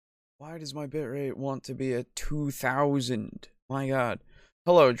Why does my bitrate want to be at 2000? My god.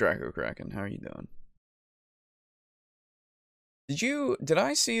 Hello, Draco Kraken. How are you doing? Did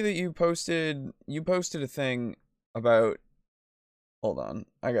I see that you posted a thing about, hold on,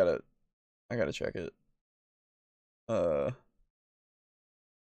 I gotta check it. It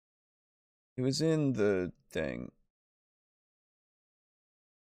was in the thing.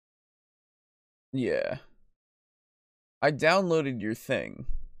 Yeah. I downloaded your thing.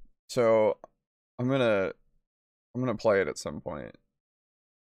 So I'm gonna play it at some point. And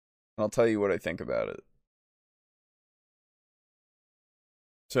I'll tell you what I think about it.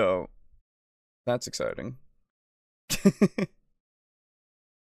 So that's exciting.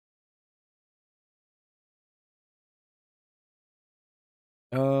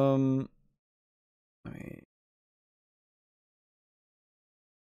 I mean,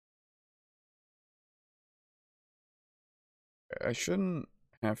 I shouldn't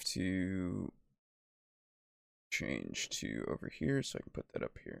have to change to over here, so I can put that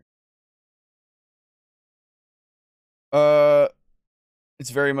up here.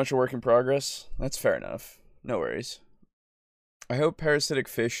 It's very much a work in progress. That's fair enough. No worries. I hope parasitic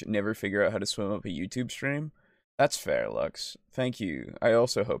fish never figure out how to swim up a YouTube stream. That's fair, Lux. Thank you. I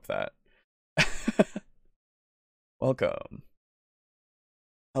also hope that. Welcome.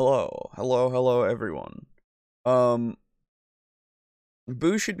 Hello, everyone.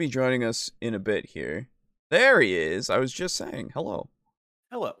 Boo should be joining us in a bit here. There he is. I was just saying hello.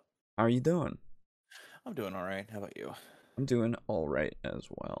 Hello. How are you doing? I'm doing all right. How about you? I'm doing all right as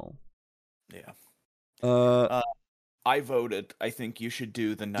well. Yeah. I voted. I think you should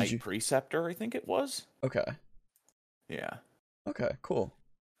do the Knight Preceptor, I think it was. Okay. Yeah. Okay, cool.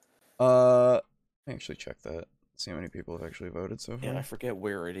 Let me actually check that. See how many people have actually voted so far. Yeah, I forget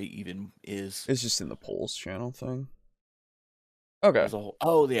where it even is. It's just in the polls channel thing. Okay.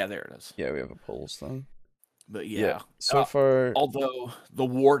 Oh, yeah, there it is. Yeah, we have a polls thing. But yeah. So far... Although, the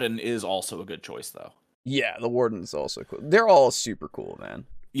Warden is also a good choice, though. Yeah, the Warden's also cool. They're all super cool, man.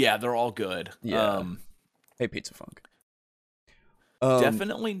 Yeah, they're all good. Yeah. Hey, Pizza Funk.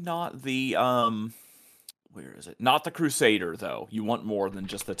 Definitely not the, where is it? Not the Crusader, though. You want more than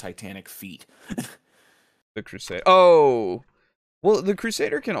just the Titanic feat. The Crusader. Oh! Well, the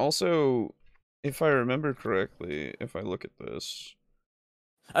Crusader can also, if I remember correctly, if I look at this...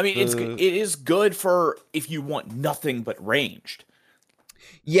 I mean, it is good for if you want nothing but ranged.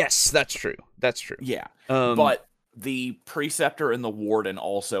 Yes, that's true. That's true. Yeah. But the Preceptor and the Warden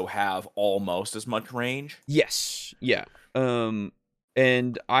also have almost as much range. Yes. Yeah. And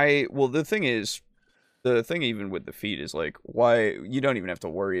the thing is, even with the feat is like, why you don't even have to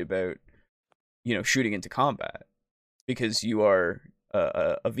worry about, shooting into combat, because you are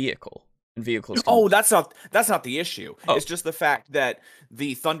a vehicle. And vehicles can... Oh, that's not the issue. Oh. It's just the fact that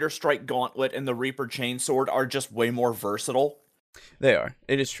the Thunderstrike Gauntlet and the Reaper Chainsword are just way more versatile. They are.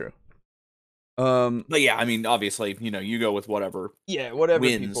 It is true. But yeah, I mean, obviously, you go with whatever. Yeah, whatever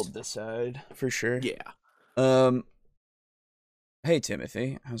wins. People decide, for sure. Yeah. Hey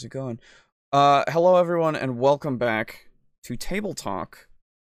Timothy, how's it going? Hello everyone, and welcome back to Table Talk,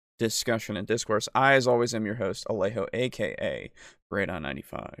 Discussion and Discourse. I, as always, am your host, Alejo, aka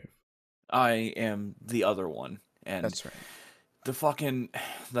Radon95. I am the other one, and that's right. The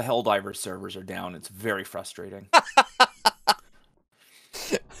Helldivers servers are down. It's very frustrating.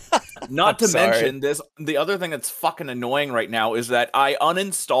 Not to mention this, the other thing that's fucking annoying right now is that I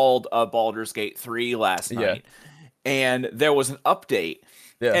uninstalled Baldur's Gate 3 last night, and there was an update,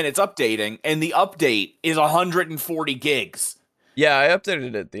 and it's updating, and the update is 140 gigs. Yeah, I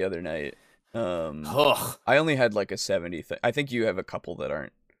updated it the other night. I only had like a 70 thing. I think you have a couple that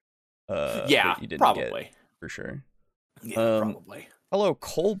aren't. Yeah, that you didn't probably. Get, for sure. Yeah, probably. Hello,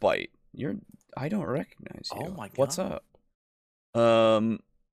 Colbite. I don't recognize you. Oh my god. What's up?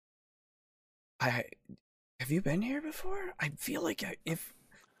 Have you been here before? I feel like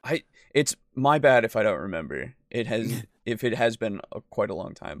it's my bad if I don't remember. It has if it has been quite a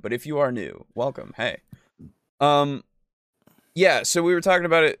long time. But if you are new, welcome. Hey. Yeah, so we were talking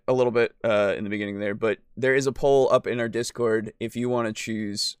about it a little bit in the beginning there, but there is a poll up in our Discord if you want to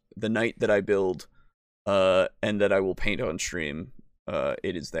choose the knight that I build and that I will paint on stream.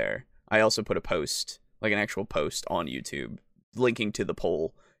 It is there. I also put a post, like an actual post on YouTube, linking to the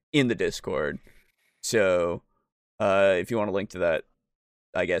poll in the Discord. So if you want to link to that,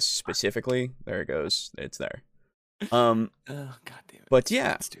 I guess specifically, there it goes. It's there. Oh, god damn it. But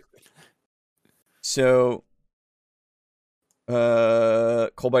yeah. Stupid. So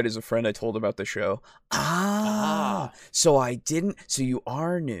Colbite is a friend. I told about the show. So you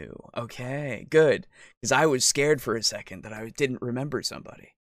are new. Okay, good. Because I was scared for a second that I didn't remember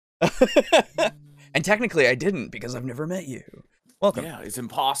somebody. And technically I didn't, because I've never met you. Welcome. Yeah, it's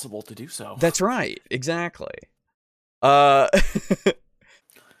impossible to do so. That's right. Exactly. But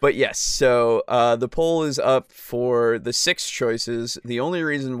yes, so the poll is up for the 6 choices. The only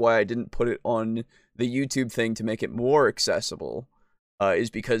reason why I didn't put it on the YouTube thing to make it more accessible is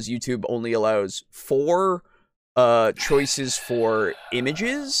because YouTube only allows 4 choices for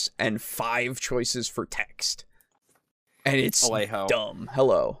images and 5 choices for text. And it's dumb.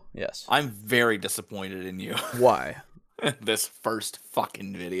 Hello. Yes. I'm very disappointed in you. Why? This first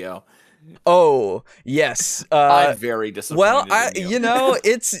fucking video. Oh, yes. I'm very disappointed. Well, you know,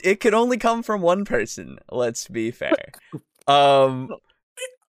 it could only come from one person. Let's be fair. Oh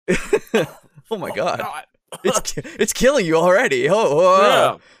my god. It's killing you already.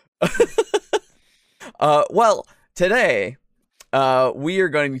 Oh. Yeah. Well, today we are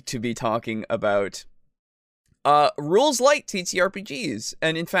going to be talking about rules light TTRPGs,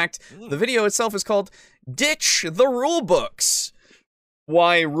 and in fact, the video itself is called "Ditch the Rule Books."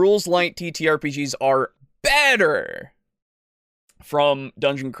 Why rules light TTRPGs are better. From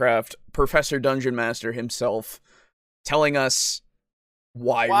Dungeon Craft, Professor Dungeon Master himself, telling us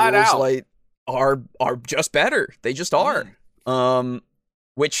why rules light are just better. They just are.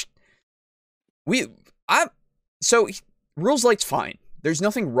 Which rules light's fine. There's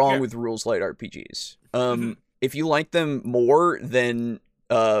nothing wrong with rules light RPGs. If you like them more than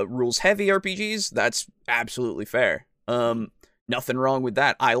rules heavy RPGs, that's absolutely fair. Nothing wrong with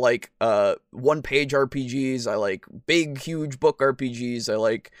that. I like one-page RPGs. I like big, huge book RPGs. I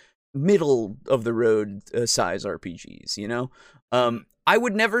like middle-of-the-road size RPGs, you know? I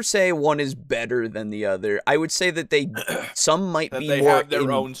would never say one is better than the other. I would say that some might be they more have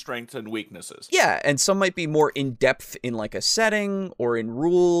their own strengths and weaknesses. Yeah, and some might be more in-depth in like a setting or in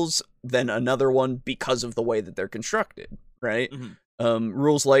rules than another one because of the way that they're constructed, right?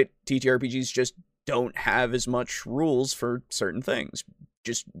 Rules light TTRPGs just don't have as much rules for certain things,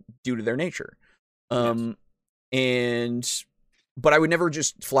 just due to their nature. But I would never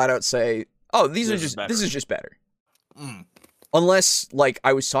just flat out say, "Oh, this is just better." Unless, like,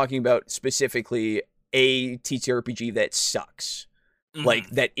 I was talking about specifically a TTRPG that sucks, like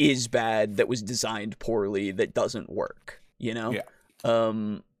that is bad, that was designed poorly, that doesn't work. You know? Yeah.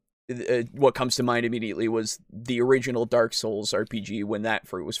 What comes to mind immediately was the original Dark Souls RPG when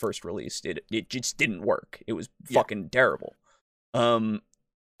that was first released. It just didn't work. It was fucking terrible.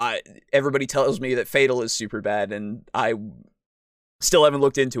 Everybody tells me that Fatal is super bad, and I still haven't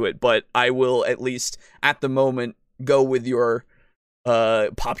looked into it, but I will at least at the moment go with your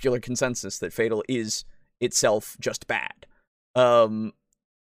popular consensus that Fatal is itself just bad.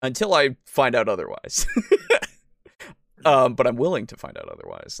 Until I find out otherwise. But I'm willing to find out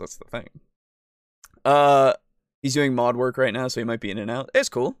otherwise. That's the thing. He's doing mod work right now, so he might be in and out. It's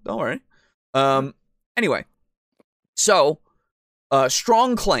cool. Don't worry. Anyway. So,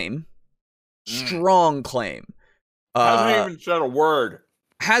 strong claim. Strong claim. Hasn't even said a word.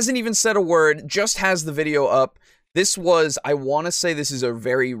 Hasn't even said a word. Just has the video up. This was, I want to say this is a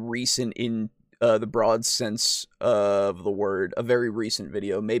very recent, in the broad sense of the word, a very recent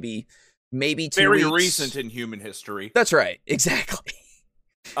video. Maybe 2 very weeks. Recent in human history. That's right. Exactly.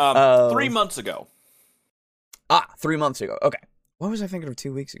 3 months ago. 3 months ago. Okay. What was I thinking of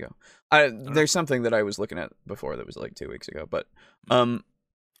 2 weeks ago? There's something that I was looking at before that was like 2 weeks ago, but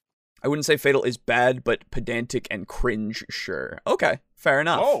I wouldn't say Fatal is bad, but pedantic and cringe, sure. Okay, fair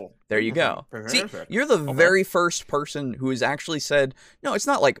enough. Oh, there you go. See, you're the very first person who has actually said, no, it's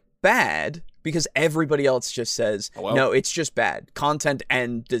not like bad, because everybody else just says, no, it's just bad. Content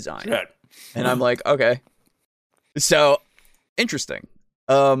and design. Shit. And I'm like, okay. So, interesting.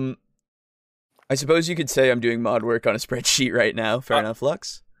 I suppose you could say I'm doing mod work on a spreadsheet right now. Fair enough,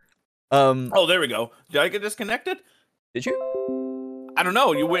 Lux. Oh, there we go. Did I get disconnected? Did you? I don't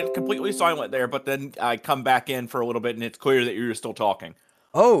know. You went completely silent there, but then I come back in for a little bit, and it's clear that you're still talking.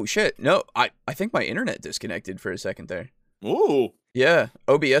 Oh, shit. No, I think my internet disconnected for a second there. Ooh. Yeah.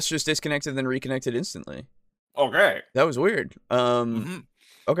 OBS just disconnected, then reconnected instantly. Okay. That was weird.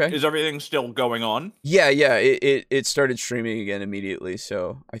 Okay. Is everything still going on? Yeah. It started streaming again immediately,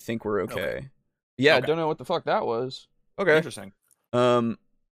 so I think we're okay. Yeah, I don't know what the fuck that was. Okay. Interesting.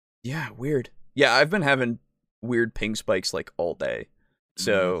 Yeah, weird. Yeah, I've been having weird ping spikes like all day.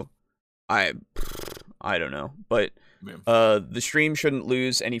 So I don't know, but the stream shouldn't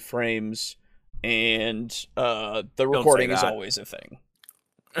lose any frames, and the recording is always a thing.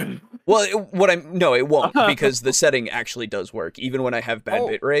 Well, it won't, because the setting actually does work. Even when I have bad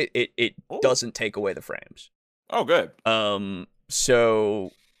bitrate, it doesn't take away the frames. Oh, good.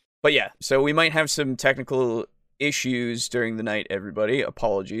 So, but yeah, so we might have some technical issues during the night, everybody.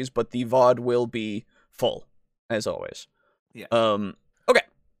 Apologies, but the VOD will be full, as always. Yeah. Okay.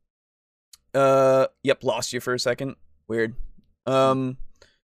 Yep, lost you for a second. Weird.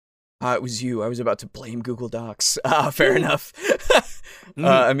 It was you. I was about to blame Google Docs. Fair enough.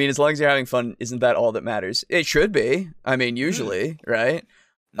 I mean, as long as you're having fun, isn't that all that matters? It should be. I mean, usually, right?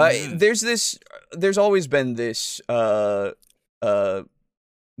 There's always been this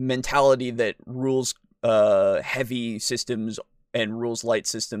mentality that rules heavy systems and rules light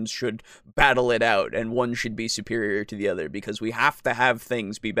systems should battle it out, and one should be superior to the other because we have to have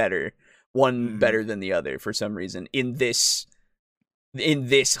things be better, one better than the other for some reason in this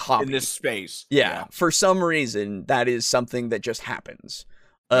hobby, in this space. Yeah, for some reason that is something that just happens,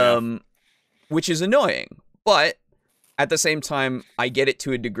 which is annoying, but at the same time, I get it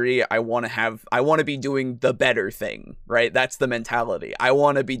to a degree. I want to be doing the better thing, right? That's the mentality. I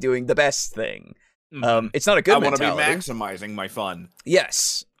want to be doing the best thing. It's not a good mentality. I want to be maximizing my fun.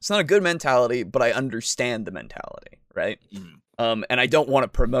 Yes. It's not a good mentality, but I understand the mentality, right? And I don't want to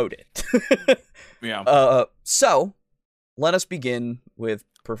promote it. So, let us begin with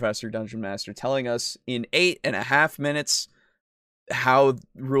Professor Dungeon Master telling us in 8.5 minutes how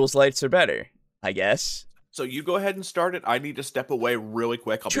rules lights are better, I guess. So you go ahead and start it. I need to step away really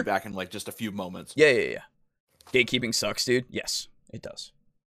quick. I'll be back in like just a few moments. Yeah. Gatekeeping sucks, dude. Yes, it does.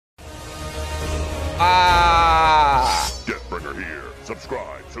 Deathbringer here.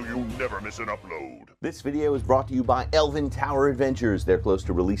 Subscribe so you'll never miss an upload. This video is brought to you by Elven Tower Adventures. They're close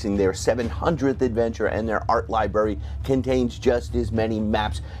to releasing their 700th adventure, and their art library contains just as many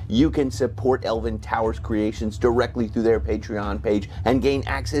maps. You can support Elven Tower's creations directly through their Patreon page and gain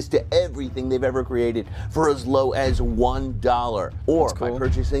access to everything they've ever created for as low as $1, or by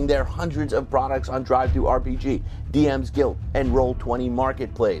purchasing their hundreds of products on DriveThruRPG, DM's Guild, and Roll20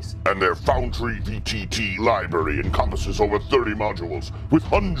 Marketplace. And their Foundry VTT library encompasses over 30 modules with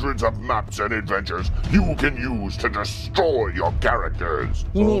hundreds of maps and adventures you can use to destroy your characters.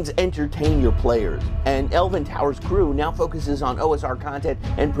 He means entertain your players. And Elven Tower's crew now focuses on OSR content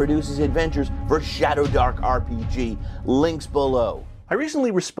and produces adventures for Shadowdark RPG. Links below. I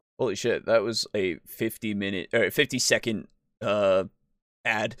recently Holy shit, that was a 50-second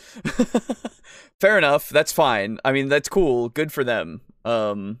ad. Fair enough, that's fine. I mean, that's cool. Good for them.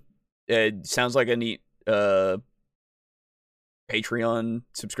 It sounds like a neat Patreon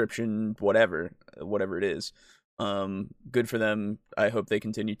subscription, whatever it is. Good for them. I hope they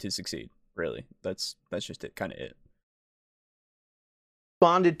continue to succeed. Really, that's just it. Kind of it.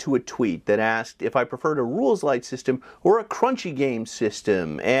 Responded to a tweet that asked if I preferred a rules light system or a crunchy game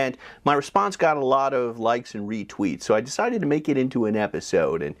system, and my response got a lot of likes and retweets, so I decided to make it into an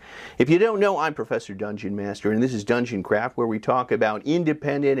episode. And if you don't know, I'm Professor Dungeon Master, and this is Dungeon Craft, where we talk about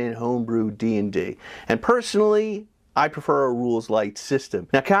independent and homebrew D&D. And personally, I prefer a rules light system.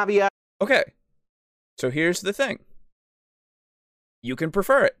 Now, caveat. Okay, so here's the thing. You can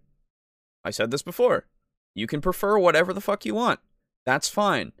prefer it. I said this before. You can prefer whatever the fuck you want. That's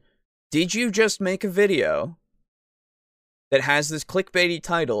fine. Did you just make a video that has this clickbaity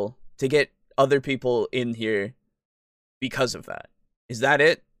title to get other people in here because of that? Is that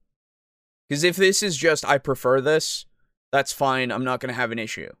it? Because if this is just, I prefer this, that's fine. I'm not going to have an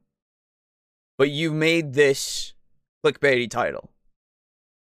issue. But you made this clickbaity title.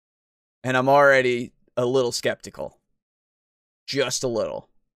 And I'm already a little skeptical. Just a little.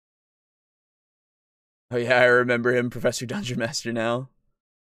 Oh yeah, I remember him, Professor Dungeon Master now.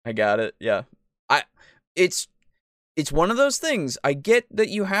 I got it, yeah. It's one of those things. I get that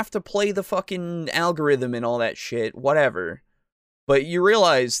you have to play the fucking algorithm and all that shit, whatever. But you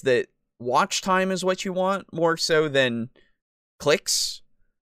realize that watch time is what you want more so than clicks.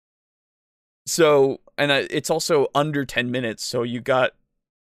 So, and it's also under 10 minutes, so you got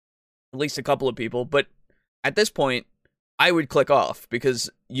at least a couple of people. But at this point, I would click off because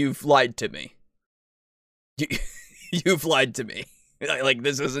you've lied to me. You've lied to me. Like,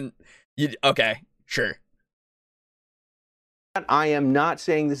 this isn't... Okay, sure. I am not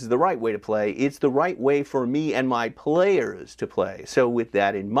saying this is the right way to play. It's the right way for me and my players to play. So with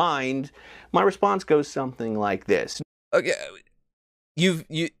that in mind, my response goes something like this. Okay,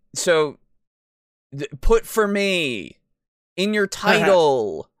 so put for me in your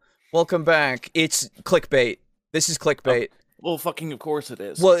title. Welcome back. It's clickbait. This is clickbait. Well, fucking of course it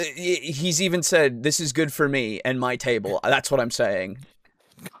is. Well, he's even said, this is good for me and my table. That's what I'm saying.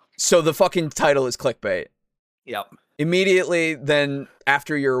 So the fucking title is clickbait. Yep. Immediately, then,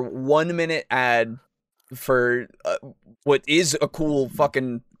 after your 1-minute ad for what is a cool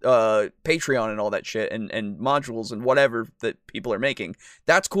fucking Patreon and all that shit, and modules and whatever that people are making,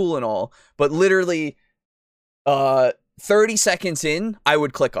 that's cool and all, but literally 30 seconds in, I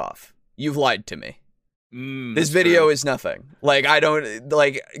would click off. You've lied to me. This video is nothing. Like, I don't,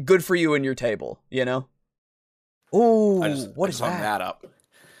 like, good for you and your table, you know? Ooh, what is that? That up.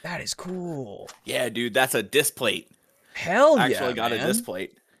 That is cool. Yeah, dude, that's a disc plate. Hell yeah, Actually got man. a disc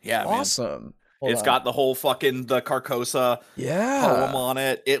plate. Yeah, awesome. Man. It's got the whole fucking, the Carcosa poem on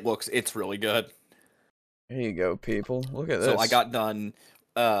it. It's really good. There you go, people. Look at this. So I got done,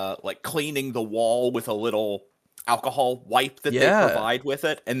 like, cleaning the wall with a little alcohol wipe that they provide with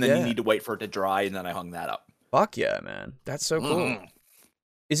it, and then you need to wait for it to dry, and then I hung that up. Fuck yeah, man. That's so cool.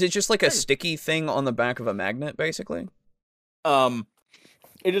 Is it just like a sticky thing on the back of a magnet, basically?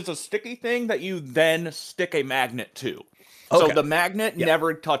 It is a sticky thing that you then stick a magnet to. Okay. So the magnet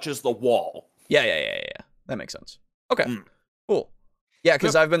never touches the wall. Yeah. That makes sense. Okay, cool. Yeah,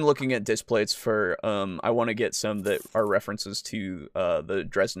 because I've been looking at disc plates for, I want to get some that are references to the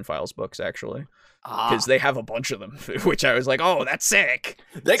Dresden Files books, actually. Because they have a bunch of them, which I was like, oh, that's sick.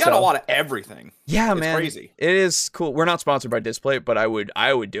 They got a lot of everything. Yeah, it's man. Crazy. It is cool. We're not sponsored by Displate, but I would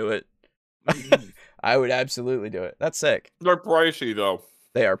do it. I would absolutely do it. That's sick. They're pricey, though.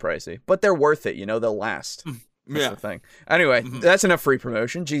 They are pricey, but they're worth it. You know, they'll last. That's the thing. Anyway, that's enough free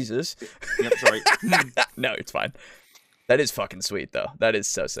promotion. Jesus. Yep, sorry. No, it's fine. That is fucking sweet, though. That is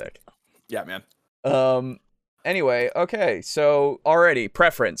so sick. Yeah, man. Anyway, okay. So already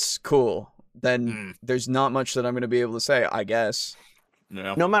preference, cool. Then there's not much that I'm going to be able to say, I guess.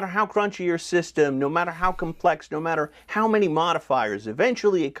 No. No matter how crunchy your system, no matter how complex, no matter how many modifiers,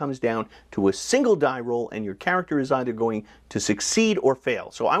 eventually it comes down to a single die roll, and your character is either going to succeed or fail.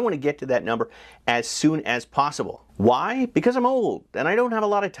 So I want to get to that number as soon as possible. Why? Because I'm old, and I don't have a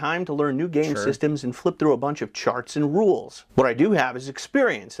lot of time to learn new game systems and flip through a bunch of charts and rules. What I do have is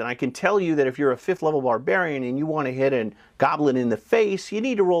experience, and I can tell you that if you're a 5th level barbarian and you want to hit a goblin in the face, you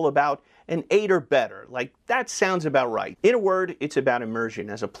need to roll about an 8 or better. Like, that sounds about right. In a word, it's about immersion.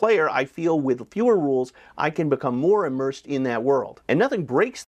 As a player, I feel with fewer rules, I can become more immersed in that world. And nothing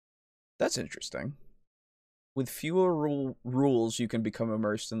breaks. That's interesting. With fewer rules, you can become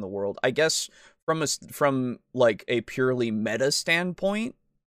immersed in the world. I guess from like a purely meta standpoint,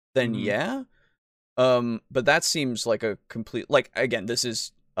 then yeah. But that seems like a complete, like, again, this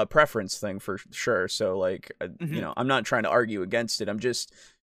is a preference thing for sure. So like, you know, I'm not trying to argue against it. I'm just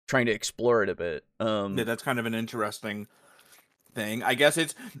trying to explore it a bit. Yeah, that's kind of an interesting thing. I guess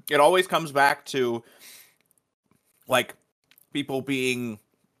it always comes back to like people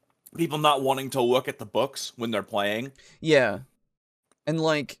not wanting to look at the books when they're playing. Yeah. And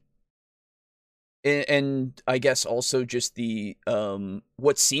like, and I guess also just the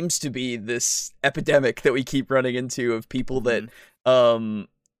what seems to be this epidemic that we keep running into of people that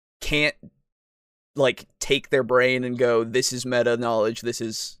can't like take their brain and go, this is meta knowledge, this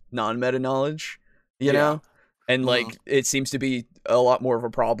is non-meta knowledge, you know? And like, it seems to be a lot more of a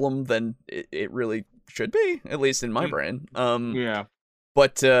problem than it really should be, at least in my brain.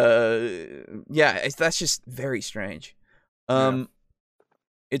 But yeah, that's just very strange.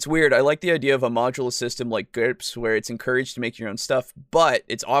 It's weird. I like the idea of a modular system like GURPS where it's encouraged to make your own stuff, but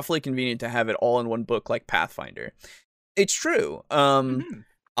it's awfully convenient to have it all in one book like Pathfinder. It's true.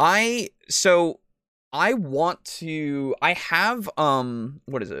 I have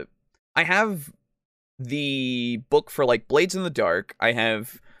what is it? I have the book for like Blades in the Dark. I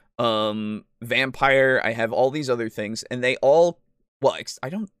have Vampire. I have all these other things, and they all, well,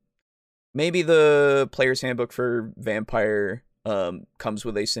 maybe the player's handbook for Vampire comes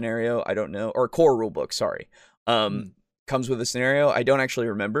with a scenario. I don't know. Or core rulebook, sorry. Comes with a scenario. I don't actually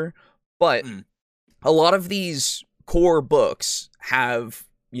remember, but a lot of these core books have,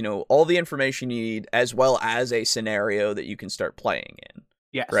 you know, all the information you need as well as a scenario that you can start playing in.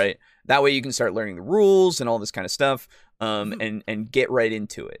 Yes. Right? That way you can start learning the rules and all this kind of stuff, and get right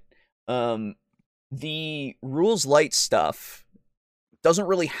into it. The rules light stuff doesn't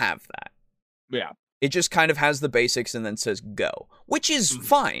really have that. Yeah. It just kind of has the basics and then says go, which is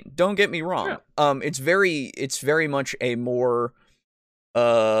fine. Don't get me wrong. Yeah. It's very much a more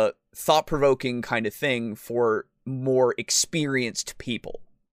thought-provoking kind of thing for more experienced people.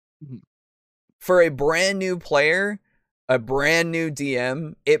 For a brand new player, a brand new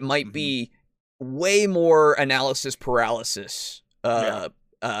DM, it might be way more analysis paralysis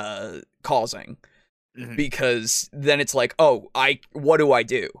causing. Because then it's like, oh, what do I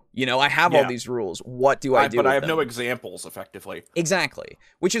do? You know, I have all these rules. What do I do? But I have them? no examples, effectively. Exactly.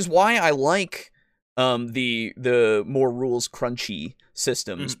 Which is why I like the more rules crunchy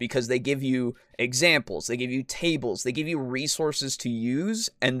systems, because they give you examples, they give you tables, they give you resources to use,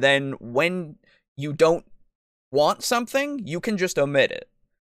 and then when you don't want something, you can just omit it.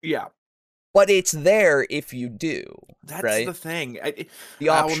 Yeah. but it's there if you do. That's right? the thing. I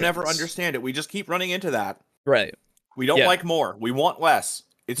will never understand it. We just keep running into that. Right. We don't like more. We want less.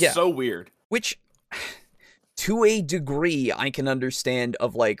 It's so weird. Which, to a degree, I can understand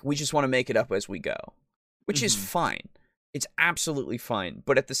of like, we just want to make it up as we go. Which is fine. It's absolutely fine.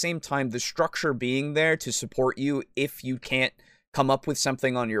 But at the same time, the structure being there to support you if you can't come up with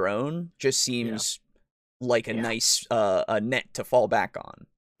something on your own just seems like a nice a net to fall back on.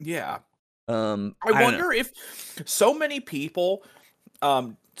 Yeah. I wonder if so many people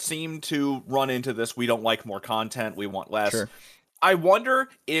seem to run into this. We don't like more content. We want less. Sure. I wonder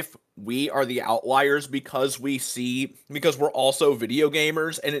if we are the outliers because we're also video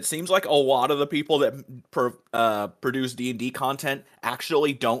gamers, and it seems like a lot of the people that produce D&D content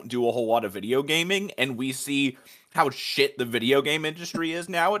actually don't do a whole lot of video gaming, and we see how shit the video game industry is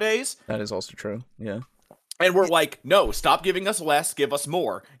nowadays. That is also true. Yeah. And we're like, no, stop giving us less, give us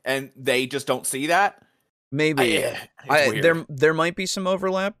more. And they just don't see that. Maybe. There might be some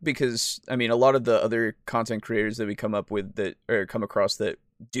overlap because, I mean, a lot of the other content creators that we come across that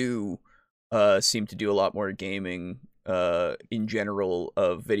do seem to do a lot more gaming in general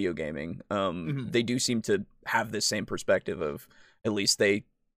of video gaming. They do seem to have this same perspective of, at least they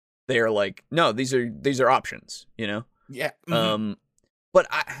are like, no, these are options, you know? Yeah. But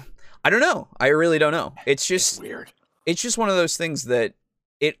I don't know. I really don't know. It's weird. It's just one of those things that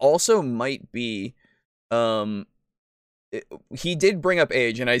it also might be. He did bring up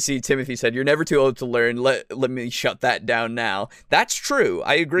age, and I see Timothy said, "You're never too old to learn." Let me shut that down now. That's true.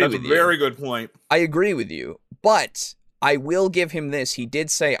 I agree with you. That's a very good point. I agree with you, but I will give him this. He did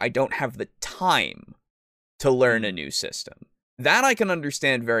say, "I don't have the time to learn a new system." That I can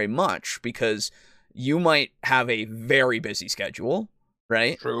understand very much because you might have a very busy schedule,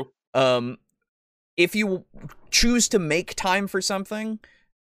 right? True. If you choose to make time for something,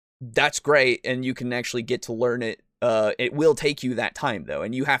 that's great, and you can actually get to learn it. It will take you that time, though,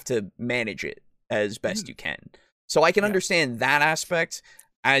 and you have to manage it as best you can. So I can understand that aspect.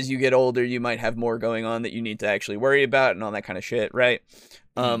 As you get older, you might have more going on that you need to actually worry about and all that kind of shit, right?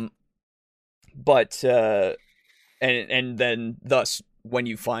 But and then thus, when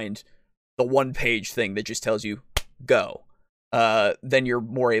you find the one-page thing that just tells you, go, then you're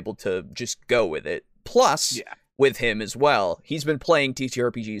more able to just go with it. Plus, with him as well, he's been playing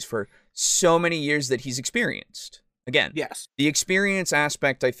TTRPGs for so many years that he's experienced. Again, the experience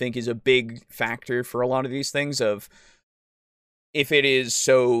aspect, I think, is a big factor for a lot of these things of, if it is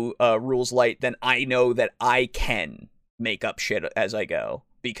so rules light, then I know that I can make up shit as I go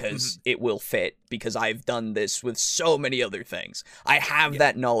because it will fit, because I've done this with so many other things. I have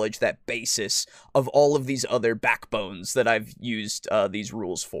that knowledge, that basis of all of these other backbones that I've used these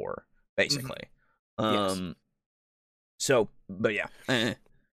rules for, basically. So, but yeah.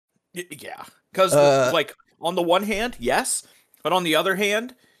 Yeah. Because, like, on the one hand, yes, but on the other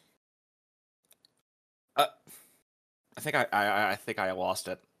hand, I think I lost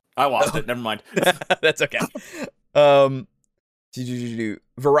it. I lost it. Never mind. That's okay.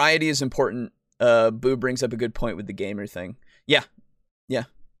 Variety is important. Boo brings up a good point with the gamer thing. Yeah.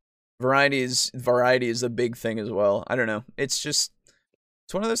 Variety is a big thing as well. I don't know. It's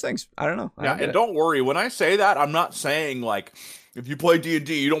one of those things. I don't know. And don't worry, when I say that, I'm not saying like, if you play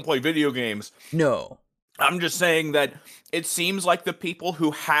D&D, you don't play video games. No. I'm just saying that it seems like the people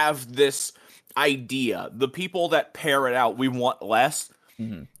who have this idea, the people that pair it out, we want less,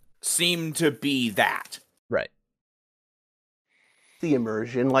 seem to be that. Right. The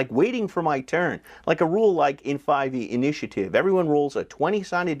immersion, like waiting for my turn. Like a rule like in 5e Initiative, everyone rolls a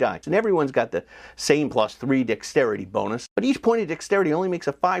 20-sided dice, and everyone's got the same +3 dexterity bonus, but each point of dexterity only makes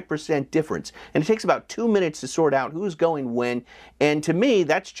a 5% difference, and it takes about 2 minutes to sort out who's going when, and to me,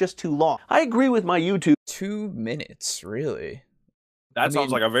 that's just too long. I agree with my YouTube. 2 minutes, really? That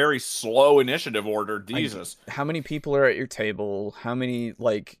sounds like a very slow initiative order, Jesus. How many people are at your table? How many,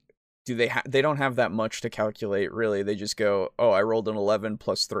 like, do they don't have that much to calculate, really. They just go, oh, I rolled an 11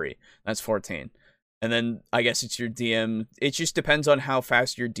 plus 3. That's 14. And then I guess it's your DM. It just depends on how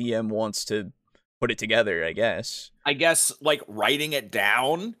fast your DM wants to put it together, I guess. I guess, like, writing it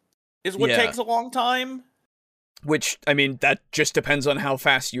down is what takes a long time. Which, I mean, that just depends on how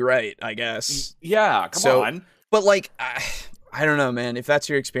fast you write, I guess. Yeah, come on. But, like, I don't know, man. If that's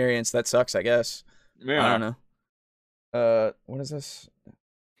your experience, that sucks, I guess. Yeah. I don't know. What is this?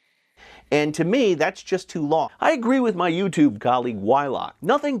 And to me, that's just too long. I agree with my YouTube colleague Wylock.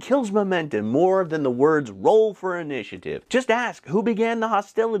 Nothing kills momentum more than the words roll for initiative. Just ask who began the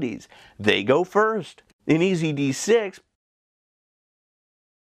hostilities. They go first. In Easy D6,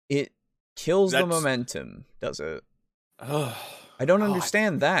 it kills the momentum, does it? I I don't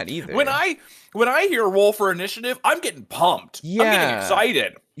understand that either. When I hear roll for initiative, I'm getting pumped. Yeah. I'm getting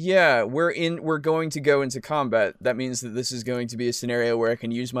excited. Yeah, we're going to go into combat. That means that this is going to be a scenario where I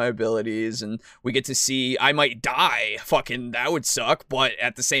can use my abilities, and we get to see I might die. Fucking that would suck, but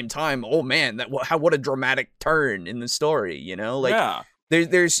at the same time, oh man, what a dramatic turn in the story, you know? Like yeah.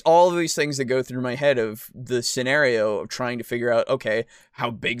 There's all of these things that go through my head of the scenario of trying to figure out, okay,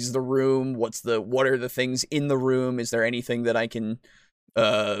 how big's the room? What are the things in the room? Is there anything that I can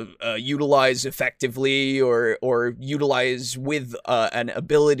utilize effectively or utilize with an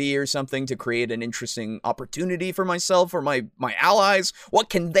ability or something to create an interesting opportunity for myself or my allies? What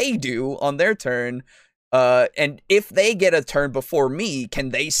can they do on their turn? And if they get a turn before me, can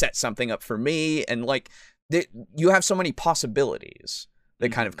they set something up for me? And like, you have so many possibilities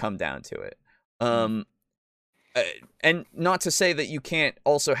that kind of come down to it. And not to say that you can't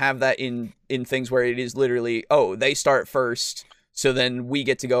also have that in things where it is literally, oh, they start first, so then we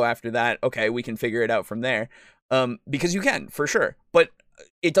get to go after that. Okay, we can figure it out from there. Because you can, for sure. But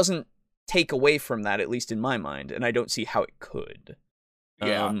it doesn't take away from that, at least in my mind, and I don't see how it could.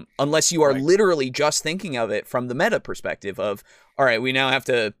 Yeah. Unless you are literally just thinking of it from the meta perspective of, all right, we now have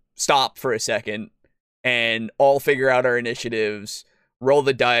to stop for a second and all figure out our initiatives, roll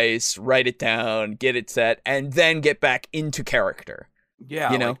the dice, write it down, get it set, and then get back into character.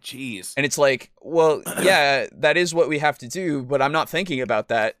 Yeah, you know? like, jeez. And it's like, well, yeah, that is what we have to do, but I'm not thinking about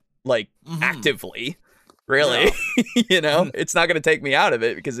that, like, actively, really. Yeah. You know? It's not going to take me out of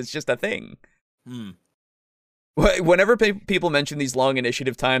it because it's just a thing. Whenever people mention these long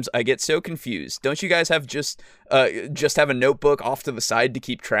initiative times, I get so confused. Don't you guys have just have a notebook off to the side to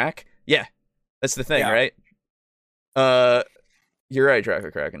keep track? Yeah, that's the thing, right? You're right,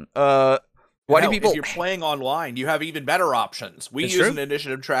 Traffic Kraken. Why do people? If you're playing online, you have even better options. We use an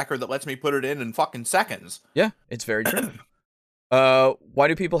initiative tracker that lets me put it in fucking seconds. Yeah, it's very true. Why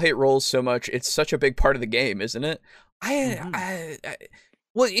do people hate rolls so much? It's such a big part of the game, isn't it?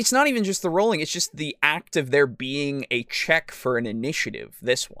 Well, it's not even just the rolling. It's just the act of there being a check for an initiative.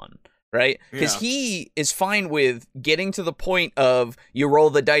 This one, right? Because he is fine with getting to the point of you roll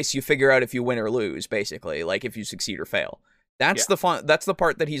the dice, you figure out if you win or lose, basically, like if you succeed or fail. That's the fun. That's the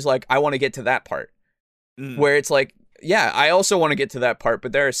part that he's like, I want to get to that part. Where it's like, yeah, I also want to get to that part,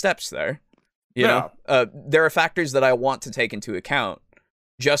 but there are steps there. You know, there are factors that I want to take into account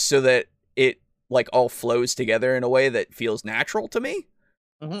just so that it like all flows together in a way that feels natural to me.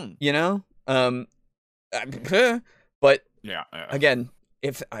 You know, but again,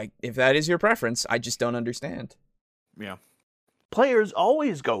 if that is your preference, I just don't understand. Yeah. Players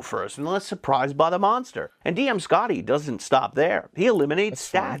always go first unless surprised by the monster. And DM Scotty doesn't stop there. He eliminates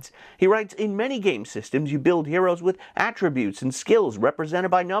stats. He writes, in many game systems, you build heroes with attributes and skills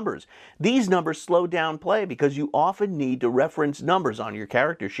represented by numbers. These numbers slow down play because you often need to reference numbers on your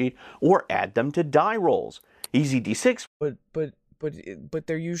character sheet or add them to die rolls. Easy D6. But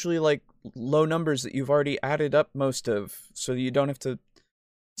they're usually like low numbers that you've already added up most of, so you don't have to,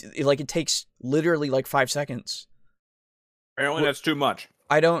 like, it takes literally like 5 seconds. Apparently that's too much.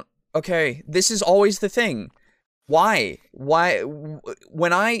 Okay, this is always the thing. Why?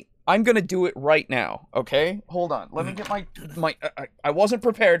 When I'm gonna do it right now, okay? Hold on, let me get my I wasn't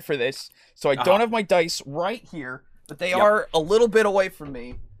prepared for this, so I don't have my dice right here, but they are a little bit away from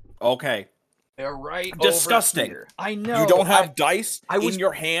me. Okay. They're right disgusting. Over here. I know. You don't have dice in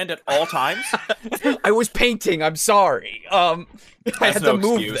your hand at all times? I was painting, I'm sorry. I had to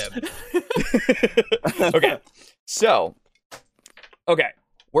move them. Okay. So,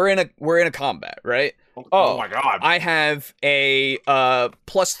 we're in a combat, right? Oh my god. I have a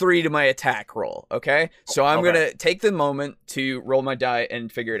 +3 to my attack roll, okay? So I'm going to take the moment to roll my die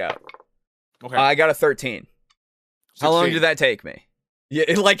and figure it out. Okay. I got a 13. 16. How long did that take me? Yeah,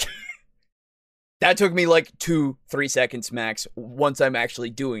 that took me like 2-3 seconds max once I'm actually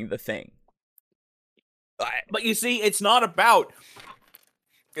doing the thing. But you see, it's not about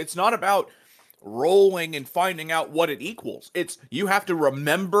rolling and finding out what it equals. It's you have to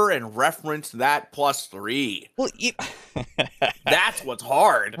remember and reference that +3. Well, that's what's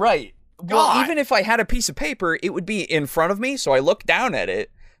hard. Right. Well, even if I had a piece of paper, it would be in front of me, so I look down at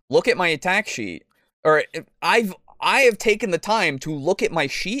it, look at my attack sheet, or I have taken the time to look at my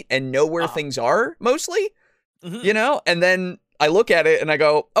sheet and know where things are, mostly, you know? And then I look at it and I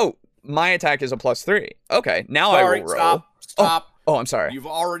go, oh, my attack is a +3. Okay, now I will roll. Stop. Oh, I'm sorry. You've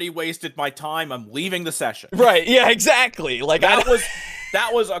already wasted my time. I'm leaving the session. Right, yeah, exactly. Like that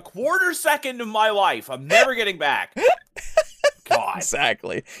was a quarter second of my life. I'm never getting back. God.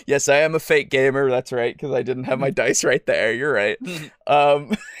 Exactly. Yes, I am a fake gamer. That's right, because I didn't have my dice right there. You're right.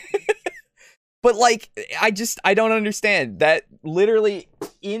 But like, I don't understand that. Literally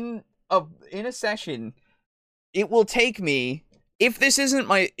in a session, it will take me, if this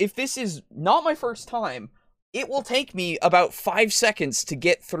is not my first time, it will take me about 5 seconds to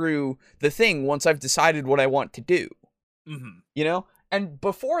get through the thing once I've decided what I want to do. You know? And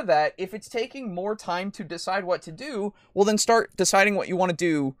before that, if it's taking more time to decide what to do, well then start deciding what you want to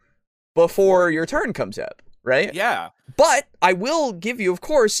do before your turn comes up, right? Yeah. But I will give you, of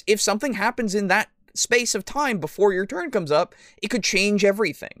course, if something happens in that space of time before your turn comes up, it could change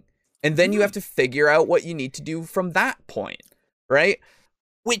everything. And then you have to figure out what you need to do from that point, right?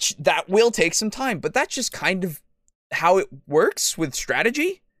 Which that will take some time, but that's just kind of how it works with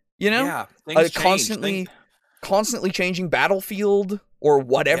strategy, you know? Yeah, things change. Constantly changing battlefield or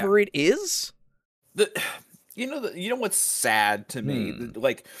whatever it is. You know what's sad to me?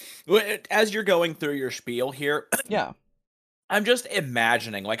 Like, as you're going through your spiel here, yeah, I'm just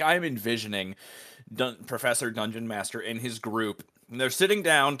imagining, like, I'm envisioning Professor Dungeon Master and his group, and they're sitting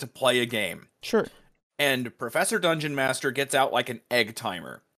down to play a game. Sure. And Professor Dungeon Master gets out, like, an egg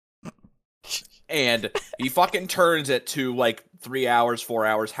timer. And he fucking turns it to, like, 3 hours, 4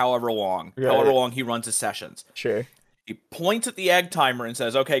 hours, however long he runs his sessions. Sure. He points at the egg timer and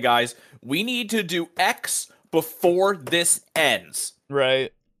says, okay, guys, we need to do X before this ends.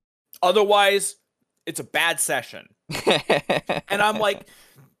 Right. Otherwise, it's a bad session. And I'm like,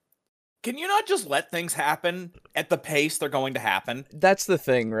 can you not just let things happen at the pace they're going to happen? That's the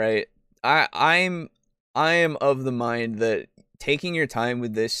thing, right? I am of the mind that taking your time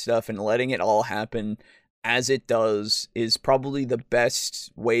with this stuff and letting it all happen as it does is probably the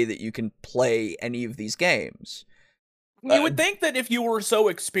best way that you can play any of these games. You would think that if you were so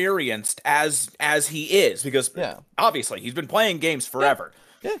experienced as he is, because obviously he's been playing games forever.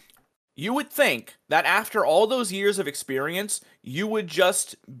 Yeah. You would think that after all those years of experience, you would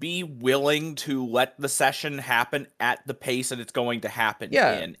just be willing to let the session happen at the pace that it's going to happen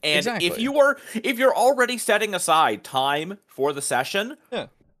in. And exactly. if you're already setting aside time for the session,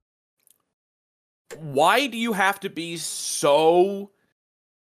 why do you have to be so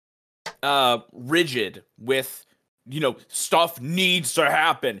rigid with, you know, stuff needs to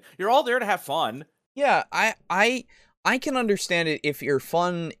happen? You're all there to have fun. Yeah, I can understand it if your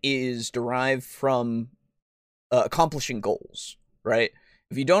fun is derived from accomplishing goals, right?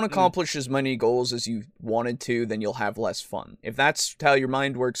 If you don't accomplish as many goals as you wanted to, then you'll have less fun. If that's how your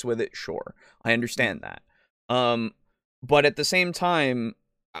mind works with it, sure. I understand that. But at the same time,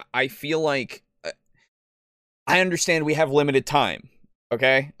 I feel like I understand we have limited time,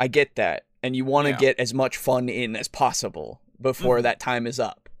 okay? I get that. And you want to get as much fun in as possible before that time is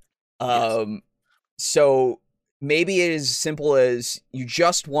up. So maybe it is as simple as you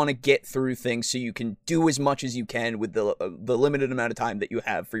just want to get through things so you can do as much as you can with the limited amount of time that you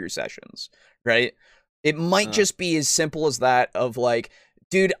have for your sessions, right? It might just be as simple as that of like,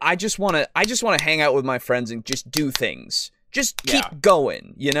 dude, I just want to hang out with my friends and just do things. Just keep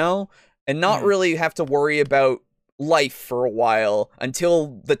going, you know? And not really have to worry about life for a while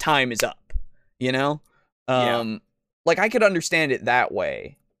until the time is up, you know? Like, I could understand it that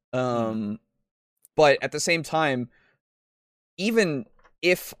way. But at the same time, even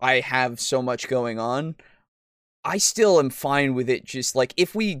if I have so much going on, I still am fine with it. Just like,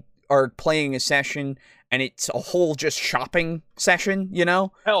 if we are playing a session and it's a whole just shopping session, you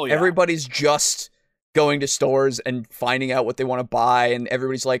know? Hell yeah. Everybody's just going to stores and finding out what they want to buy, and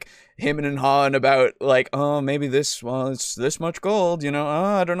everybody's like hemming and hawing about like, oh, maybe this, well, it's this much gold, you know?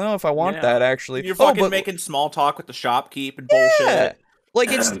 Oh, I don't know if I want that actually. You're fucking making small talk with the shopkeep and bullshit. Like,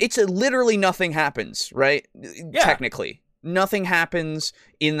 it's literally nothing happens, right? Technically. Nothing happens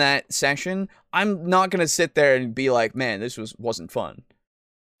in that session. I'm not going to sit there and be like, man, this wasn't fun.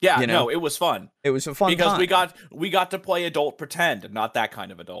 Yeah, you know? No, it was fun. It was a fun because time. we got to play adult pretend, not that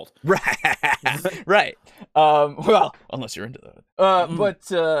kind of adult. Right. Right. Well, unless you're into that.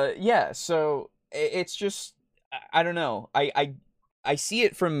 But yeah, so it's just, I don't know. I see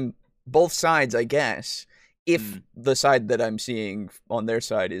it from both sides, I guess, if the side that I'm seeing on their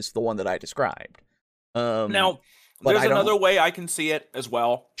side is the one that I described. Now, there's another way I can see it as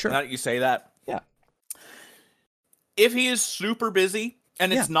well. Sure. Now that you say that. Yeah. If he is super busy,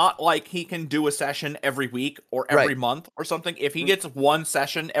 and it's not like he can do a session every week or every month or something. If he gets one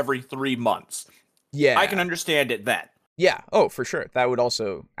session every 3 months, I can understand it then. Yeah. Oh, for sure. That would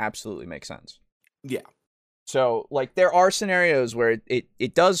also absolutely make sense. Yeah. So, like, there are scenarios where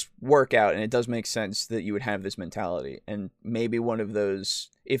it does work out and it does make sense that you would have this mentality. And maybe one of those,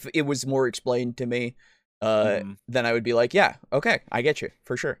 if it was more explained to me, then I would be like, yeah, okay, I get you,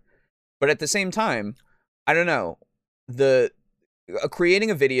 for sure. But at the same time, I don't know.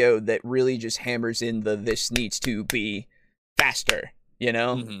 creating a video that really just hammers in this needs to be faster. You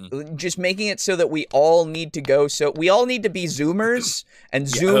know, just making it so that we all need to go. So we all need to be Zoomers and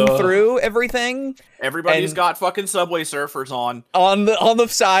zoom through everything. Everybody's got fucking Subway Surfers on the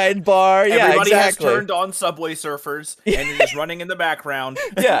sidebar. Yeah, everybody exactly. has turned on Subway Surfers and it is running in the background.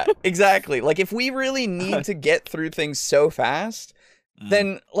 Yeah, exactly. Like if we really need to get through things so fast,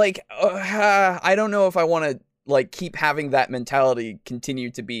 then like I don't know if I want to like keep having that mentality continue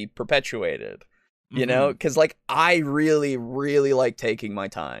to be perpetuated. You know, because like I really, really like taking my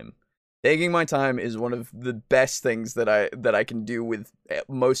time. Taking my time is one of the best things that I can do with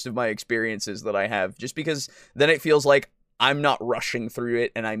most of my experiences that I have, just because then it feels like I'm not rushing through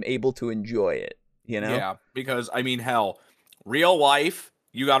it and I'm able to enjoy it, you know? Yeah, because I mean, hell, real life,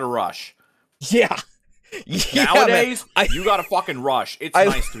 you gotta rush. Yeah. Nowadays, you gotta fucking rush. It's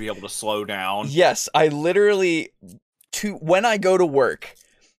nice to be able to slow down. Yes, I literally, when I go to work,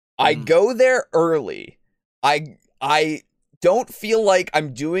 I go there early. I don't feel like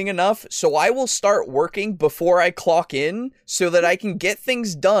I'm doing enough, so I will start working before I clock in so that I can get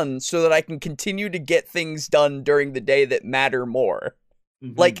things done, so that I can continue to get things done during the day that matter more.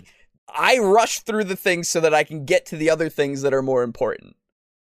 Like, I rush through the things so that I can get to the other things that are more important.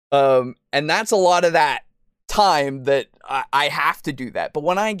 And that's a lot of that time that I have to do that. But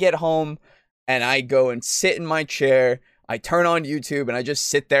when I get home and I go and sit in my chair, I turn on YouTube and I just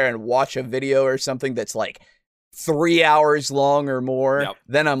sit there and watch a video or something that's like 3 hours long or more.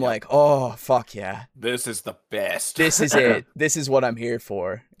 Then I'm like, oh, fuck yeah. This is the best. This is it. This is what I'm here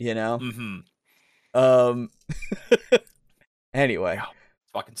for, you know? Anyway. Yeah,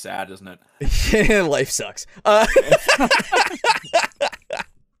 it's fucking sad, isn't it? Life sucks.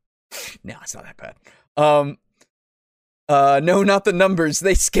 No, it's not that bad. No, not the numbers.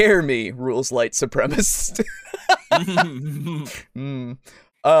 They scare me, rules light supremacist.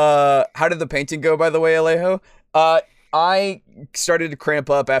 How did the painting go, by the way, Alejo? I started to cramp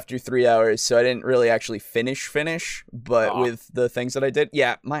up after 3 hours, so I didn't really actually finish, but with the things that I did,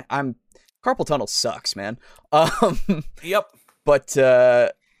 yeah, I'm carpal tunnel sucks, man. Yep. But I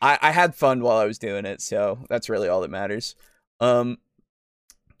had fun while I was doing it, so that's really all that matters.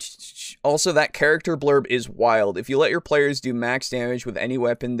 Also, that character blurb is wild. If you let your players do max damage with any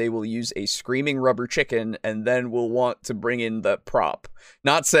weapon, they will use a screaming rubber chicken and then will want to bring in the prop.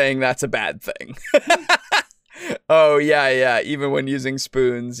 Not saying that's a bad thing. Oh, yeah. Even when using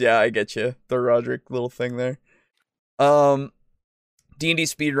spoons. Yeah, I get you. The Roderick little thing there. D&D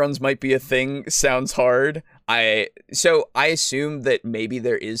speedruns might be a thing. Sounds hard. So I assume that maybe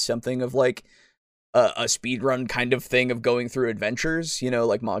there is something of like a speedrun kind of thing of going through adventures, you know,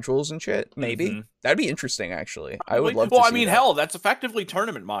 like modules and shit. Maybe that'd be interesting. Actually, I would love to. Well, see I mean, that. hell, that's effectively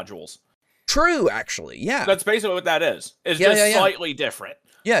tournament modules. True, actually, yeah. That's basically what that is. It's just slightly different.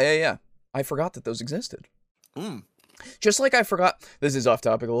 Yeah. I forgot that those existed. Just like I forgot. This is off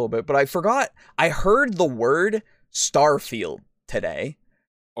topic a little bit, but I heard the word Starfield today.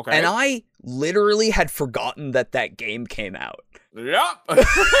 Okay. And I literally had forgotten that game came out. Yeah.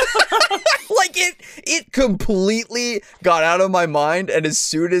 Like it completely got out of my mind, and as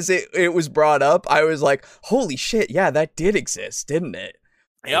soon as it was brought up, I was like, holy shit, yeah, that did exist, didn't it?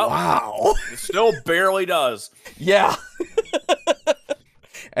 Yep. Wow. It still barely does. Yeah.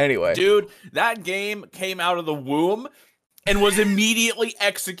 Anyway. Dude, that game came out of the womb and was immediately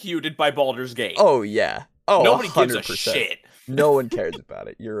executed by Baldur's Gate. Oh, yeah. Oh, nobody 100%. gives a shit. No one cares about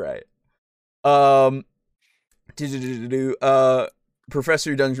it. You're right.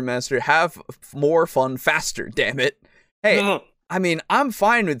 Professor Dungeon Master, have more fun faster, damn it. Hey, I mean, I'm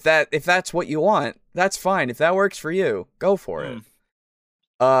fine with that. If that's what you want, that's fine. If that works for you, go for it.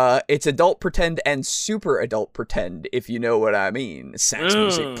 It's adult pretend and super adult pretend, if you know what I mean. Sax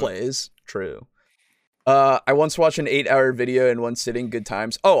music plays. True. I once watched an 8-hour video in one sitting. Good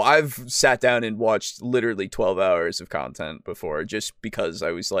times. Oh, I've sat down and watched literally 12 hours of content before, just because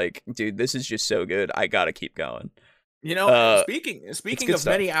I was like, dude, this is just so good. I gotta keep going. You know, speaking of stuff.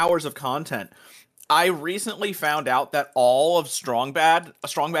 Many hours of content, I recently found out that all of Strongbad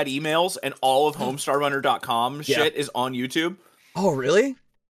emails and all of HomestarRunner.com shit is on YouTube. Oh, really?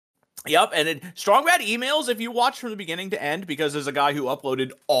 Yep, and Strongbad emails, if you watch from the beginning to end, because there's a guy who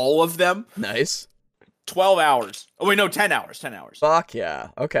uploaded all of them. Nice. 12 hours. Oh, wait, no, 10 hours. 10 hours. Fuck yeah.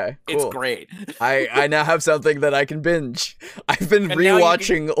 Okay, cool. It's great. I now have something that I can binge. I've been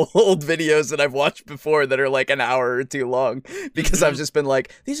rewatching old videos that I've watched before that are like an hour or too long because I've just been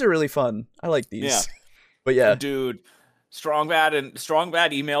like, these are really fun. I like these. Yeah. But yeah. Dude, Strongbad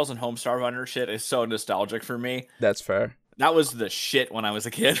emails and Homestar Runner shit is so nostalgic for me. That's fair. That was the shit when I was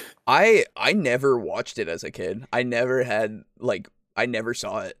a kid. I never watched it as a kid. I never had like I never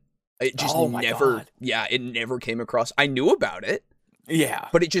saw it. It just God. Yeah, it never came across. I knew about it. Yeah.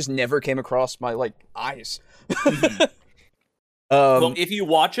 But it just never came across my, like, eyes. Well, if you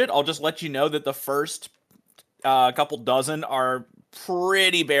watch it, I'll just let you know that the first couple dozen are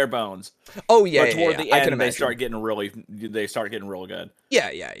pretty bare bones. Oh yeah, but toward the end, I can imagine. they start getting really good.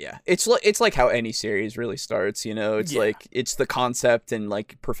 Yeah. It's like how any series really starts, you know. It's like it's the concept and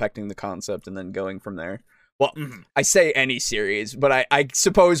like perfecting the concept and then going from there. Well, I say any series, but I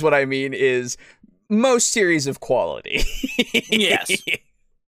suppose what I mean is most series of quality. Yes.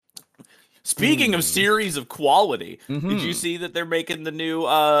 Speaking of series of quality, did you see that they're making the new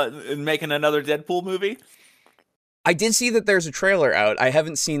making another Deadpool movie? I did see that there's a trailer out. I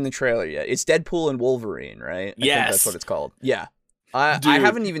haven't seen the trailer yet. It's Deadpool and Wolverine, right? Yes. I think that's what it's called. Yeah. I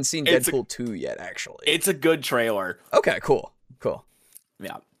haven't even seen Deadpool 2 yet, actually. It's a good trailer. Okay, cool.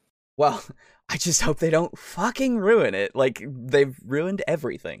 Yeah. Well, I just hope they don't fucking ruin it. Like, they've ruined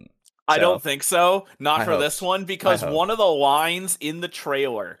everything. I don't think so. Not for this one, because one of the lines in the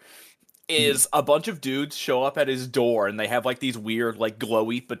trailer is a bunch of dudes show up at his door, and they have, like, these weird, like,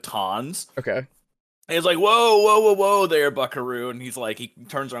 glowy batons. Okay. And he's like, whoa there, buckaroo. And he's like, he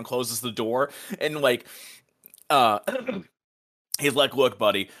turns around, closes the door, and like, he's like, look,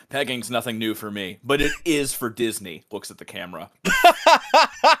 buddy, pegging's nothing new for me, but it is for Disney. Looks at the camera.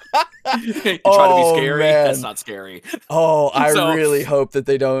 You try to be scary? Man. That's not scary. Oh, I really hope that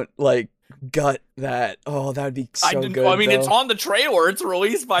they don't, like, gut that. Oh, that would be so good. I mean, it's on the trailer. It's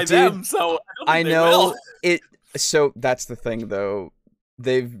released by them, so I know it. So that's the thing, though.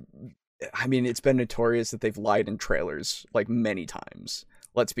 It's been notorious that they've lied in trailers, like, many times.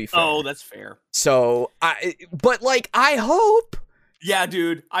 Let's be fair. Oh, that's fair. So, but, like, I hope. Yeah,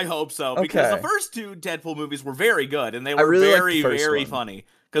 dude, I hope so. Because the first two Deadpool movies were very good, and they were really very funny.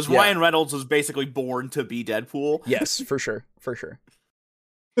 Because Ryan Reynolds was basically born to be Deadpool. Yes, for sure.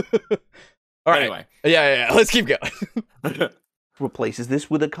 All right. Anyway. Yeah, let's keep going. Replaces this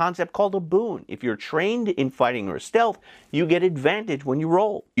with a concept called a boon. If you're trained in fighting or stealth, you get advantage when you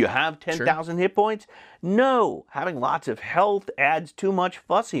roll. You have 10,000 hit points? No, having lots of health adds too much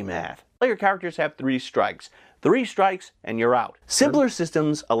fussy math. Player characters have 3 strikes. 3 strikes and you're out. Simpler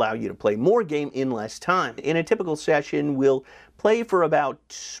systems allow you to play more game in less time. In a typical session, we'll play for about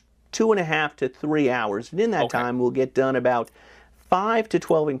 2.5 to 3 hours, and in that time, we'll get done about 5 to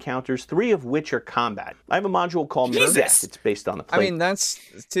 12 encounters, 3 of which are combat. I have a module called Murdex. It's based on the play. I mean, that's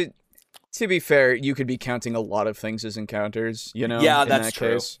to be fair, you could be counting a lot of things as encounters, you know? Yeah, in that's that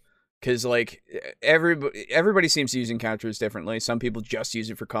true. Case. Because, like, everybody seems to use encounters differently. Some people just use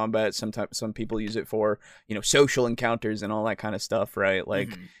it for combat. Some people use it for, you know, social encounters and all that kind of stuff, right?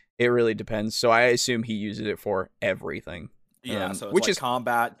 Like, it really depends. So I assume he uses it for everything. Yeah, so it's which is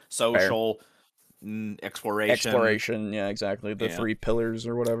combat, social, exploration. Yeah, exactly. The 3 pillars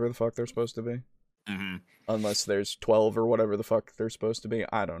or whatever the fuck they're supposed to be. Unless there's 12 or whatever the fuck they're supposed to be.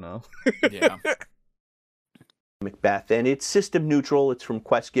 I don't know. Yeah. Macbeth, and it's system neutral. It's from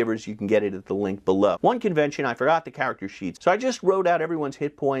Quest Givers. You can get it at the link below. One convention, I forgot the character sheets, so I just wrote out everyone's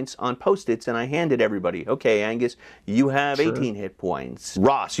hit points on Post-its and I handed everybody. Okay, Angus, you have 18 hit points.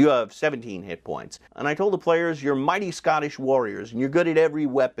 Ross, you have 17 hit points. And I told the players, you're mighty Scottish warriors and you're good at every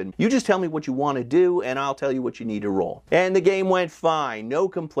weapon. You just tell me what you want to do and I'll tell you what you need to roll. And the game went fine. No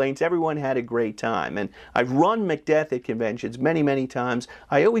complaints. Everyone had a great time. And I've run Macbeth at conventions many times.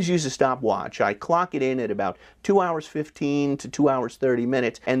 I always use a stopwatch. I clock it in at about 2 hours 15 to 2 hours 30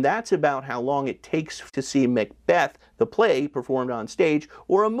 minutes, and that's about how long it takes to see Macbeth, the play, performed on stage,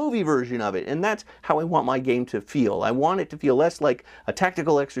 or a movie version of it. And that's how I want my game to feel. I want it to feel less like a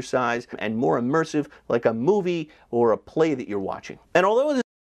tactical exercise and more immersive, like a movie or a play that you're watching. And although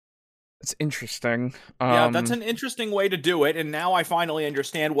it's interesting. Yeah, that's an interesting way to do it, and now I finally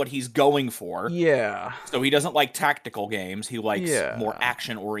understand what he's going for. Yeah. So he doesn't like tactical games. He likes more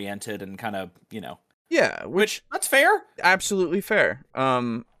action-oriented and kind of, you know. Yeah, which that's fair. Absolutely fair.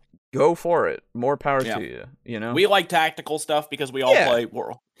 Go for it. More power to you, you know? We like tactical stuff because we all play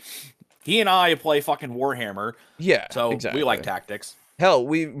he and I play fucking Warhammer. Yeah, so exactly. We like tactics. Hell,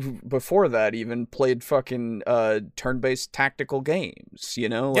 we before that even played fucking turn-based tactical games, you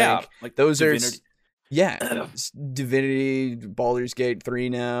know? Like those Divinity. Divinity, Baldur's Gate 3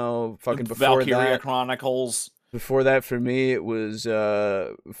 now, fucking before Valkyria that. Chronicles. Before that, for me, it was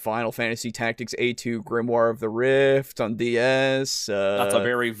Final Fantasy Tactics A2 Grimoire of the Rift on DS. That's a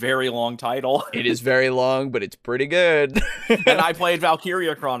very, very long title. It is very long, but it's pretty good. And I played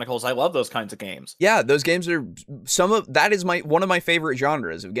Valkyria Chronicles. I love those kinds of games. Yeah, those games are that is one of my favorite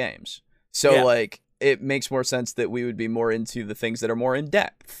genres of games. So like, it makes more sense that we would be more into the things that are more in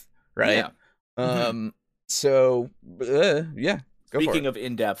depth, right? Yeah. So yeah. Speaking of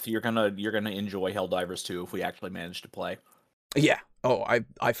in-depth, you're gonna enjoy Helldivers 2 if we actually manage to play. Yeah. Oh,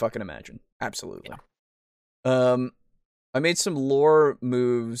 I fucking imagine. Absolutely. Yeah. I made some lore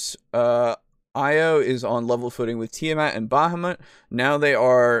moves. Io is on level footing with Tiamat and Bahamut. Now they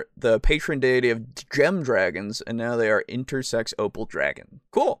are the patron deity of gem dragons, and now they are intersex opal dragon.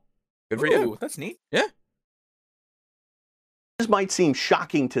 Cool. Good for you. That's neat. Yeah. This might seem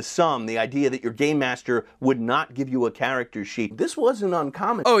shocking to some, the idea that your game master would not give you a character sheet. This wasn't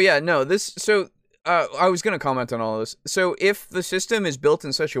uncommon. Oh yeah, no, I was going to comment on all of this. So if the system is built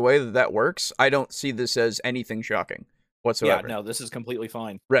in such a way that works, I don't see this as anything shocking whatsoever. Yeah, no, this is completely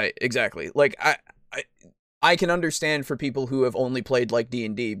fine. Right, exactly. Like, I can understand for people who have only played, like,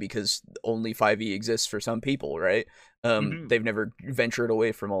 D&D, because only 5e exists for some people, right? They've never ventured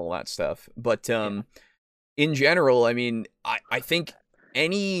away from all that stuff. But, in general, I mean, I think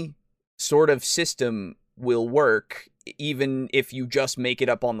any sort of system will work, even if you just make it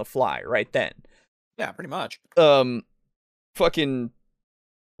up on the fly, right then. Yeah, pretty much. Fucking,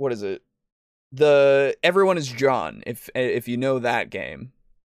 what is it? The Everyone is John, if you know that game.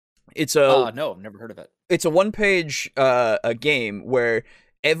 It's a no, I've never heard of it. It's a one-page a game where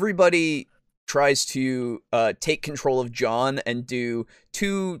everybody tries to take control of John and do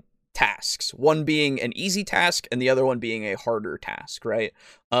two tasks, one being an easy task and the other one being a harder task, right?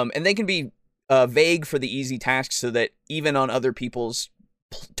 And they can be vague for the easy tasks so that even on other people's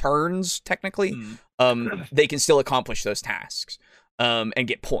turns, technically, they can still accomplish those tasks and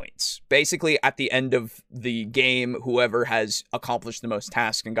get points. Basically, at the end of the game, whoever has accomplished the most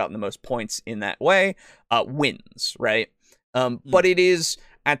tasks and gotten the most points in that way wins, right? But it is,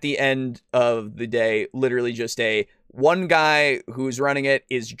 at the end of the day, literally just one guy who's running it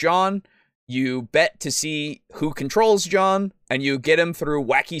is John. You bet to see who controls John, and you get him through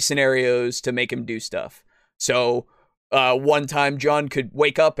wacky scenarios to make him do stuff. So one time John could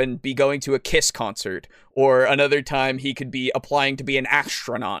wake up and be going to a Kiss concert, or another time he could be applying to be an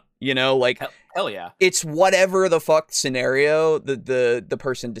astronaut, you know, like hell yeah. It's whatever the fuck scenario the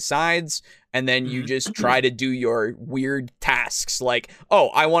person decides, and then you just try to do your weird tasks, like, oh,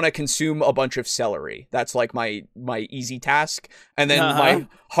 I want to consume a bunch of celery. That's like my easy task. And then my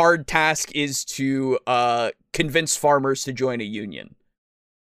hard task is to convince farmers to join a union.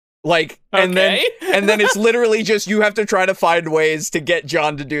 Like, and then it's literally just, you have to try to find ways to get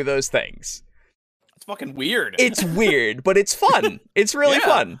John to do those things. It's fucking weird. It's weird, but it's fun. It's really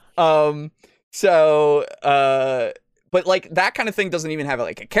fun. But like, that kind of thing doesn't even have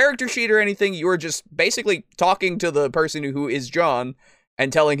like a character sheet or anything. You are just basically talking to the person who is John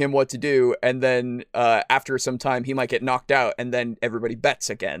and telling him what to do. And then after some time, he might get knocked out, and then everybody bets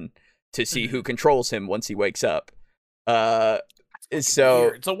again to see who controls him once he wakes up.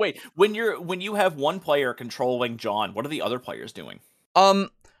 So wait, when you have one player controlling John, what are the other players doing?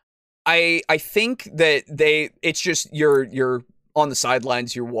 I think that it's just you're on the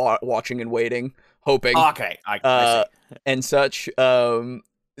sidelines, you're watching and waiting, hoping. Okay, I see. And such.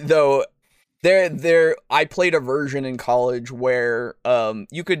 Though I played a version in college where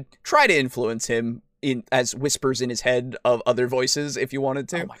you could try to influence him as whispers in his head of other voices if you wanted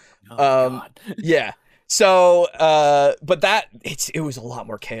to. Oh my God. Yeah. So, but it was a lot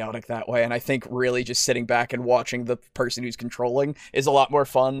more chaotic that way, and I think really just sitting back and watching the person who's controlling is a lot more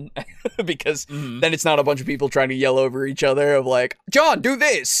fun, because then it's not a bunch of people trying to yell over each other of like, John, do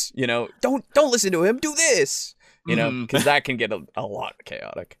this, you know, don't listen to him, do this, you know, because that can get a lot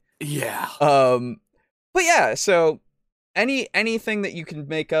chaotic. Yeah. But yeah, so anything that you can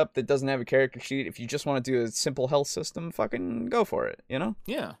make up that doesn't have a character sheet, if you just want to do a simple health system, fucking go for it, you know?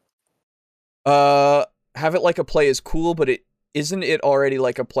 Yeah. Have it like a play is cool, but isn't it already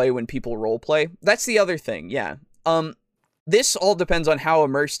like a play when people role play? That's the other thing, yeah. This all depends on how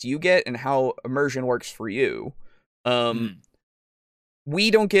immersed you get and how immersion works for you.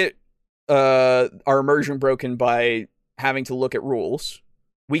 We don't get our immersion broken by having to look at rules.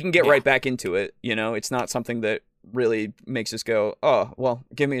 We can get right back into it, you know? It's not something that really makes us go, oh, well,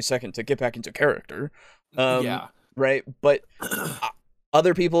 give me a second to get back into character. Right? But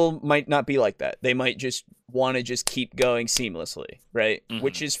other people might not be like that. They might just want to just keep going seamlessly, right?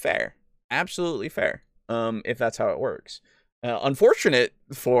 Which is fair. Absolutely fair, if that's how it works. Unfortunate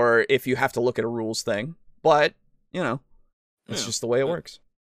for if you have to look at a rules thing, but, you know, it's just the way it works.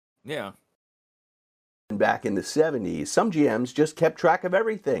 Yeah. Back in the 70s, some GMs just kept track of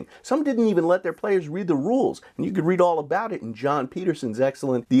everything. Some didn't even let their players read the rules, and you could read all about it in John Peterson's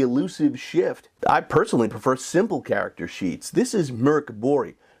excellent The Elusive Shift. I personally prefer simple character sheets. This is Merc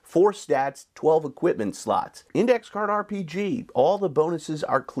Bori. 4 stats, 12 equipment slots. Index Card RPG, all the bonuses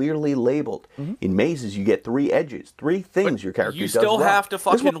are clearly labeled. In Mazes, you get 3 edges, 3 things your character does well. You still have to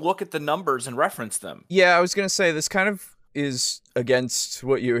fucking look at the numbers and reference them. Yeah, I was going to say, this kind of is against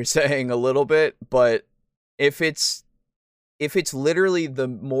what you were saying a little bit, but if it's literally the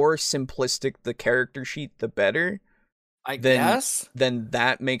more simplistic the character sheet, the better. I guess. Then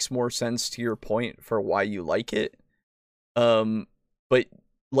that makes more sense to your point for why you like it. But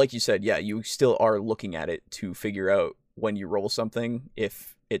like you said, yeah, you still are looking at it to figure out when you roll something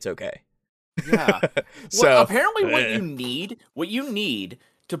if it's okay. Yeah. So well, apparently what you need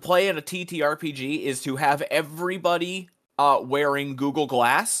to play in a TTRPG is to have everybody wearing Google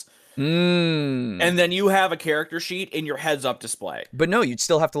Glass. And then you have a character sheet in your heads-up display. But no, you'd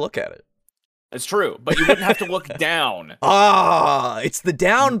still have to look at it. It's true, but you wouldn't have to look down. It's the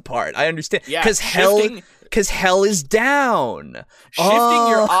down part. I understand. Yeah, because hell is down. Shifting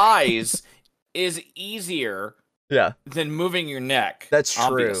your eyes is easier than moving your neck. That's true.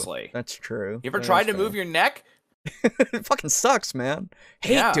 Obviously. That's true. You ever tried to move your neck? It fucking sucks, man.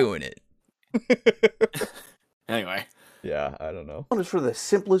 Hate doing it. Anyway. Yeah, I don't know. One is for the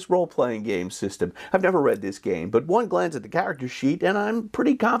simplest role-playing game system. I've never read this game, but one glance at the character sheet and I'm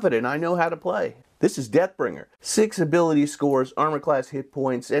pretty confident I know how to play. This is Deathbringer. 6 ability scores, armor class hit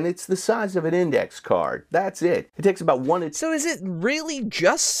points, and it's the size of an index card. That's it. It takes about 1 to... So is it really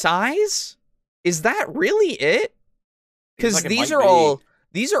just size? Is that really it? Because these are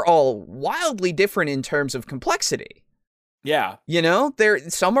all wildly different in terms of complexity. Yeah. You know,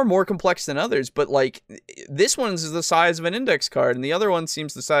 some are more complex than others, but like this one's the size of an index card and the other one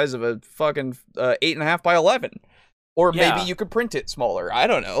seems the size of a fucking 8.5 by 11. Or maybe you could print it smaller. I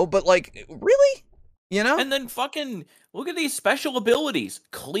don't know, but like really? You know? And then fucking look at these special abilities.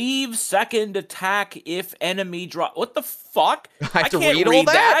 Cleave second attack if enemy drop. What the fuck? I can't read all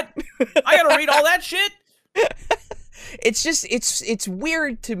that. I gotta read all that shit. It's just it's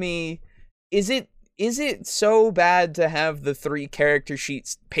weird to me. Is it so bad to have the 3 character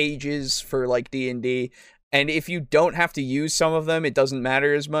sheets pages for like D&D, and if you don't have to use some of them, it doesn't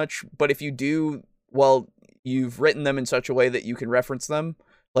matter as much, but if you do, well, you've written them in such a way that you can reference them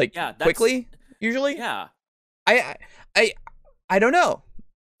like quickly, usually? Yeah. I don't know.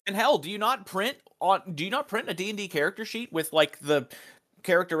 And hell, do you not print a D&D character sheet with like the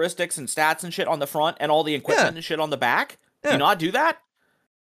characteristics and stats and shit on the front and all the equipment and shit on the back? Yeah. Do you not do that?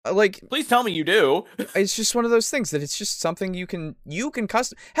 Like, please tell me you do. It's just one of those things that it's just something you can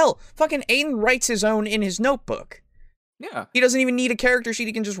custom. Hell, fucking Aiden writes his own in his notebook. Yeah. He doesn't even need a character sheet.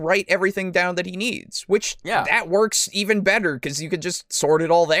 He can just write everything down that he needs, which that works even better because you could just sort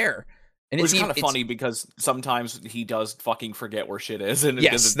it all there. And it's kind of funny because sometimes he does fucking forget where shit is. And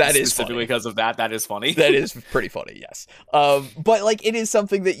yes, that is specifically because of that. That is funny. That is pretty funny, yes. But like it is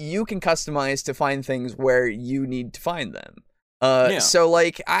something that you can customize to find things where you need to find them. So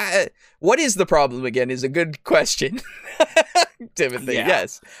like, what is the problem again is a good question, Timothy. Yeah.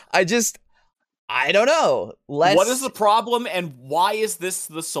 Yes. I don't know. What is the problem and why is this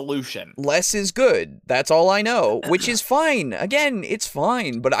the solution? Less is good. That's all I know, which is fine. Again, it's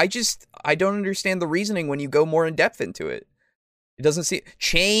fine, but I don't understand the reasoning when you go more in depth into it. It doesn't see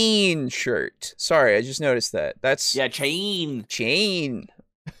chain shirt. Sorry, I just noticed that. That's chain.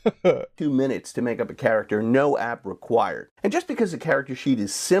 2 minutes to make up a character, no app required. And just because the character sheet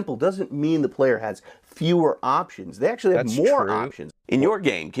is simple doesn't mean the player has fewer options. They actually have more options. In your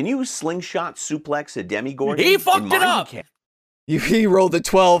game, can you slingshot suplex a demigorgon? He fucked it up! He rolled a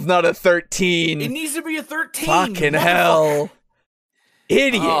 12, not a 13. It needs to be a 13. Fucking hell.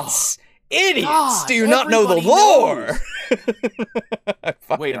 Idiots. Idiots. Do you not know the lore?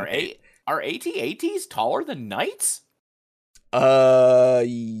 Wait, are AT-ATs taller than knights? The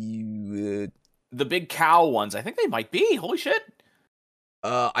big cow ones. I think they might be. Holy shit.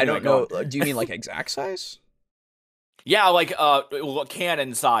 I don't know. Do you mean like exact size? Yeah, like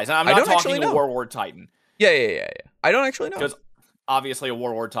cannon size. And I'm not talking a Warlord Titan. Yeah. I don't actually know. Because obviously a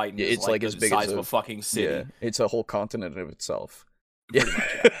Warlord Titan is like as big the size of a fucking city. Yeah, it's a whole continent of itself. Yeah.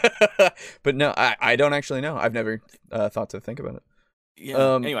 But no, I don't actually know. I've never thought to think about it.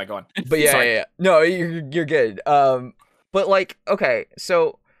 Yeah. Anyway, go on. But yeah. No, you're good. But like, okay,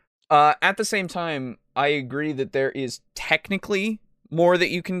 so at the same time, I agree that there is technically more that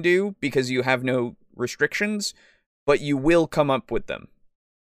you can do because you have no restrictions, but you will come up with them.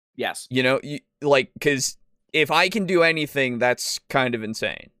 Yes. You know, because if I can do anything, that's kind of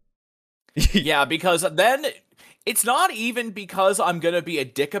insane. Yeah, because then it's not even because I'm going to be a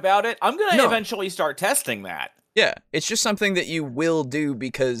dick about it. I'm going to eventually start testing that. Yeah, it's just something that you will do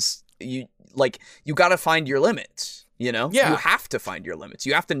because you got to find your limits. You know? Yeah. You have to find your limits.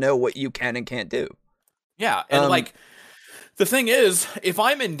 You have to know what you can and can't do. Yeah, and like, the thing is, if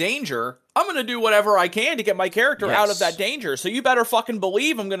I'm in danger, I'm going to do whatever I can to get my character out of that danger. So you better fucking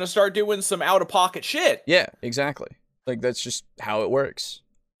believe I'm going to start doing some out-of-pocket shit. Yeah, exactly. Like, that's just how it works.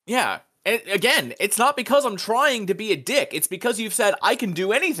 Yeah. And again, it's not because I'm trying to be a dick. It's because you've said I can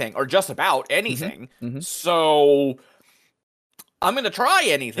do anything, or just about anything. So I'm going to try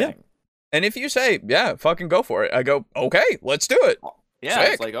anything. Yeah. And if you say, yeah, fucking go for it, I go, okay, let's do it. Yeah,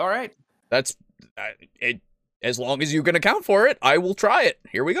 Sick. it's like, all right. That's it. As long as you can account for it, I will try it.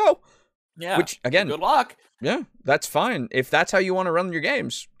 Here we go. Yeah. Which, again, good luck. Yeah, that's fine. If that's how you want to run your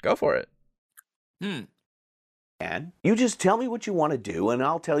games, go for it. And you just tell me what you want to do, and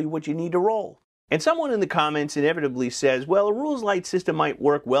I'll tell you what you need to roll. And someone in the comments inevitably says, well, a rules light system might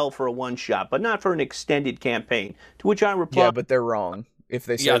work well for a one-shot, but not for an extended campaign. To which I reply, yeah, but they're wrong. If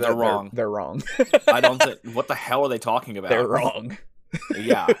they say they're wrong. They're wrong. I don't think. What the hell are they talking about? They're wrong.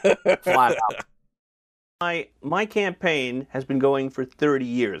 Yeah, flat out. My campaign has been going for 30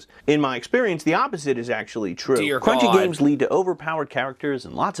 years. In my experience, the opposite is actually true. Dear Crunchy God. games lead to overpowered characters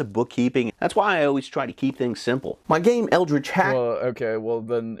and lots of bookkeeping. That's why I always try to keep things simple. My game Eldritch Hack... Well, okay, well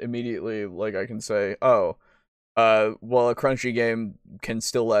then immediately, like, I can say, well, a crunchy game can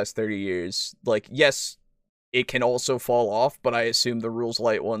still last 30 years. Like, yes, it can also fall off, but I assume the rules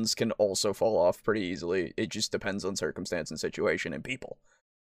light ones can also fall off pretty easily. It just depends on circumstance and situation and people.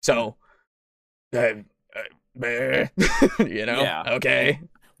 So, you know, Yeah. okay.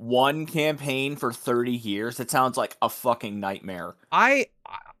 One campaign for 30 years? It sounds like a fucking nightmare. I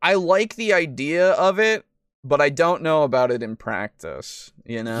like the idea of it, but I don't know about it in practice,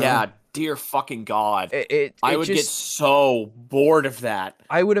 you know? Yeah, dear fucking God. I would get so bored of that.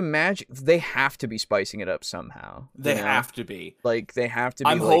 I would imagine they have to be spicing it up somehow. They have to be. Like, they have to be.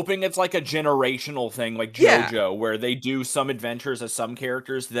 I'm hoping it's like a generational thing, like JoJo, where they do some adventures as some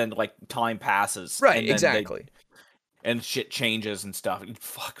characters, then like time passes. Right, and then exactly. and shit changes and stuff.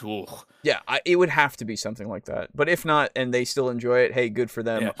 Fuck. Ugh. Yeah, it would have to be something like that. But if not, and they still enjoy it, hey, good for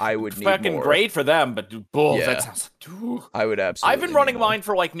them. Yeah. I would need fucking more. Great for them, but that sounds. I would absolutely. I've been running mine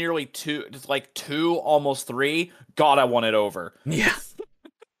for like nearly two, almost 3. God, I want it over. Yeah.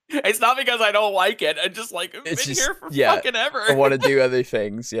 It's not because I don't like it. I just like I've been here for fucking ever. I want to do other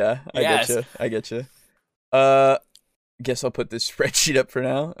things. Yeah, I get you. Guess I'll put this spreadsheet up for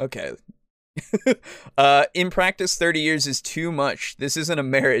now. Okay. In practice, 30 years is too much. This isn't a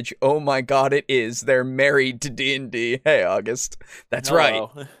marriage. Oh my God, it is. They're married to D&D. Hey, August. That's right.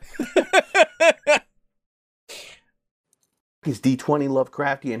 Is D20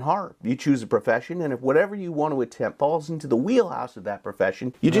 Lovecraftian horror. You choose a profession, and if whatever you want to attempt falls into the wheelhouse of that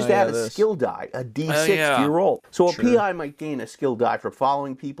profession, you just add a skill die, a D6 to your roll. So a PI might gain a skill die for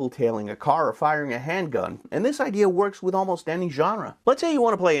following people, tailing a car, or firing a handgun. And this idea works with almost any genre. Let's say you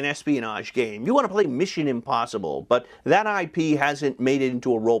want to play an espionage game. You want to play Mission Impossible, but that IP hasn't made it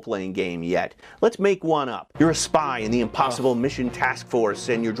into a role-playing game yet. Let's make one up. You're a spy in the Impossible Mission Task Force,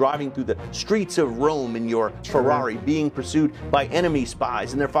 and you're driving through the streets of Rome in your Ferrari, being pursued by enemy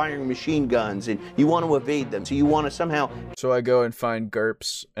spies, and they're firing machine guns, and you want to evade them, so you want to somehow... So I go and find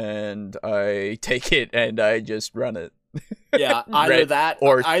GURPS, and I take it, and I just run it. Yeah, either that,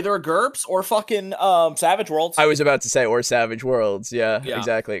 or either GURPS, or fucking Savage Worlds. I was about to say, or Savage Worlds, yeah,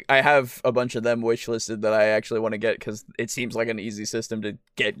 exactly. I have a bunch of them wishlisted that I actually want to get, because it seems like an easy system to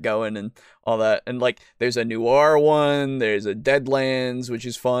get going and all that. And, like, there's a noir one, there's a Deadlands, which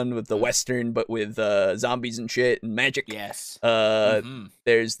is fun with the Western, but with zombies and shit and magic. Yes.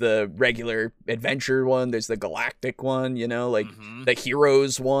 There's the regular adventure one, there's the galactic one, you know, like, the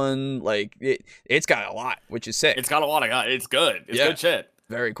heroes one, like, it's got a lot, which is sick. It's got a lot of guys. It's good. It's good shit.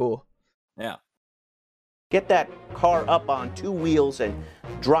 Very cool. Yeah. Get that car up on 2 wheels and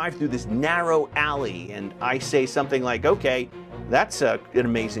drive through this narrow alley, and I say something like, okay, that's an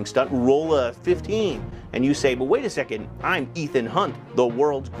amazing stunt, roll a 15. And you say, but wait a second, I'm Ethan Hunt, the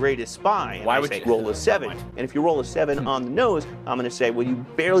world's greatest spy. And Why I would say, you roll a 7. And if you roll a 7 on the nose, I'm going to say, well, you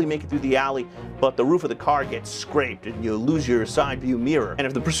barely make it through the alley, but the roof of the car gets scraped and you lose your side view mirror. And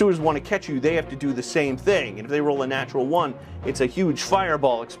if the pursuers want to catch you, they have to do the same thing. And if they roll a natural 1, it's a huge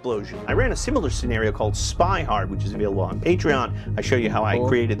fireball explosion. I ran a similar scenario called Spy Hard, which is available on Patreon. I show you how I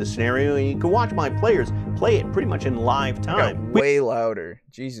created the scenario, and you can watch my players play it pretty much in live time. Way louder.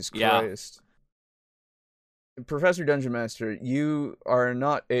 Jesus Christ. Professor Dungeon Master, you are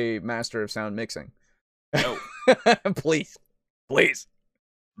not a master of sound mixing. No. Please.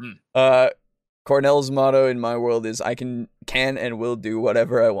 Cornell's motto in my world is I can and will do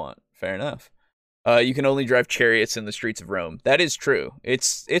whatever I want. Fair enough. You can only drive chariots in the streets of Rome. That is true.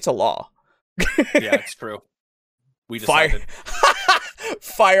 It's a law. Yeah, it's true. We decided.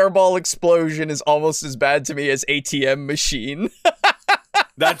 Fireball explosion is almost as bad to me as ATM machine.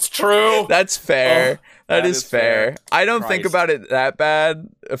 That's true. That's fair. That is fair. I don't think Christ. about it that bad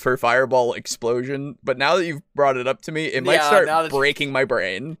for fireball explosion, but now that you've brought it up to me, it might start breaking my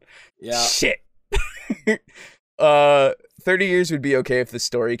brain. Yeah. Shit. 30 years would be okay if the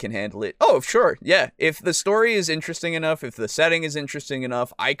story can handle it. Oh, sure. Yeah. If the story is interesting enough, if the setting is interesting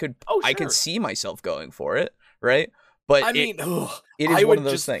enough, I could see myself going for it, right? But I mean, it is one of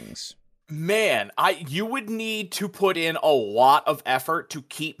those things. Man, you would need to put in a lot of effort to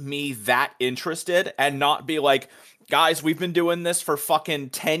keep me that interested and not be like, guys, we've been doing this for fucking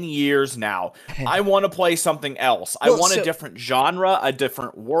 10 years now. I want to play something else. I want a different genre, a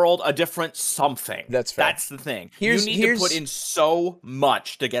different world, a different something. That's fair. That's the thing. You need to put in so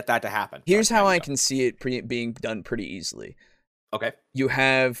much to get that to happen. Here's how I can see it being done pretty easily. Okay. You're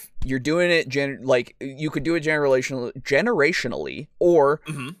doing it like you could do it generationally, or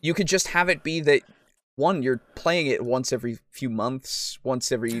you could just have it be that you're playing it once every few months,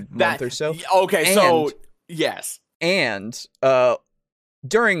 once every month or so. Okay, so yes. And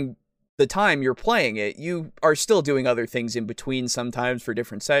during the time you're playing it, you are still doing other things in between sometimes for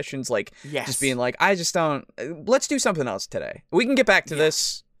different sessions, like just being like, let's do something else today. We can get back to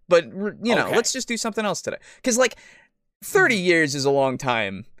this, but let's just do something else today. Because 30 years is a long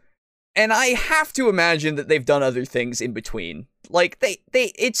time, and I have to imagine that they've done other things in between.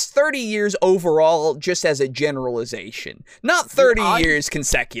 It's 30 years overall, just as a generalization, not 30 years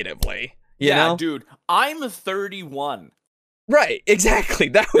consecutively. You know? Dude, I'm 31. Right, exactly.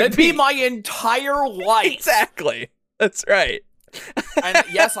 That'd be my entire life. Exactly. That's right. And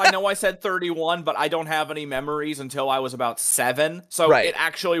yes, I know I said 31, but I don't have any memories until I was about 7. So it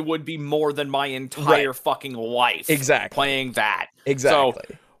actually would be more than my entire fucking life. Exactly. Playing that. Exactly.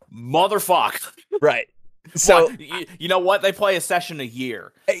 So, motherfuck. Right. So you know what? They play a session a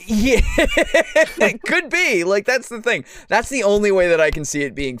year. Yeah. It could be. That's the thing. That's the only way that I can see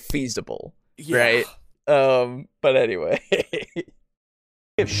it being feasible. Yeah. Right? But anyway.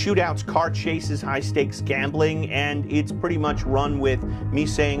 We have shootouts, car chases, high-stakes gambling, and it's pretty much run with me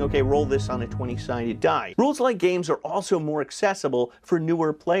saying, okay, roll this on a 20-sided die. Rules-like games are also more accessible for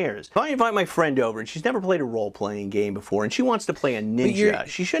newer players. If I invite my friend over, and she's never played a role-playing game before, and she wants to play a ninja,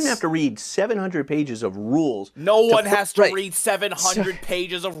 she shouldn't have to read 700 pages of rules. No one has to read 700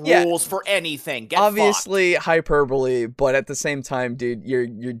 pages of rules for anything. Get obviously hyperbole, but at the same time, dude,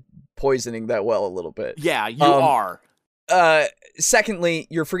 you're poisoning that well a little bit. Yeah, you are. Secondly,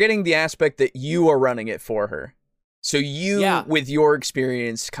 you're forgetting the aspect that you are running it for her. So you, with your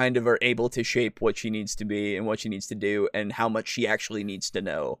experience, kind of are able to shape what she needs to be and what she needs to do and how much she actually needs to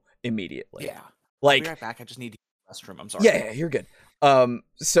know immediately. Yeah. I'll be right back. I just need to use the restroom. I'm sorry. Yeah, you're good.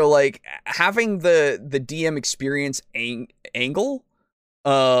 So having the DM experience angle,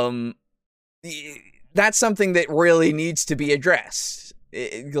 that's something that really needs to be addressed.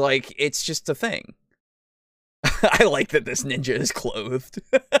 It's just a thing. I like that this ninja is clothed.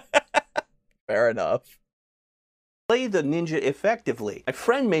 Fair enough. Play the ninja effectively. My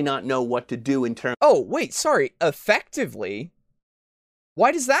friend may not know what to do in terms... Oh, wait, sorry. Effectively?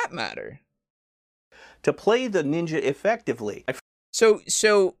 Why does that matter? To play the ninja effectively.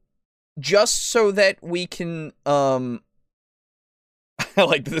 So just so that we can, I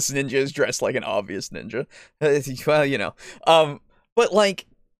like this ninja is dressed like an obvious ninja. Well, but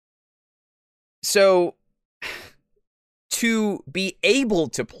so... to be able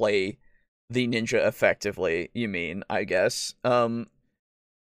to play the ninja effectively, you mean, I guess.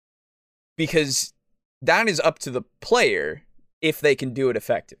 Because that is up to the player if they can do it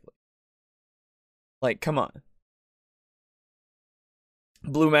effectively. Come on.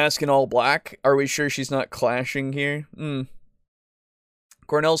 Blue mask and all black? Are we sure she's not clashing here?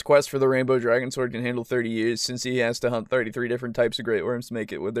 Cornell's quest for the Rainbow Dragon Sword can handle 30 years since he has to hunt 33 different types of great worms to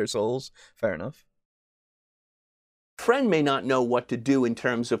make it with their souls. Fair enough. Friend may not know what to do in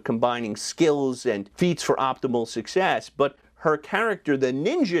terms of combining skills and feats for optimal success, but her character, the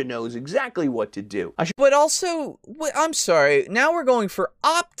ninja, knows exactly what to do. But also, I'm sorry, now we're going for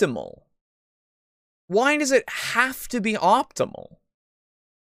optimal. Why does it have to be optimal?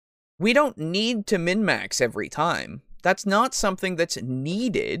 We don't need to min-max every time. That's not something that's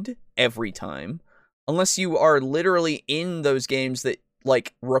needed every time, unless you are literally in those games that,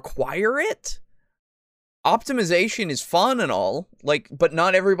 require it. Optimization is fun and all, but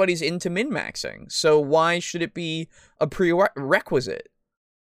not everybody's into min-maxing, so why should it be a prerequisite?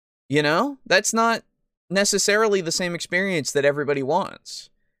 That's not necessarily the same experience that everybody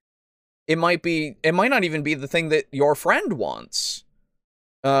wants. It might not even be the thing that your friend wants.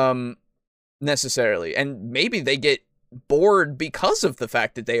 necessarily. And maybe they get bored because of the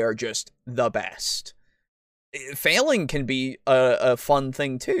fact that they are just the best. Failing can be a fun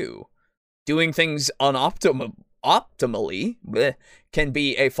thing too. Doing things optimally can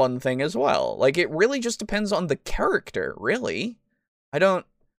be a fun thing as well. Like, it really just depends on the character, really.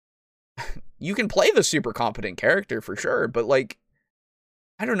 You can play the super competent character for sure, but like,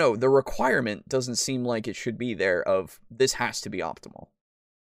 I don't know, the requirement doesn't seem like it should be there of this has to be optimal.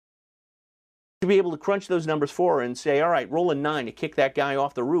 To be able to crunch those numbers for her and say, all right, roll a 9 to kick that guy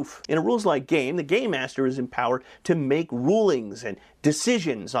off the roof. In a rules-like game, the game master is empowered to make rulings and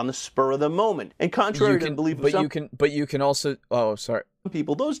decisions on the spur of the moment. And contrary to the belief of some you can also,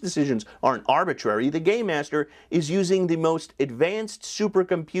 people, those decisions aren't arbitrary. The game master is using the most advanced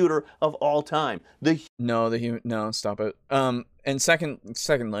supercomputer of all time. No, stop it. And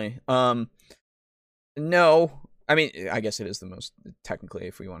secondly, no. I mean, I guess it is the most, technically,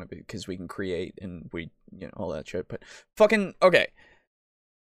 if we want to be, because we can create and all that shit, but fucking, okay.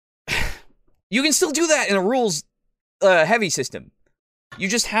 You can still do that in a rules heavy system. You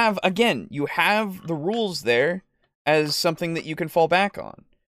just have, again, you have the rules there as something that you can fall back on.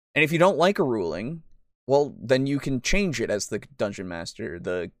 And if you don't like a ruling, well, then you can change it as the dungeon master,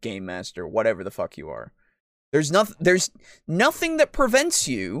 the game master, whatever the fuck you are. There's nothing that prevents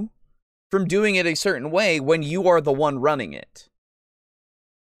you from doing it a certain way when you are the one running it.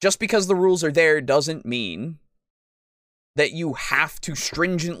 Just because the rules are there doesn't mean that you have to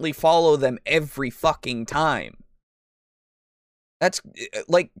stringently follow them every fucking time. That's,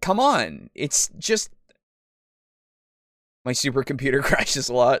 like, come on. It's just... My supercomputer crashes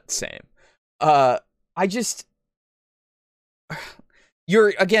a lot. Same.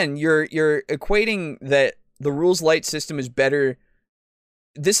 You're equating that the rules light system is better.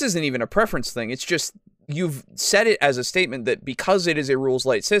 This isn't even a preference thing. It's just you've said it as a statement that because it is a rules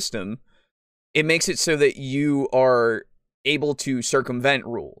light system, it makes it so that you are able to circumvent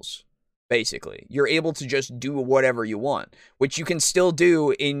rules. Basically, you're able to just do whatever you want, which you can still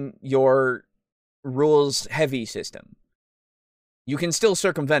do in your rules heavy system. You can still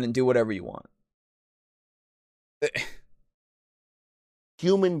circumvent and do whatever you want.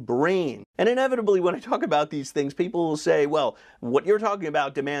 Human brain. And inevitably, when I talk about these things, people will say, well, what you're talking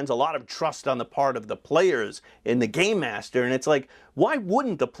about demands a lot of trust on the part of the players in the game master. And it's like, why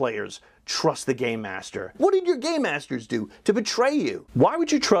wouldn't the players trust the game master? What did your game masters do to betray you? Why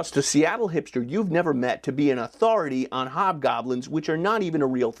would you trust a Seattle hipster you've never met to be an authority on hobgoblins, which are not even a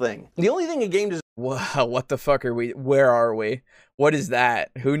real thing? The only thing a game does... Wow, what the fuck are we? Where are we? What is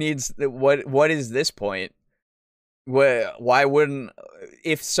that? Who needs... What is this point? Why wouldn't,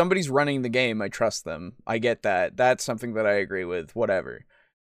 if somebody's running the game, I trust them. I get that. That's something that I agree with, whatever.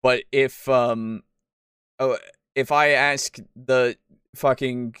 But if I ask the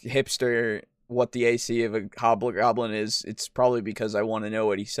fucking hipster what the AC of a hobgoblin is, it's probably because I want to know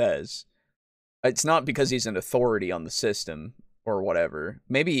what he says. It's not because he's an authority on the system or whatever.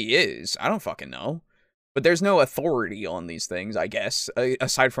 Maybe he is. I don't fucking know. But there's no authority on these things, I guess,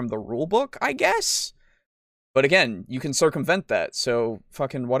 aside from the rule book, I guess. But again, you can circumvent that, so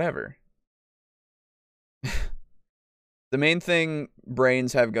fucking whatever. The main thing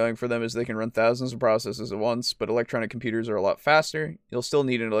brains have going for them is they can run thousands of processes at once, but electronic computers are a lot faster. You'll still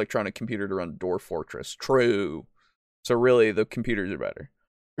need an electronic computer to run Dwarf Fortress. True. So really, the computers are better.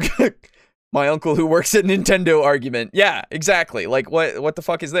 My uncle who works at Nintendo argument. Yeah, exactly. Like, what the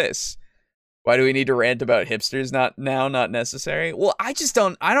fuck is this? Why do we need to rant about hipsters? Not necessary. Well, I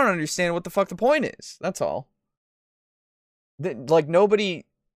don't understand what the fuck the point is. That's all. Like, nobody,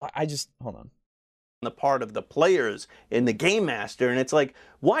 hold on. The part of the players in the game master, and it's like,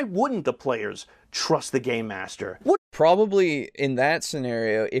 why wouldn't the players trust the game master? Probably in that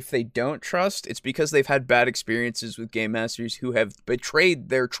scenario, if they don't trust, it's because they've had bad experiences with game masters who have betrayed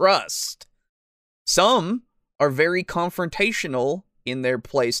their trust. Some are very confrontational in their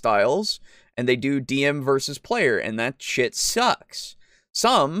play styles, and they do DM versus player, and that shit sucks.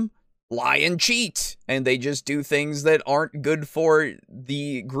 Some lie and cheat, and they just do things that aren't good for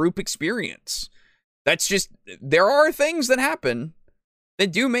the group experience. That's just, there are things that happen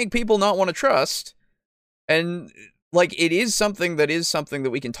that do make people not want to trust, and like, it is something that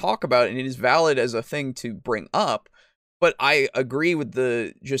we can talk about, and it is valid as a thing to bring up, but I agree with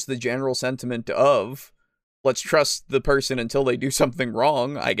the general sentiment of, let's trust the person until they do something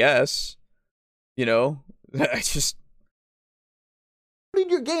wrong, I guess. You know? What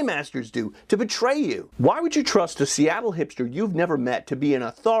did your game masters do to betray you? Why would you trust a Seattle hipster you've never met to be an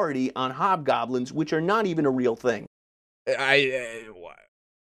authority on hobgoblins, which are not even a real thing?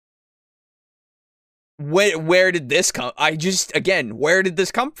 Where did this come? Where did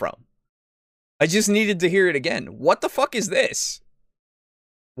this come from? I just needed to hear it again. What the fuck is this?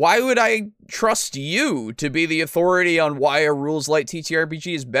 Why would I trust you to be the authority on why a rules-light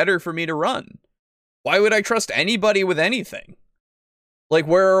TTRPG is better for me to run? Why would I trust anybody with anything? Like,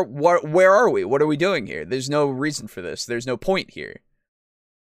 where are we? What are we doing here? There's no reason for this. There's no point here.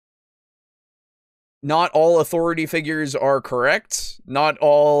 Not all authority figures are correct. Not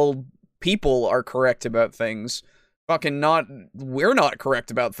all people are correct about things. We're not correct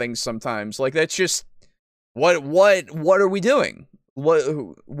about things sometimes. Like, that's just, what are we doing?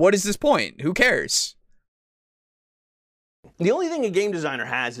 What is this point? Who cares? The only thing a game designer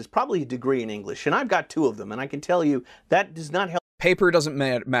has is probably a degree in English, and I've got 2 of them, and I can tell you that does not help. Paper doesn't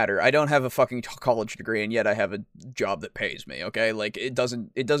matter. I don't have a fucking college degree, and yet I have a job that pays me, okay? Like, it doesn't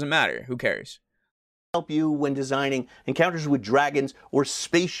matter. Who cares? Help you when designing encounters with dragons or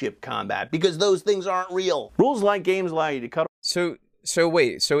spaceship combat, because those things aren't real. Rules like games allow you to cut. So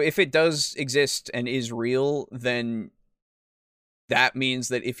wait, so if it does exist and is real, then that means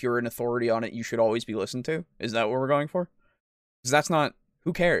that if you're an authority on it, you should always be listened to? Is that what we're going for? Because that's not,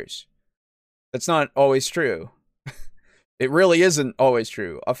 who cares? That's not always true. It really isn't always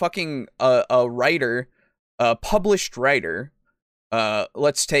true. A writer, a published writer,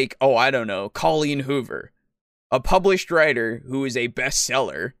 let's take, I don't know, Colleen Hoover. A published writer who is a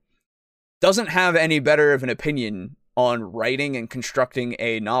bestseller doesn't have any better of an opinion on writing and constructing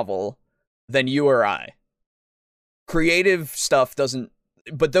a novel than you or I. Creative stuff doesn't,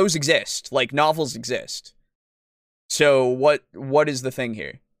 but those exist. Like, novels exist. So what is the thing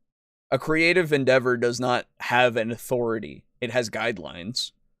here? A creative endeavor does not have an authority. It has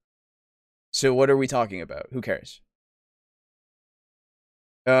guidelines. So what are we talking about? Who cares?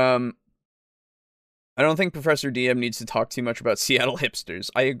 I don't think Professor DM needs to talk too much about Seattle hipsters.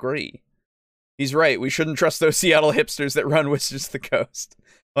 I agree. He's right. We shouldn't trust those Seattle hipsters that run Wizards of the Coast.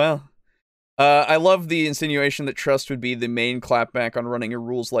 Well, I love the insinuation that trust would be the main clapback on running a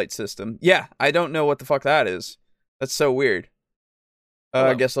rules-light system. Yeah, I don't know what the fuck that is. That's so weird.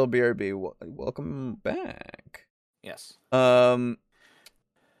 I guess I'll BRB. Welcome back. Yes.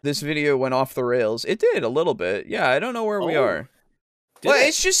 This video went off the rails. It did a little bit. Yeah, I don't know where we are. Well,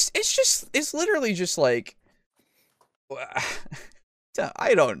 it's literally just like,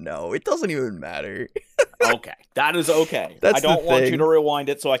 I don't know. It doesn't even matter. Okay, that is okay. I don't want you to rewind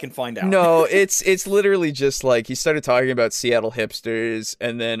it so I can find out. No, it's literally just like he started talking about Seattle hipsters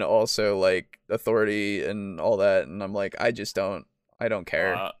and then also like authority and all that, and I'm like, I don't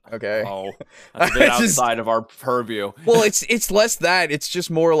care. Okay. Oh, that's a bit outside of our purview. Well, it's less that. It's just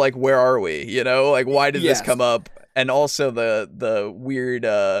more like, where are we? You know, like, why did this come up? And also the weird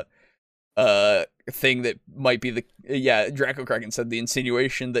thing that might be Draco Kraken said the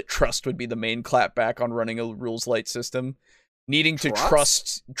insinuation that trust would be the main clapback on running a rules light system. Needing to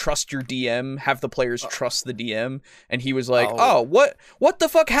trust your DM, have the players trust the DM, and he was like, what the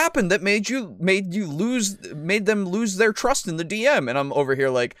fuck happened that made them lose their trust in the DM? And I'm over here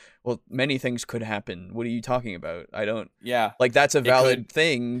like, well, many things could happen. What are you talking about? I don't. Yeah. Like, that's a valid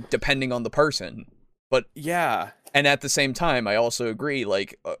thing depending on the person. But yeah. And at the same time, I also agree,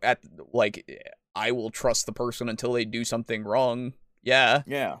 like, I will trust the person until they do something wrong. Yeah.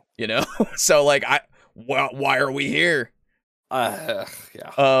 Yeah. You know? So like, why are we here? Yeah.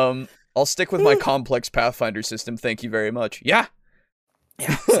 I'll stick with my complex Pathfinder system. Thank you very much. Yeah.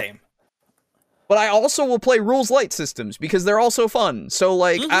 Yeah, same. But I also will play rules light systems because they're also fun. So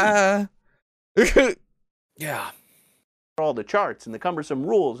like, yeah. All the charts and the cumbersome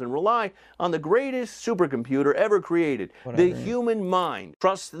rules and rely on the greatest supercomputer ever created, the human mind.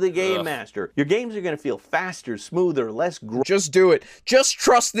 Trust the game master. Your games are going to feel faster, smoother, less. Just do it. Just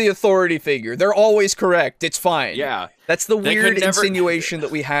trust the authority figure. They're always correct. It's fine. Yeah. That's the weird insinuation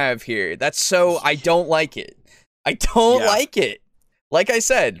that we have here. That's so, I don't like it. I don't like it. Like I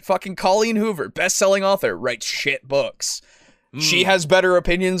said, fucking Colleen Hoover, best-selling author, writes shit books. She has better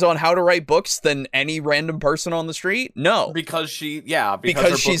opinions on how to write books than any random person on the street? No. Because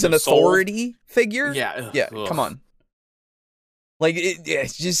because she's an authority figure? Yeah. Yeah, come on. Like,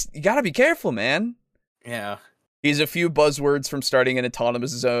 it's just, you gotta be careful, man. Yeah. He's a few buzzwords from starting an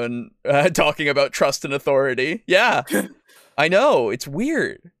autonomous zone, talking about trust and authority. Yeah. I know, it's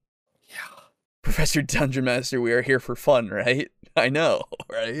weird. Yeah. Professor Dungeon Master, we are here for fun, right? I know,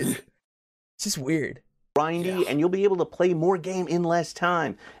 right? It's just weird. Grindy, and you'll be able to play more game in less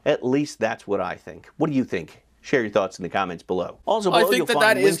time. At least that's what I think. What do you think? Share your thoughts in the comments below. Also, I think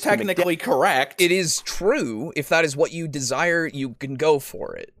that is technically correct. It is true. If that is what you desire, you can go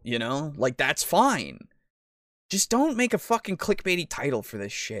for it, you know? Like, that's fine. Just don't make a fucking clickbaity title for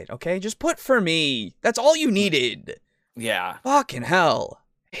this shit, okay? Just put "for me." That's all you needed. Yeah. Fucking hell.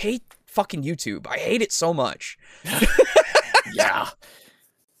 Hate fucking YouTube. I hate it so much. Yeah.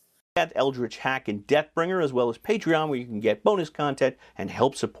 Eldritch Hack and Deathbringer, as well as Patreon, where you can get bonus content and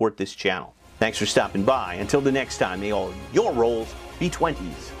help support this channel. Thanks for stopping by. Until the next time, may all your rolls be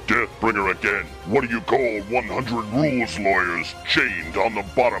 20s. Deathbringer again. What do you call 100 rules lawyers chained on the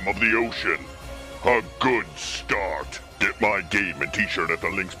bottom of the ocean? A good start. Get my game and t-shirt at the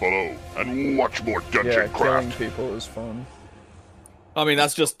links below, and watch more Dungeon Craft. Killing people is fun. I mean,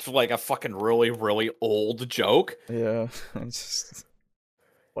 that's just like a fucking really, really old joke. Yeah, it's just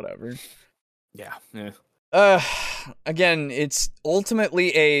whatever. Yeah. Again, it's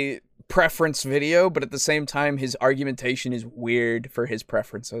ultimately a preference video, but at the same time, his argumentation is weird for his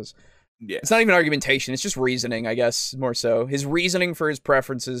preferences. Yeah. It's not even argumentation, it's just reasoning, I guess, more so. His reasoning for his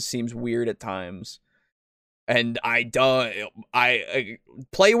preferences seems weird at times. And I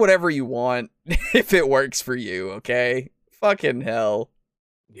play whatever you want if it works for you, okay? Fucking hell.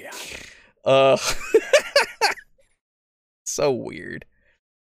 Yeah. So weird.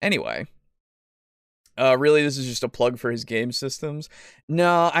 Anyway. Really, this is just a plug for his game systems?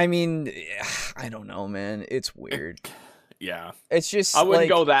 No, I mean, I don't know, man. It's weird. Yeah. It's just I wouldn't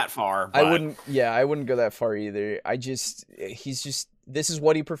go that far. But... I wouldn't go that far either. This is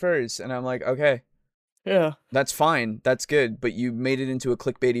what he prefers. And I'm like, okay. Yeah. That's fine. That's good. But you made it into a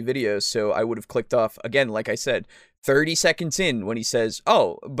clickbaity video, so I would have clicked off. Again, like I said, 30 seconds in when he says,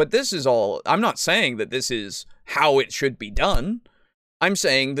 oh, but this is all... I'm not saying that this is how it should be done. I'm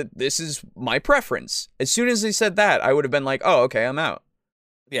saying that this is my preference. As soon as he said that, I would have been like, oh, okay, I'm out.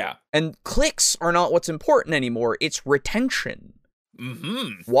 Yeah. And clicks are not what's important anymore. It's retention.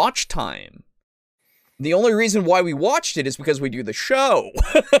 Mm-hmm. Watch time. The only reason why we watched it is because we do the show.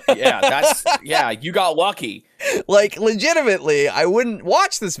 Yeah, you got lucky. Like, legitimately, I wouldn't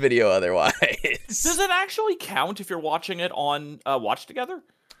watch this video otherwise. Does it actually count if you're watching it on Watch Together?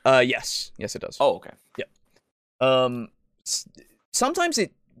 Yes. Yes, it does. Oh, okay. Yeah. Sometimes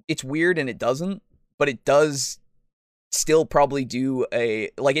it's weird and it doesn't, but it does still probably do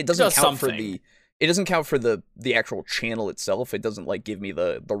it doesn't count for the actual channel itself. It doesn't like give me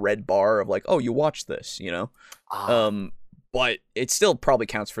the red bar of like, oh, you watched this, you know. But it still probably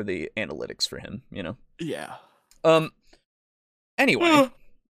counts for the analytics for him, you know. Yeah. Anyway,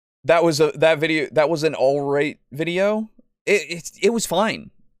 that was an all right video. It was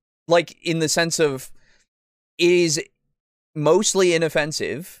fine. Like, in the sense of, it is mostly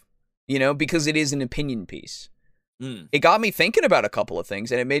inoffensive, you know, because it is an opinion piece. It got me thinking about a couple of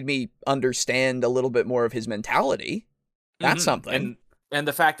things, and it made me understand a little bit more of his mentality. That's something. And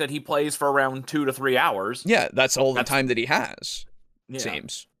the fact that he plays for around 2 to 3 hours. Yeah, that's all the time that he has,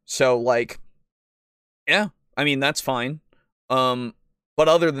 seems. So, like, yeah, I mean, that's fine. But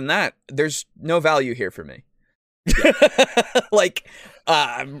other than that, there's no value here for me. Like,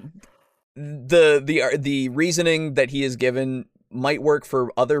 the reasoning that he has given might work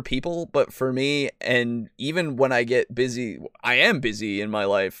for other people, but for me, and even when I get busy, I am busy in my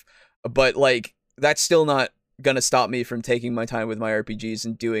life, but like, that's still not gonna stop me from taking my time with my RPGs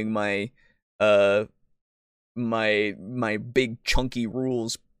and doing my my big chunky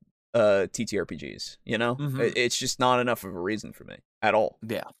rules TTRPGs, you know? It's just not enough of a reason for me at all.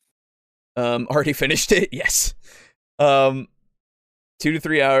 Yeah. Already finished it? Yes. 2 to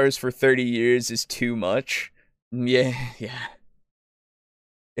 3 hours for 30 years is too much. Yeah.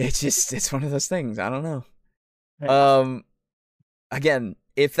 It's one of those things. I don't know. Again,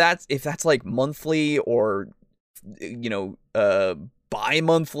 if that's like monthly or, you know,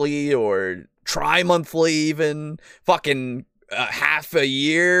 bi-monthly or tri-monthly even, fucking half a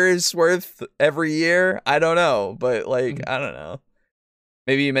year's worth every year, I don't know. But like, I don't know.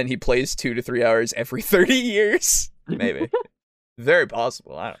 Maybe he meant he plays 2 to 3 hours every 30 years. Maybe. Very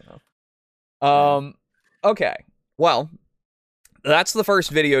possible. I don't know. Okay. Well, that's the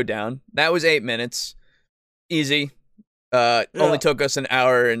first video down. That was 8 minutes. Easy. Only took us an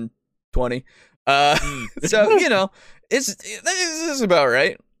hour and 20. So, you know, this is about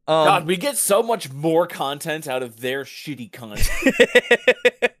right. God, we get so much more content out of their shitty content.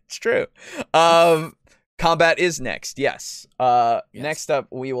 It's true. Combat is next. Yes. Next up,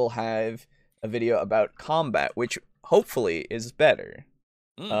 we will have a video about combat, which hopefully is better.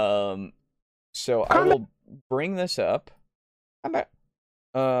 So I will bring this up.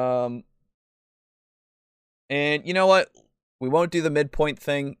 And you know what? We won't do the midpoint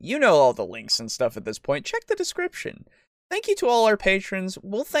thing. You know all the links and stuff at this point. Check the description. Thank you to all our patrons.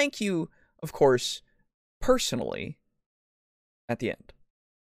 We'll thank you, of course, personally at the end.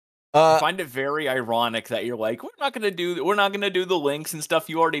 I find it very ironic that you're like, we're not gonna do the links and stuff.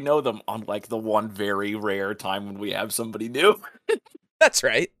 You already know them, on like the one very rare time when we have somebody new. That's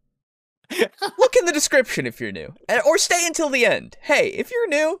right. Look in the description if you're new, or stay until the end. Hey, if you're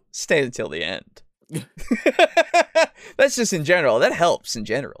new, stay until the end. That's just in general. That helps in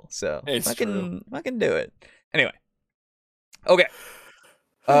general. So I can do it. Anyway. Okay.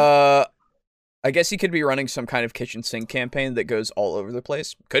 I guess he could be running some kind of kitchen sink campaign that goes all over the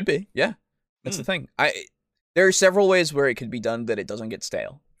place. Could be. Yeah. That's the thing. There are several ways where it could be done that it doesn't get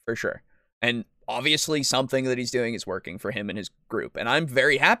stale, for sure. And obviously something that he's doing is working for him and his group. And I'm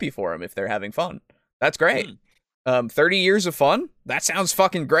very happy for him if they're having fun. That's great. 30 years of fun? That sounds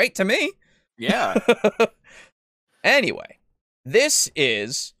fucking great to me. Yeah. Anyway, this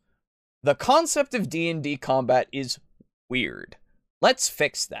is the concept of D&D combat is weird. Let's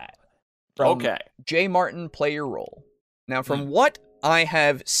fix that. From J. Martin, Play Your Role. Now, from what I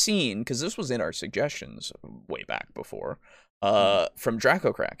have seen, because this was in our suggestions way back before, from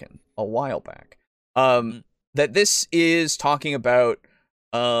Draco Kraken a while back, that this is talking about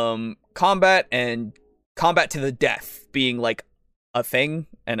combat and combat to the death being like a thing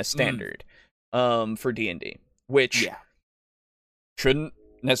and a standard for D&D, which shouldn't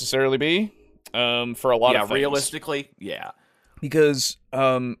necessarily be for a lot of things. Realistically, because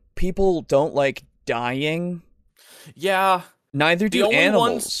people don't like dying. Yeah. Neither do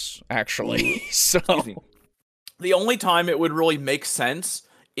animals, actually. So the only time it would really make sense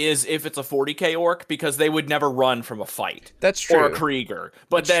is if it's a 40k orc, because they would never run from a fight. That's true. Or a Krieger.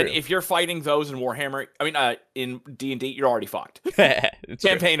 But then if you're fighting those in Warhammer, in D&D, you're already fucked.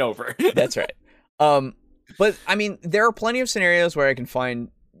 Campaign over. That's right. But I mean, there are plenty of scenarios where I can find,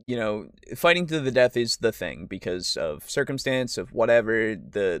 fighting to the death is the thing because of circumstance, of whatever.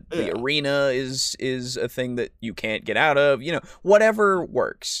 The arena is a thing that you can't get out of, whatever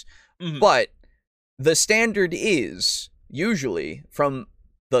works. But the standard is usually from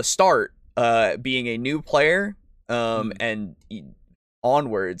the start, being a new player, and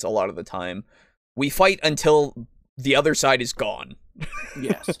onwards a lot of the time, we fight until the other side is gone.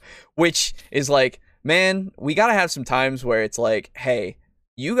 Yes. Which is like, man, we gotta have some times where it's like, hey,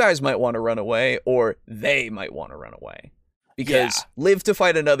 you guys might want to run away, or they might want to run away. Because live to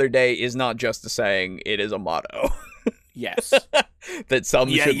fight another day is not just a saying, it is a motto. Yes. That some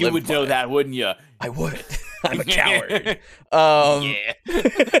should live you would by. know that, wouldn't you? I would. I'm a coward.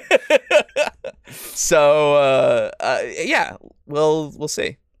 So, we'll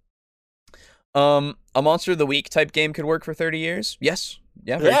see. A Monster of the Week type game could work for 30 years. Yes.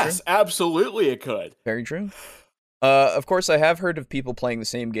 Yeah, very true. Absolutely it could. Very true. Of course, I have heard of people playing the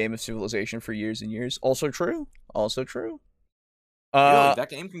same game of Civilization for years and years. Also true. Really? That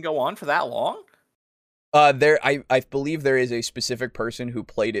game can go on for that long? I believe there is a specific person who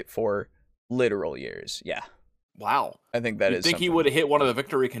played it for literal years. Yeah. Wow. I think that is. I think he would have hit one of the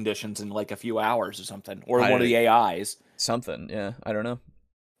victory conditions in like a few hours or something, or one of the AIs. Something. Yeah. I don't know.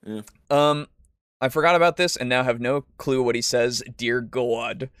 Yeah. I forgot about this and now have no clue what he says. Dear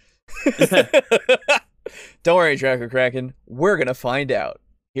God. Don't worry, Draco Kraken. We're gonna find out.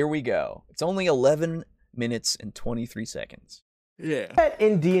 Here we go. It's only 11 minutes and 23 seconds. Yeah. That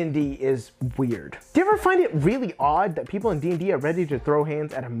in D&D is weird. Do you ever find it really odd that people in D&D are ready to throw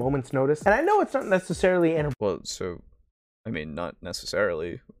hands at a moment's notice? And I know it's not necessarily not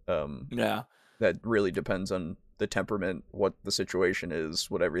necessarily. Yeah. That really depends on the temperament, what the situation is,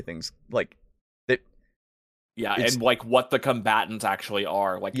 what everything's like. Yeah, and like what the combatants actually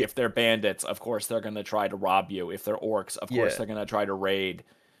are. Like if they're bandits, of course they're gonna try to rob you. If they're orcs, of course they're gonna try to raid.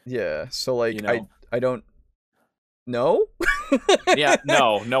 Yeah. So like I don't know. Yeah,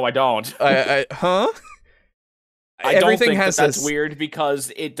 no, I don't. I don't think that's weird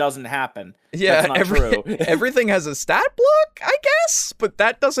because it doesn't happen. Yeah, that's not true. Everything has a stat block, I guess, but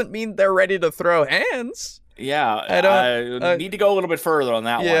that doesn't mean they're ready to throw hands. Yeah, I need to go a little bit further on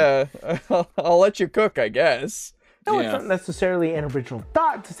that one. Yeah, I'll let you cook, I guess. No, it's not necessarily an original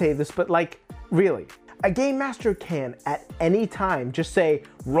thought to say this, but like, really. A game master can, at any time, just say,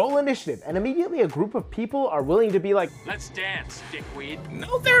 roll initiative, and immediately a group of people are willing to be like, let's dance, dickweed.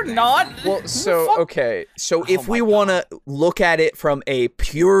 No, they're not. Well, so if we want to look at it from a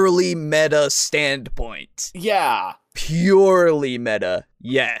purely meta standpoint. Yeah. Purely meta,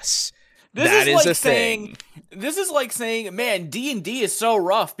 yes. This is like saying, man, D&D is so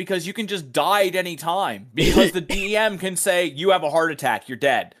rough because you can just die at any time. Because the DM can say, you have a heart attack, you're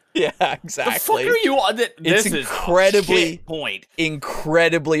dead. Yeah, exactly. The fuck are you on? This is incredibly meta.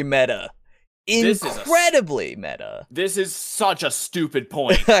 Incredibly meta. This is such a stupid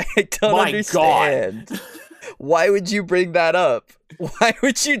point. I don't understand. God. Why would you bring that up? Why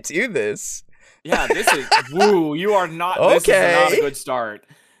would you do this? Yeah, this is you are not. Okay. This is not a good start.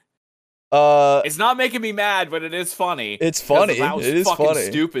 It's not making me mad, but it is funny. It's funny. How it is fucking funny.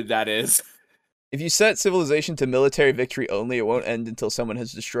 stupid that is. If you set civilization to military victory only, it won't end until someone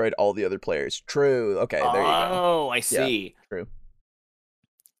has destroyed all the other players. True. Okay, there you go. Oh, I see. Yeah, true.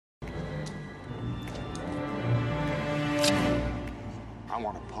 I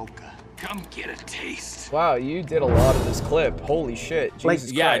want a polka. Come get a taste. Wow, you did a lot of this clip. Holy shit.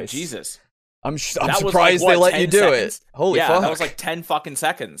 Jesus yeah, Christ. Jesus. I'm surprised they let you do it. Holy fuck. That was like 10 fucking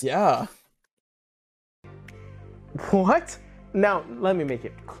seconds. Yeah. What? Now, let me make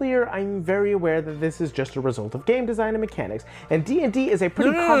it clear, I'm very aware that this is just a result of game design and mechanics, and D&D is a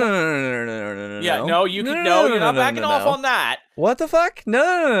pretty common... No. Yeah, no, you're not backing off on that. What the fuck?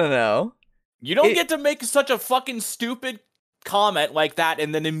 No. You don't get to make such a fucking stupid comment like that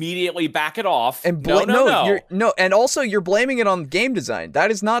and then immediately back it off. And no, and also you're blaming it on game design. That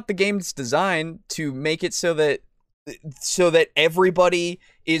is not the game's design to make it so that everybody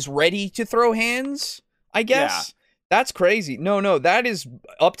is ready to throw hands, I guess. Yeah. That's crazy. No, that is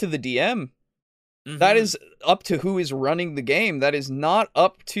up to the DM. Mm-hmm. That is up to who is running the game. That is not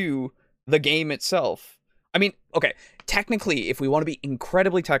up to the game itself. I mean, okay, technically, if we want to be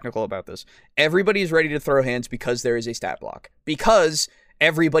incredibly technical about this, everybody is ready to throw hands because there is a stat block. Because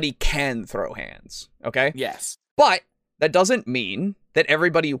everybody can throw hands, okay? Yes. But that doesn't mean that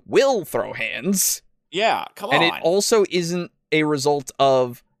everybody will throw hands. Yeah, come on. And it also isn't a result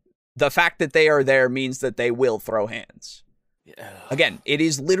of the fact that they are there means that they will throw hands. Yeah. Again, it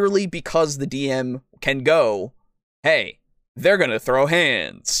is literally because the DM can go, hey, they're going to throw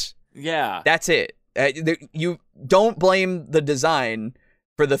hands. Yeah. That's it. You don't blame the design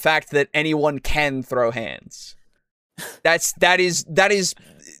for the fact that anyone can throw hands. That is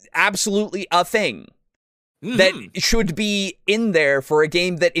absolutely a thing that should be in there for a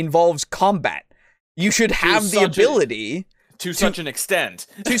game that involves combat. You should have the ability to such an extent.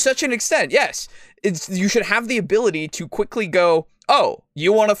 To such an extent, yes. You should have the ability to quickly go, oh,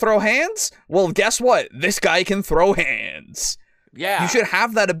 you want to throw hands? Well, guess what? This guy can throw hands. Yeah. You should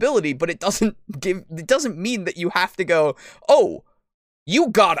have that ability, but it doesn't mean that you have to go, oh, you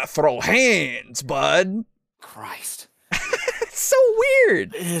gotta throw hands, bud. Christ. It's so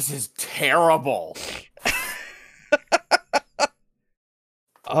weird. This is terrible.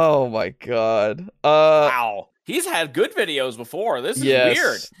 Oh my god. Wow. He's had good videos before. This is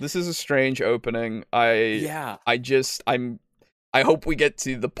weird. This is a strange opening. I hope we get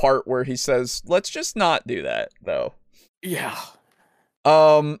to the part where he says, let's just not do that, though. Yeah.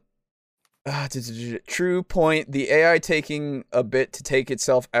 True point. The AI taking a bit to take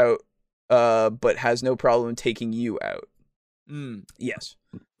itself out, but has no problem taking you out. Yes.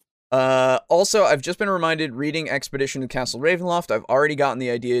 Also, I've just been reminded, reading Expedition to Castle Ravenloft, I've already gotten the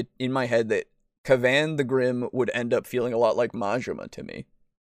idea in my head that Kavan the Grim would end up feeling a lot like Majima to me.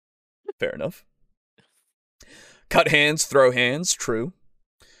 Fair enough. Cut hands, throw hands, true.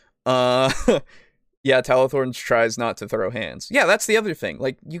 Yeah, Talithorn tries not to throw hands. Yeah, that's the other thing.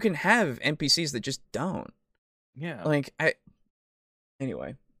 Like, you can have NPCs that just don't. Yeah. Like,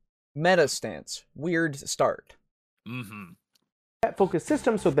 anyway. Meta stance. Weird start. Mm-hmm. Focused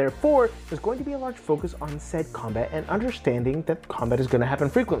system, so therefore there's going to be a large focus on said combat and understanding that combat is going to happen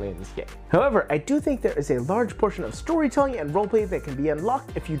frequently in this game. However, I do think there is a large portion of storytelling and roleplay that can be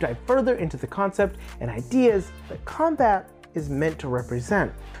unlocked if you dive further into the concept and ideas that combat is meant to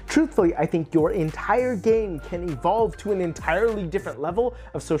represent. Truthfully, I think your entire game can evolve to an entirely different level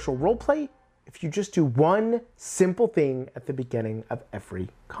of social roleplay if you just do one simple thing at the beginning of every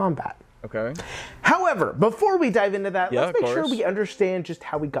combat. Okay. However, before we dive into that, let's make sure we understand just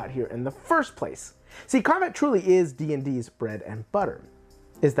how we got here in the first place. See, combat truly is D&D's bread and butter.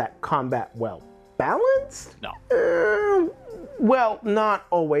 Is that combat well balanced? No. Well, not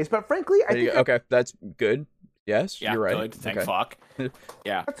always, but frankly, I think... Okay, that's good. Yes, yeah, you're right. Good. Thank fuck.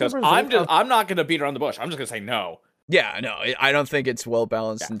 Yeah, because I'm not going to beat around the bush. I'm just going to say no. Yeah, no, I don't think it's well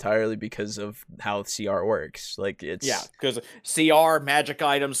balanced entirely because of how CR works. Like, it's... Yeah, because CR, magic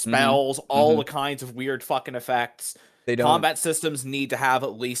items, spells, all the kinds of weird fucking effects. They don't... Combat systems need to have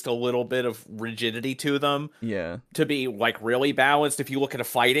at least a little bit of rigidity to them. Yeah. To be, like, really balanced. If you look at a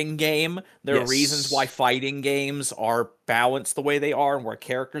fighting game, there are reasons why fighting games are balanced the way they are and where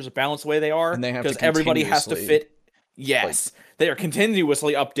characters are balanced the way they are. And they have to because everybody has to fit... Yes. Like... They are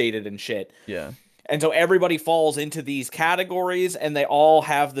continuously updated and shit. Yeah. And so everybody falls into these categories, and they all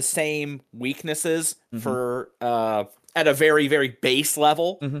have the same weaknesses for at a very, very base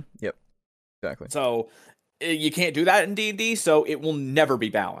level. Yep, exactly. So you can't do that in D&D, so it will never be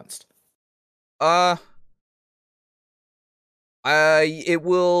balanced. It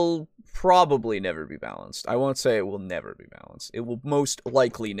will probably never be balanced. I won't say it will never be balanced. It will most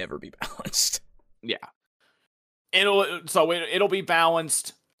likely never be balanced. Yeah. It'll be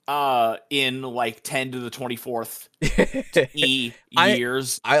balanced in like 10 to the 24th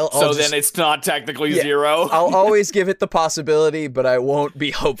years. Then it's not technically 0. I'll always give it the possibility, but I won't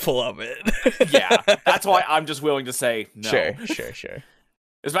be hopeful of it. Yeah. That's why I'm just willing to say no. Sure.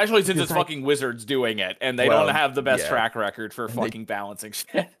 Especially since it's fucking Wizards doing it, and they don't have the best track record for fucking balancing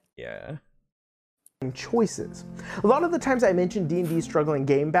shit. Yeah. Choices. A lot of the times I mention D&D's struggling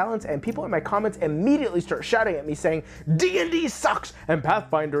game balance, and people in my comments immediately start shouting at me saying, D&D sucks, and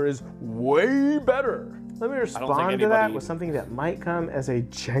Pathfinder is way better. Let me respond to that with something that might come as a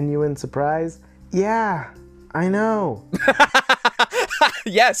genuine surprise. Yeah, I know.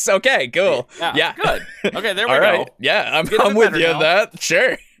 Yes, okay, cool. Yeah. Good. Okay, there we go. Right. Yeah, I'm with you on that.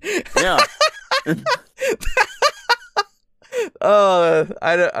 Sure. Yeah.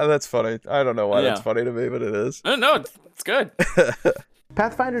 That's funny. I don't know why that's funny to me, but it is. No, it's good.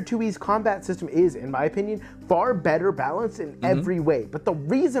 Pathfinder 2e's combat system is, in my opinion, far better balanced in every way, but the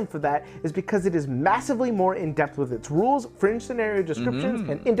reason for that is because it is massively more in-depth with its rules, fringe scenario descriptions,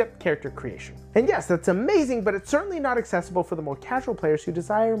 and in-depth character creation. And yes, that's amazing, but it's certainly not accessible for the more casual players who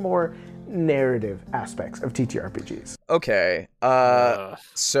desire more narrative aspects of TTRPGs. Okay,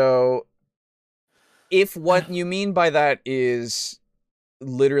 so if what you mean by that is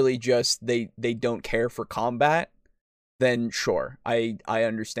literally just they don't care for combat, then sure, I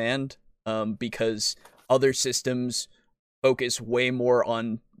understand, because other systems focus way more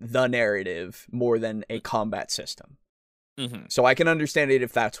on the narrative more than a combat system. So I can understand it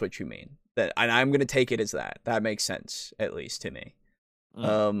if that's what you mean. And I'm gonna take it as that. That makes sense, at least to me.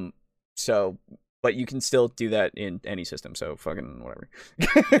 So, but you can still do that in any system. So fucking whatever.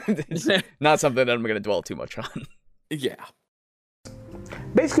 It's not something that I'm gonna dwell too much on. Yeah.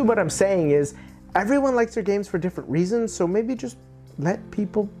 Basically, what I'm saying is, everyone likes their games for different reasons, so maybe just let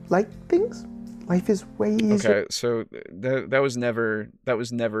people like things. Life is way easier. Okay, so that was never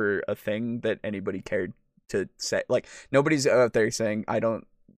a thing that anybody cared to say. Like, nobody's out there saying, I don't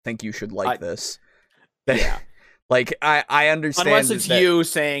think you should like this. Yeah. Like, I understand. Unless it's you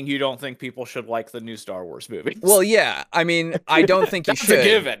saying you don't think people should like the new Star Wars movie. Well, yeah. I mean, I don't think you should. That's a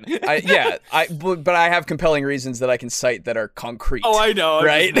given. But I have compelling reasons that I can cite that are concrete. Oh, I know.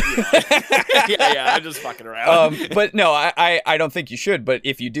 Right? Yeah, I'm just fucking around. But no, I don't think you should. But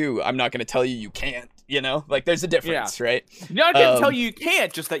if you do, I'm not going to tell you can't. You know? Like, there's a difference, right? You're not going to tell you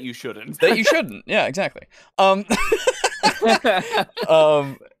can't, just that you shouldn't. That you shouldn't. Yeah, exactly.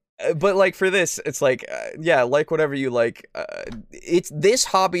 But like for this, it's like, like whatever you like. It's this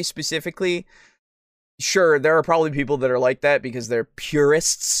hobby specifically. Sure, there are probably people that are like that because they're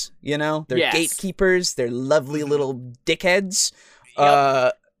purists, you know? They're gatekeepers. They're lovely little dickheads.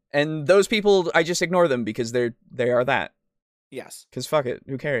 Yep. And those people, I just ignore them because they are that. Yes. Because fuck it,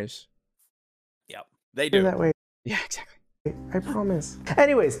 who cares? Yep, they do. That way. Yeah, exactly. I promise.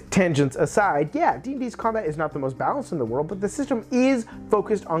 Anyways, tangents aside, yeah, D&D's combat is not the most balanced in the world, but the system is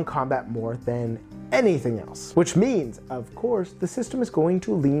focused on combat more than anything else. Which means, of course, the system is going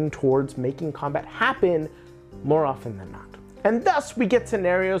to lean towards making combat happen more often than not. And thus, we get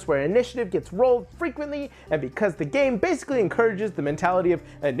scenarios where initiative gets rolled frequently, and because the game basically encourages the mentality of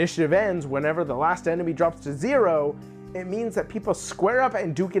initiative ends whenever the last enemy drops to 0, it means that people square up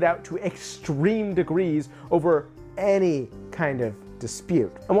and duke it out to extreme degrees over any kind of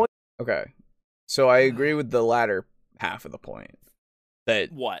dispute. Okay, so I agree with the latter half of the point.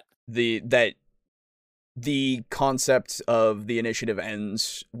 That what that the concept of the initiative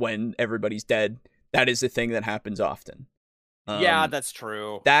ends when everybody's dead. That is a thing that happens often. Yeah, that's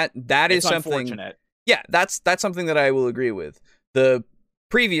true. That is something. Unfortunate. Yeah, that's something that I will agree with. The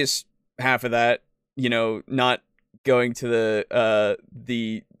previous half of that, you know, not going to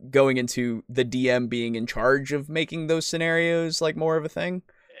the going into the DM being in charge of making those scenarios like more of a thing.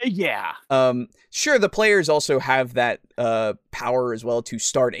 Yeah. Sure, the players also have that power as well to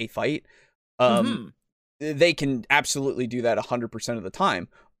start a fight. They can absolutely do that 100% of the time.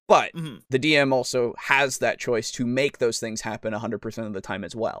 But the DM also has that choice to make those things happen 100% of the time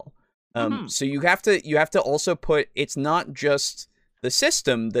as well. So you have to also put, it's not just the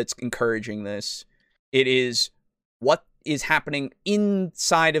system that's encouraging this. It is what is happening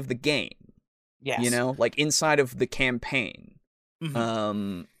inside of the game. Yes. You know, like inside of the campaign.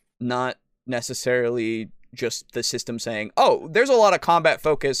 Not necessarily just the system saying, oh, there's a lot of combat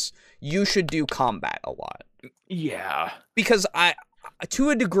focus, you should do combat a lot. Yeah. Because to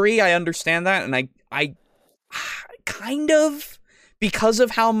a degree, I understand that, and I kind of, because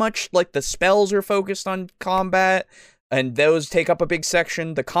of how much like the spells are focused on combat, And those take up a big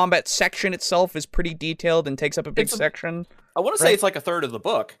section. The combat section itself is pretty detailed and takes up a big section. I want to say it's like a third of the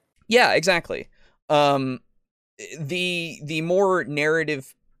book. Yeah, exactly. The more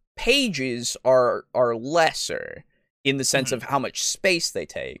narrative pages are lesser in the sense of how much space they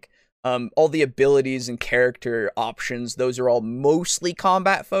take. All the abilities and character options, those are all mostly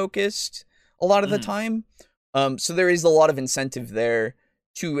combat focused a lot of the time. So there is a lot of incentive there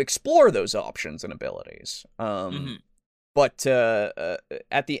to explore those options and abilities. But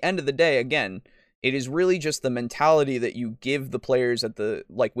at the end of the day, again, it is really just the mentality that you give the players at the,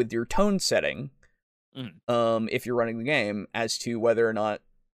 like, with your tone setting, if you're running the game, as to whether or not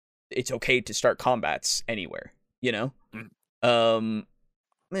it's okay to start combats anywhere, you know? No.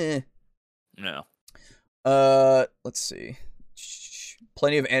 Let's see.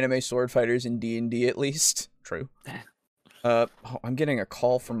 Plenty of anime sword fighters in D&D at least. True. I'm getting a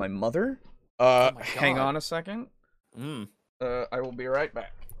call from my mother. Hang on a second. I will be right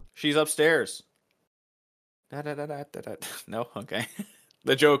back. She's upstairs. No? Okay.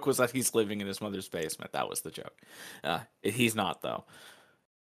 The joke was that he's living in his mother's basement. That was the joke. He's not, though.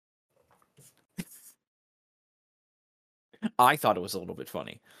 I thought it was a little bit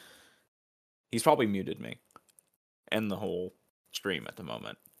funny. He's probably muted me and the whole stream at the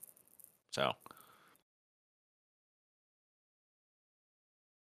moment. So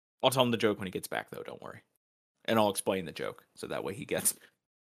I'll tell him the joke when he gets back, though. Don't worry. And I'll explain the joke, so that way he gets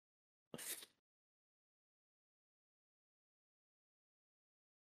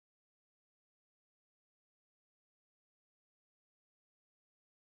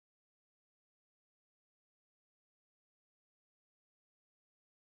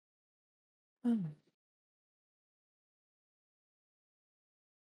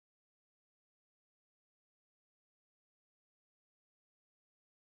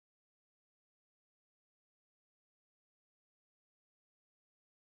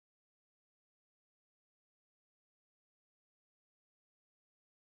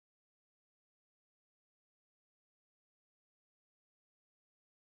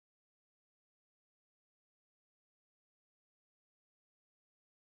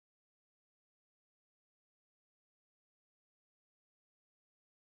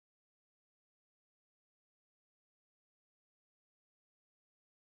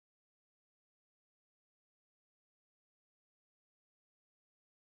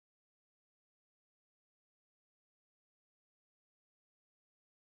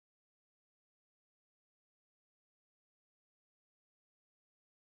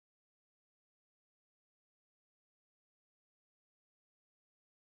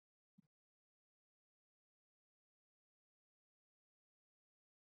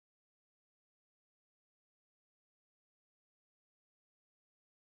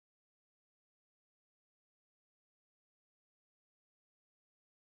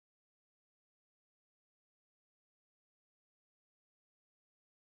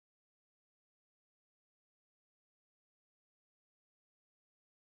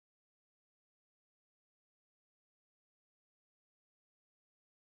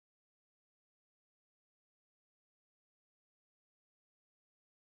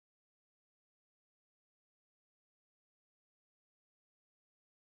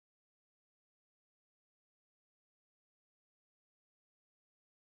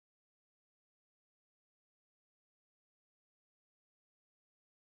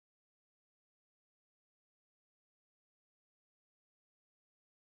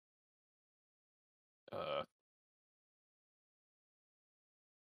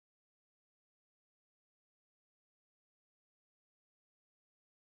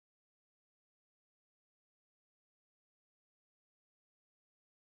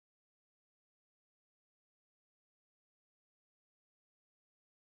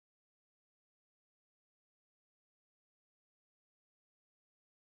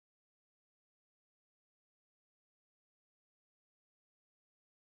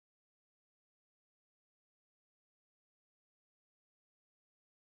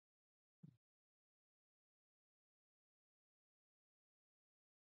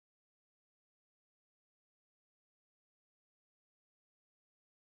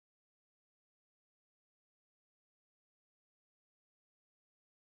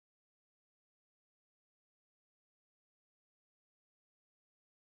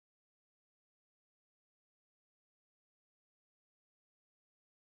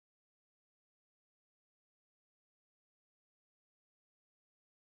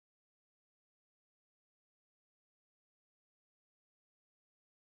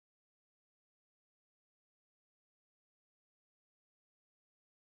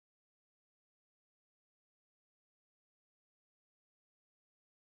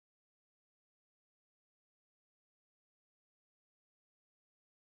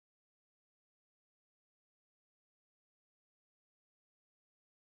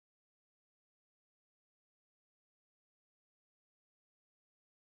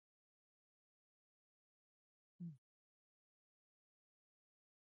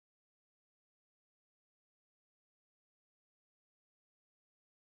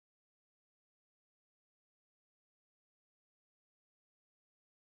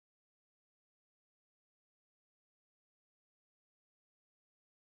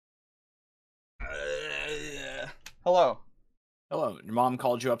Hello. Hello. Your mom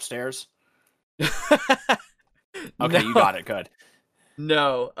called you upstairs? Okay, you got it. Good.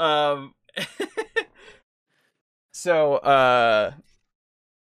 No. So,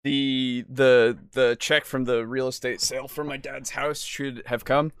 the check from the real estate sale for my dad's house should have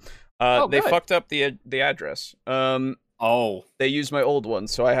come. They fucked up the address. They used my old one,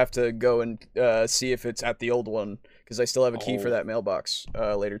 so I have to go and see if it's at the old one because I still have a key for that mailbox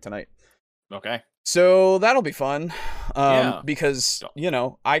later tonight. Okay. So that'll be fun. Because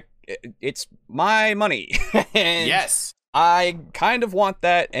it's my money. And yes. I kind of want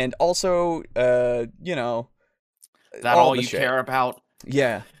that, and also, that all you care about?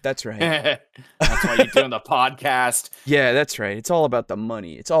 Yeah, that's right. That's why you're doing the podcast. Yeah, that's right. It's all about the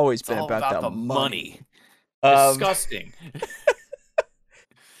money. It's always been about the money. Disgusting.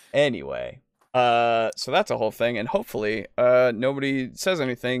 Anyway, so that's a whole thing, and hopefully, nobody says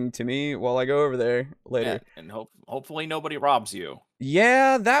anything to me while I go over there later. Yeah, and hopefully nobody robs you.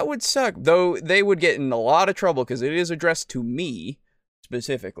 Yeah, that would suck. Though they would get in a lot of trouble because it is addressed to me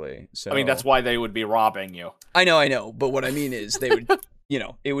specifically. So I mean, that's why they would be robbing you. I know. But what I mean is they would,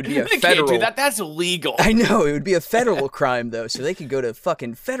 it would be a federal. Can't do that. That's illegal. I know. It would be a federal crime, though. So they could go to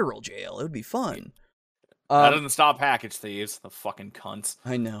fucking federal jail. It would be fun. That doesn't stop package thieves. The fucking cunts.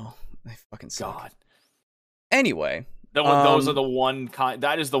 I know. They fucking suck. God. Anyway. Those are the one kind.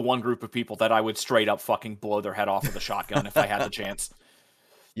 That is the one group of people that I would straight up fucking blow their head off with a shotgun if I had the chance.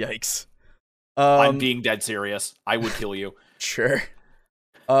 Yikes. I'm being dead serious. I would kill you. Sure.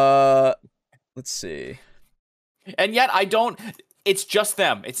 Let's see. And yet I don't. It's just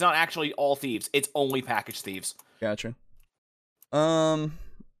them. It's not actually all thieves. It's only package thieves. Gotcha.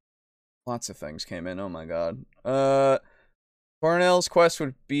 Lots of things came in. Oh my god. Cornell's quest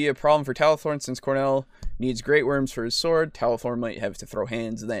would be a problem for Talithorn since Cornell needs great worms for his sword. Talithorn might have to throw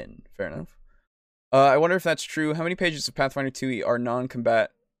hands then. Fair enough. I wonder if that's true. How many pages of Pathfinder 2e are non-combat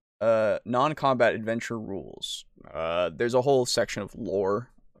adventure rules? There's a whole section of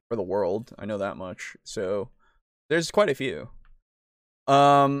lore for the world. I know that much. So there's quite a few.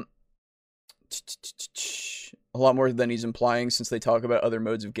 A lot more than he's implying since they talk about other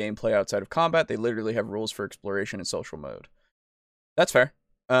modes of gameplay outside of combat. They literally have rules for exploration and social mode. That's fair.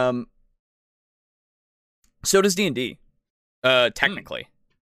 So does D&D. Technically.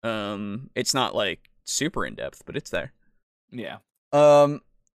 It's not like super in-depth, but it's there. Yeah.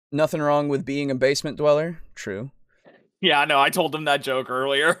 Nothing wrong with being a basement dweller. True. Yeah, no, I told him that joke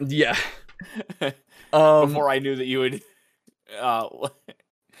earlier. Yeah. Before I knew that you would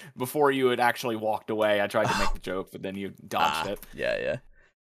before you had actually walked away, I tried to make the joke, but then you dodged it. Yeah.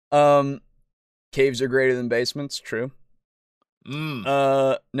 Caves are greater than basements. True.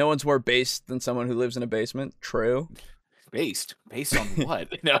 No one's more based than someone who lives in a basement. True. Based on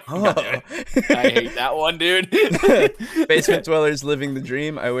what? No, oh. I hate that one, dude. Basement dwellers living the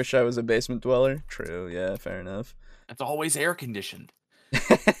dream. I wish I was a basement dweller. True. Yeah, fair enough. It's always air conditioned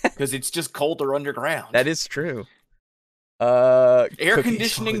because it's just colder underground. That is true. Air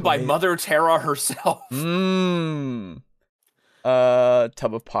conditioning by Mother Terra herself. Tub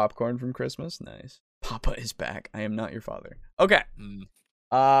of popcorn from Christmas. Nice. Papa is back. I am not your father. Okay.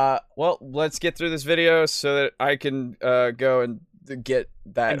 Well, let's get through this video so that I can go and get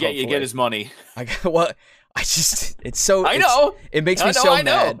that. And get his money. It's so. I know. It makes me so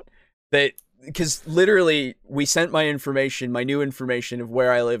mad that because literally we sent my new information of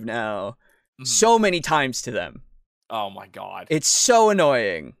where I live now, so many times to them. Oh my god. It's so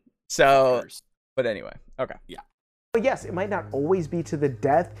annoying. So, but anyway, okay. Yeah. But yes, it might not always be to the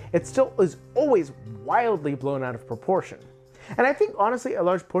death. It still is always wildly blown out of proportion. And I think, honestly, a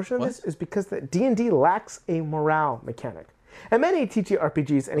large portion of this is because that D&D lacks a morale mechanic. And many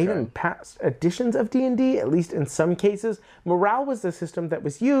TTRPGs and even past editions of D&D, at least in some cases, morale was the system that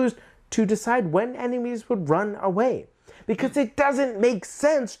was used to decide when enemies would run away. Because it doesn't make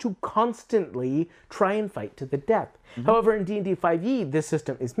sense to constantly try and fight to the death. However, in D&D 5e, this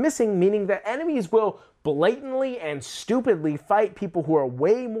system is missing, meaning that enemies will blatantly and stupidly fight people who are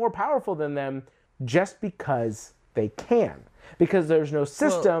way more powerful than them just because they can. Because there's no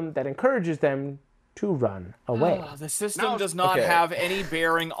system that encourages them to run away. The system does not have any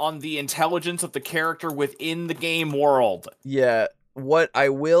bearing on the intelligence of the character within the game world. Yeah. What I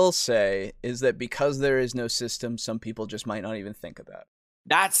will say is that because there is no system, some people just might not even think about it.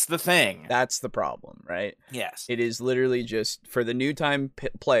 That's the thing. That's the problem, right? Yes. It is literally just, for the new time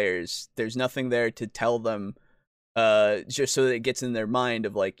players, there's nothing there to tell them, just so that it gets in their mind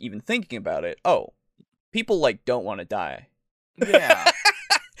of, like, even thinking about it. Oh, people, like, don't want to die. Yeah.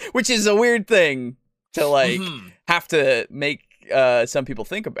 Which is a weird thing to, like, have to make some people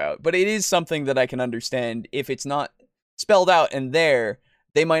think about, but it is something that I can understand. If it's not spelled out and there,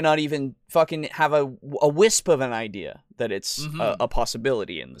 they might not even fucking have a wisp of an idea that it's a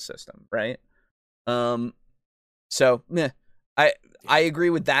possibility in the system, right? So, I agree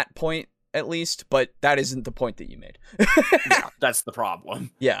with that point at least, but that isn't the point that you made. Yeah, that's the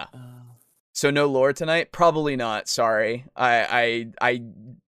problem. Yeah. So no lore tonight? Probably not. Sorry. I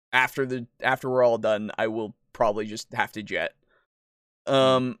after we're all done, I will probably just have to jet.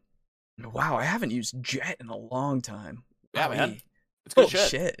 Wow, I haven't used jet in a long time. Yeah, man. It's good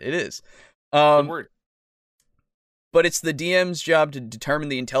shit. It is. Good word. But it's the DM's job to determine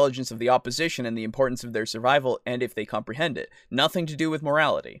the intelligence of the opposition and the importance of their survival, and if they comprehend it. Nothing to do with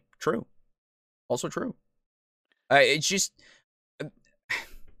morality. True. Also true. It's just...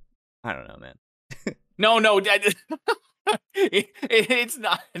 I don't know, man. No. It's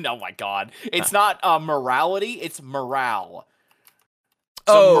not... Oh, my God. It's not morality. It's morale.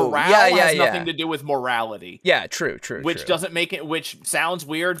 So morale has nothing to do with morality. Yeah, true. Which doesn't make it, which sounds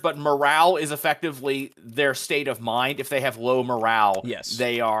weird, but morale is effectively their state of mind. If they have low morale,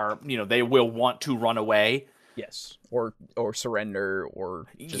 they are, they will want to run away. Yes. Or surrender or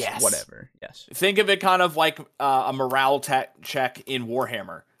just whatever. Yes. Think of it kind of like a morale check in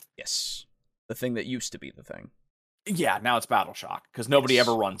Warhammer. Yes. The thing that used to be the thing. Yeah, now it's Battle Shock because nobody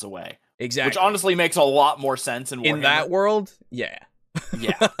ever runs away. Exactly. Which honestly makes a lot more sense in Warhammer. In that world, yeah.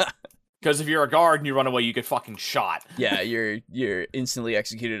 Yeah. Because if you're a guard and you run away, you get fucking shot. Yeah, you're instantly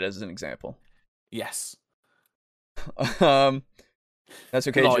executed as an example. Yes. That's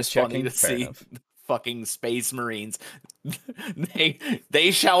okay. Just checking. Funny to see fucking Space Marines.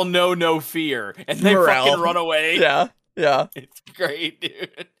 they shall know no fear, and they fucking run away. Yeah. It's great,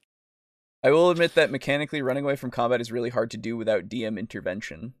 dude. I will admit that mechanically running away from combat is really hard to do without DM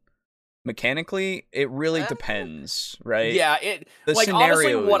intervention. Mechanically, it really depends, right? Yeah,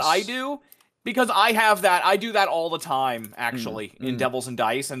 honestly, what I do, because I do that all the time, actually, in Devils and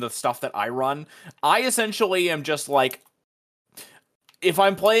Dice and the stuff that I run. I essentially am just like, if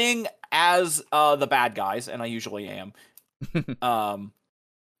I'm playing as the bad guys, and I usually am, because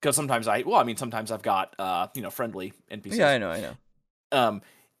sometimes I've got, friendly NPCs. Yeah, I know.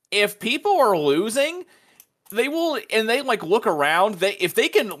 If people are losing... They will, and they look around. If they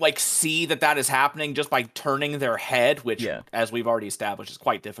can see that is happening just by turning their head, which, as we've already established, is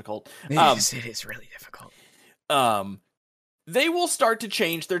quite difficult. It is really difficult. They will start to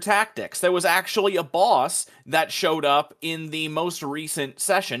change their tactics. There was actually a boss that showed up in the most recent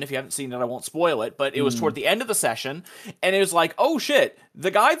session. If you haven't seen it, I won't spoil it, but it was toward the end of the session, and it was like, oh shit,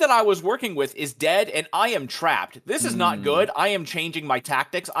 the guy that I was working with is dead, and I am trapped. This is not good. I am changing my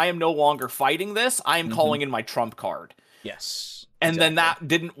tactics. I am no longer fighting this. I am calling in my trump card. Yes. And then that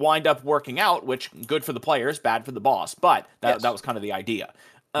didn't wind up working out, which, good for the players, bad for the boss, but that was kind of the idea.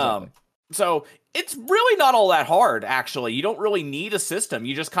 So it's really not all that hard, actually. You don't really need a system.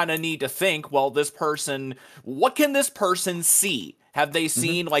 You just kind of need to think, well, what can this person see? Have they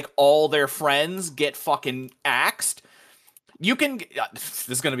seen, all their friends get fucking axed? You can, this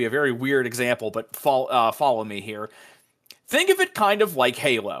is going to be a very weird example, but follow me here. Think of it kind of like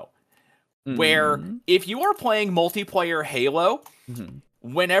Halo, where if you are playing multiplayer Halo,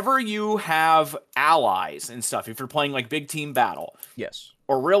 whenever you have allies and stuff, if you're playing big team battle,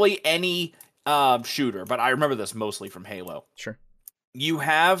 or really any shooter, but I remember this mostly from Halo. Sure. You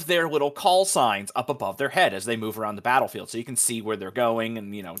have their little call signs up above their head as they move around the battlefield, so you can see where they're going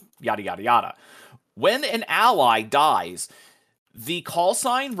and, yada, yada, yada. When an ally dies, the call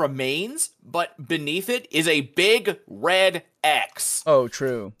sign remains, but beneath it is a big red X. Oh,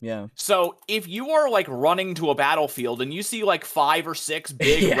 true. Yeah. So if you are running to a battlefield and you see 5 or 6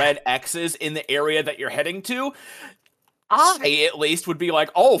 big red X's in the area that you're heading to, I, at least, would be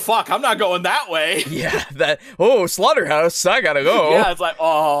like, oh, fuck, I'm not going that way. Yeah, slaughterhouse, I gotta go. Yeah, it's like,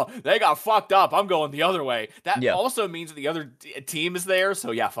 oh, they got fucked up, I'm going the other way. That also means that the other team is there,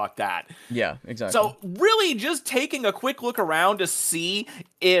 so yeah, fuck that. Yeah, exactly. So, really, just taking a quick look around to see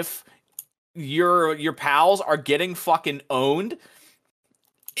if your pals are getting fucking owned,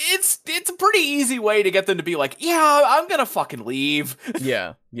 it's a pretty easy way to get them to be like, yeah, I'm gonna fucking leave.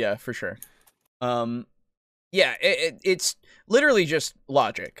 Yeah, for sure. Yeah, it's literally just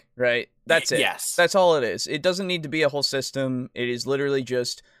logic, right? That's it. Yes. That's all it is. It doesn't need to be a whole system. It is literally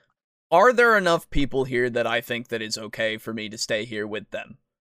just, are there enough people here that I think that it's okay for me to stay here with them?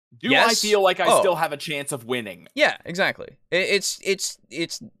 Do I feel like I still have a chance of winning? Yeah, exactly.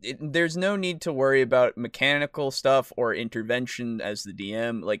 There's no need to worry about mechanical stuff or intervention as the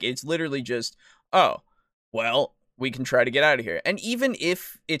DM. It's literally just, we can try to get out of here. And even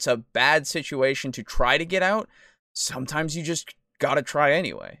if it's a bad situation to try to get out, sometimes you just gotta try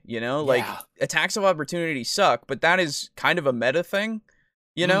anyway, you know? Like, attacks of opportunity suck, but that is kind of a meta thing,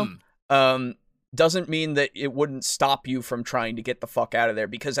 you know? Doesn't mean that it wouldn't stop you from trying to get the fuck out of there,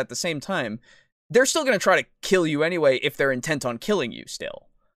 because at the same time, they're still gonna try to kill you anyway if they're intent on killing you still.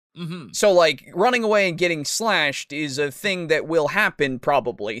 So, like, running away and getting slashed is a thing that will happen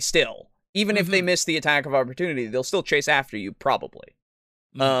probably still. Even if they miss the attack of opportunity, they'll still chase after you, probably.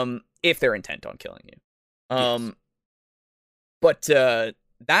 If they're intent on killing you. But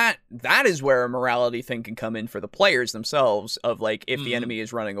that is where a morality thing can come in for the players themselves, of, like, if the enemy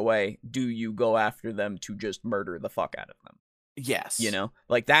is running away, do you go after them to just murder the fuck out of them? Yes. You know?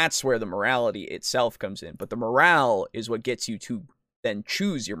 Like, that's where the morality itself comes in. But the morale is what gets you to then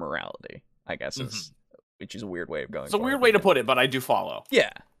choose your morality, I guess, which is a weird way of going. It's a weird way to put it, but I do follow.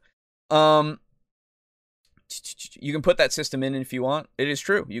 Yeah. You can put that system in if you want. It is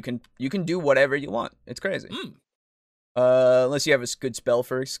true. You can do whatever you want. It's crazy. Unless you have a good spell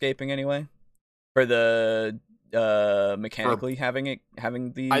for escaping anyway. For the mechanically having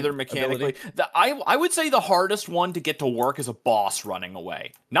the either mechanically. ability. I would say the hardest one to get to work is a boss running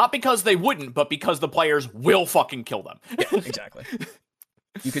away. Not because they wouldn't, but because the players will fucking kill them. Yeah, exactly.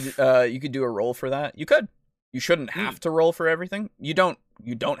 You could do a roll for that. You could. You shouldn't have to roll for everything. You don't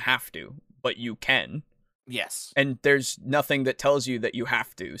have to, but you can. Yes. And there's nothing that tells you that you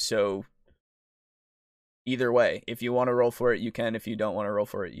have to, so either way, if you want to roll for it, you can. If you don't want to roll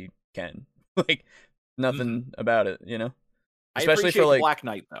for it, you can. Like, nothing about it, you know? Especially I appreciate for, like, Black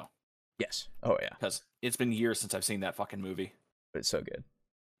Knight, though. Yes. Oh, yeah. Because it's been years since I've seen that fucking movie. But it's so good.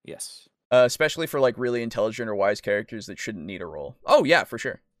 Yes. Especially for, like, really intelligent or wise characters that shouldn't need a roll. Oh, yeah, for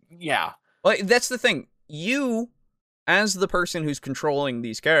sure. Yeah. Like, that's the thing. You, as the person who's controlling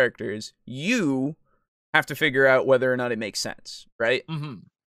these characters, you have to figure out whether or not it makes sense, right?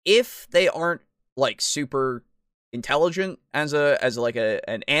 If they aren't, like, super intelligent as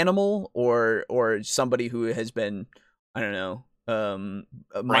an animal or somebody who has been, I don't know,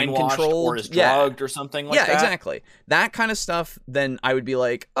 mind controlled or is drugged or something like that. Yeah, exactly. That kind of stuff, then I would be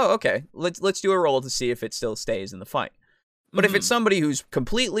like, oh, okay, let's do a roll to see if it still stays in the fight. But if it's somebody who's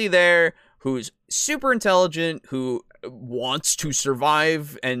completely there, who's super intelligent, who wants to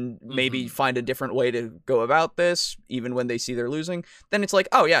survive and maybe find a different way to go about this, even when they see they're losing, then it's like,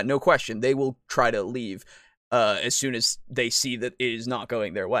 oh yeah, no question, they will try to leave as soon as they see that it is not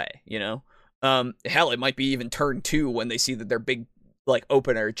going their way, you know? Hell, it might be even turn 2 when they see that their big, like,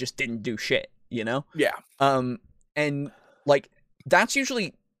 opener just didn't do shit, you know? Yeah. And, like, that's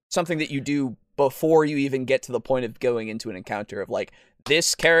usually something that you do before you even get to the point of going into an encounter of, like,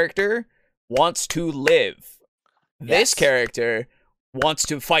 this character wants to live. This character wants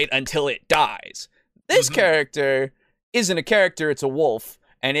to fight until it dies. This character isn't a character, it's a wolf.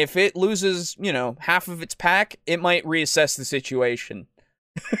 And if it loses, you know, half of its pack, it might reassess the situation,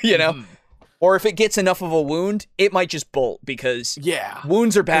 you know? Or if it gets enough of a wound, it might just bolt, because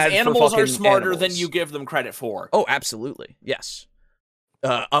wounds are bad. Animals are smarter animals. than you give them credit for. Oh, absolutely. Yes.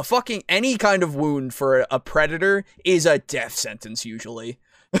 A fucking any kind of wound for a predator is a death sentence, usually.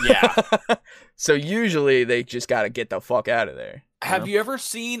 Yeah. So usually they just gotta get the fuck out of there. Have you ever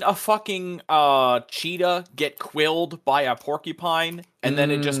seen a fucking cheetah get quilled by a porcupine and then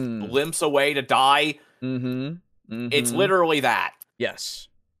it just limps away to die? It's literally that. Yes.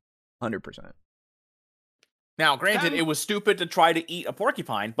 100%. Now, granted, it was stupid to try to eat a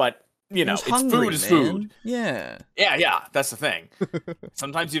porcupine, but, you know, food is food. Yeah. Yeah, that's the thing.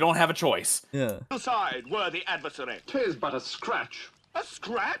 Sometimes you don't have a choice. Yeah. Aside, worthy adversary. 'Tis but a scratch. A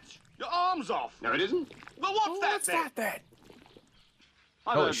scratch? Your arm's off. No, it isn't. Well, what's that then?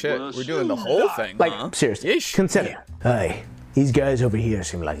 Holy shit, we're doing the whole thing, like, huh? Seriously, consider. Hey, these guys over here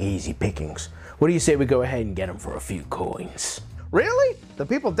seem like easy pickings. What do you say we go ahead and get them for a few coins? Really? The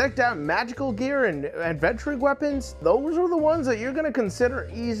people decked out in magical gear and adventuring weapons? Those are the ones that you're gonna consider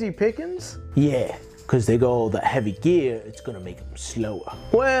easy pickings? Yeah, because they got all that heavy gear, it's gonna make them slower.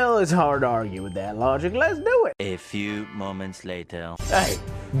 Well, it's hard to argue with that logic. Let's do it. A few moments later. Hey,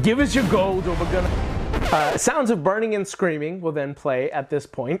 give us your gold or we're gonna... Sounds of burning and screaming will then play at this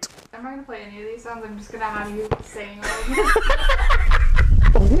point. I'm not gonna play any of these sounds, I'm just gonna have you saying them.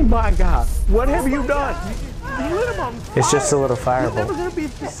 Oh my god, what have you done? You lit him on fire. It's just a little fireball. You're never gonna be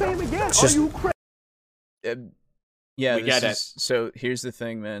the same again. It's just... Are you crazy? Yeah, we get it. So here's the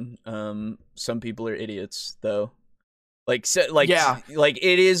thing, man. Some people are idiots, though. Like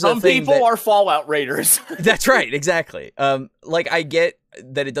it is. Some people are Fallout raiders. That's right, exactly. Like, I get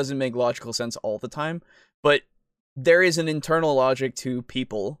that it doesn't make logical sense all the time, but there is an internal logic to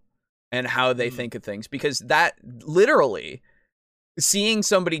people and how they think of things, because that literally, seeing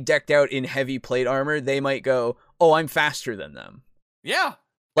somebody decked out in heavy plate armor, they might go, "Oh, I'm faster than them," Yeah.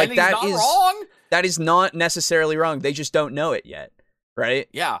 Like, and he's not wrong. That is not necessarily wrong. They just don't know it yet, right?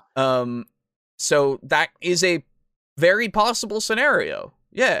 Yeah. So that is a very possible scenario.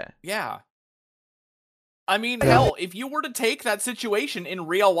 Yeah. Yeah. I mean, hell, if you were to take that situation in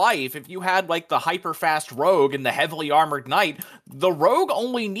real life, if you had, like, the hyper-fast rogue and the heavily armored knight, the rogue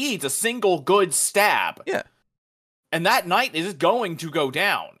only needs a single good stab. Yeah. And that knight is going to go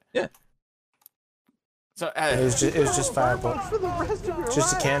down. Yeah. So, it was just fireball. It's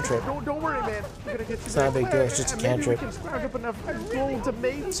just a cantrip. Don't worry, man. It's not a big deal. It's just a cantrip. It's just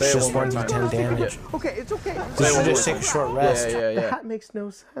 1d10 damage. Okay, it's okay. You should just take a short rest. Yeah. That makes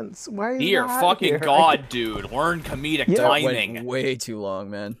no sense. Why is Dear that fucking here? God, dude. Learn comedic That timing. went way too long,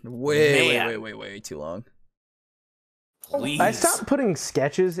 man. Way too long. Please. I stopped putting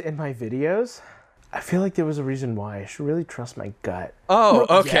sketches in my videos. I feel like there was a reason why. I should really trust my gut. Oh,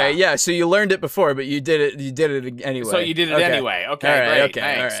 okay, yeah. So you learned it before, but you did it anyway. So you did it anyway. Okay, all right, great. Okay,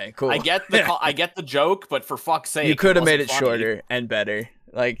 thanks. all right, cool. I get the joke, but for fuck's sake, you could have made it funny. shorter and better.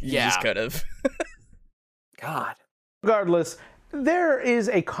 Like, you just could have. God. Regardless, there is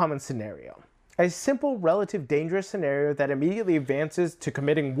a common scenario. A simple, relative dangerous scenario that immediately advances to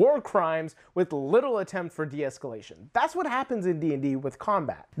committing war crimes with little attempt for de-escalation. That's what happens in D&D with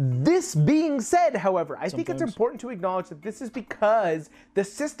combat. This being said, however, I think it's important to acknowledge that this is because the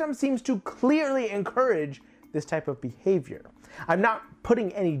system seems to clearly encourage this type of behavior. I'm not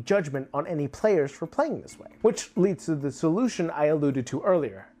putting any judgment on any players for playing this way, which leads to the solution I alluded to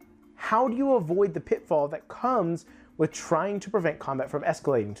earlier. How do you avoid the pitfall that comes with trying to prevent combat from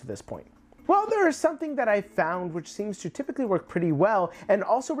escalating to this point? Well, there is something that I found which seems to typically work pretty well and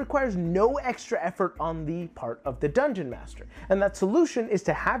also requires no extra effort on the part of the Dungeon Master. And that solution is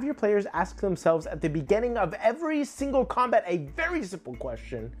to have your players ask themselves at the beginning of every single combat a very simple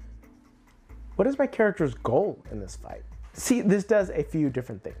question: what is my character's goal in this fight? See, this does a few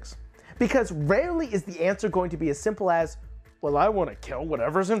different things. Because rarely is the answer going to be as simple as, well, I want to kill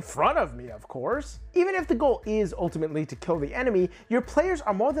whatever's in front of me, of course. Even if the goal is ultimately to kill the enemy, your players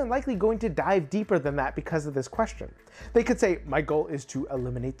are more than likely going to dive deeper than that because of this question. They could say, my goal is to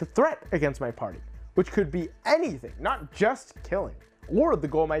eliminate the threat against my party, which could be anything, not just killing. Or the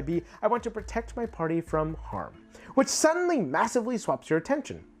goal might be, I want to protect my party from harm, which suddenly massively swaps your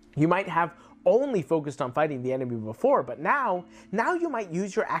attention. You might have only focused on fighting the enemy before, but now you might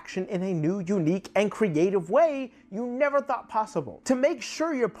use your action in a new, unique, and creative way you never thought possible. To make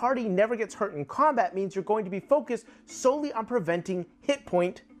sure your party never gets hurt in combat means you're going to be focused solely on preventing hit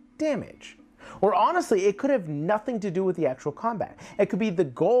point damage. Or honestly, it could have nothing to do with the actual combat. It could be the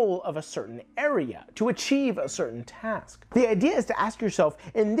goal of a certain area, to achieve a certain task. The idea is to ask yourself,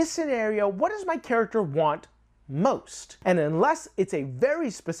 in this scenario, what does my character want most? And unless it's a very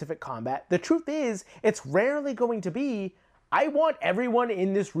specific combat, the truth is, it's rarely going to be, I want everyone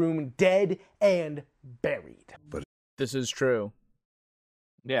in this room dead and buried. But this is true.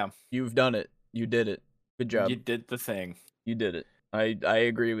 Yeah. You've done it. You did it. Good job. You did the thing. You did it. I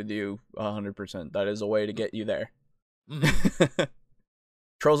agree with you 100%. That is a way to get you there.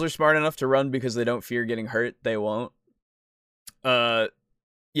 Trolls are smart enough to run because they don't fear getting hurt. They won't.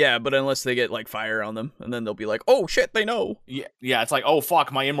 Yeah, but unless they get, like, fire on them, and then they'll be like, oh, shit, they know. Yeah, it's like, oh,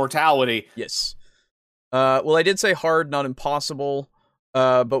 fuck, my immortality. Yes. Well, I did say hard, not impossible,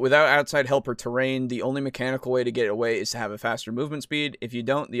 but without outside help or terrain, the only mechanical way to get away is to have a faster movement speed. If you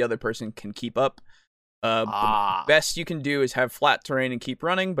don't, the other person can keep up. The best you can do is have flat terrain and keep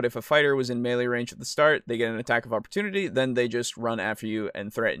running, but if a fighter was in melee range at the start, they get an attack of opportunity, then they just run after you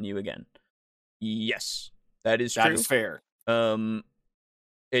and threaten you again. Yes, that is true. That is fair.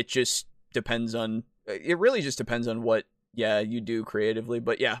 It just depends on, it really just depends on what, you do creatively.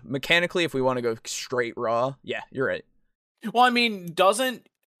 But yeah, mechanically, if we want to go straight raw, yeah, you're right. Well, I mean,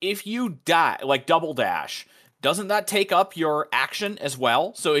 if you die, like double dash, doesn't that take up your action as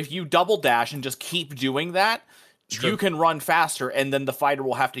well? So if you double dash and just keep doing that, you can run faster, and then the fighter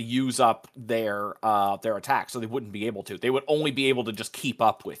will have to use up their attack, so they wouldn't be able to. They would only be able to just keep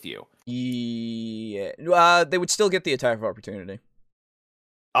up with you. Yeah, they would still get the attack of opportunity.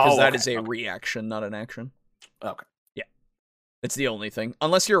 Because that is a reaction, not an action. Okay. Yeah. It's the only thing.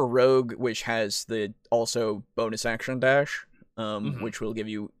 Unless you're a rogue, which has the also bonus action dash, which will give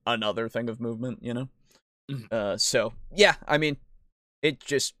you another thing of movement, you know? So, yeah, I mean, it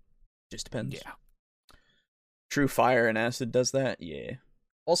just depends. Yeah. True Fire and Acid does that? Yeah.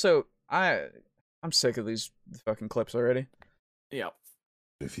 Also, I'm sick of these fucking clips already. Yeah.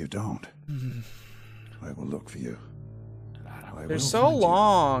 If you don't, I will look for you. They're so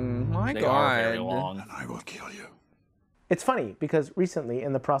long. My they God. are very long. And I will kill you. It's funny because recently,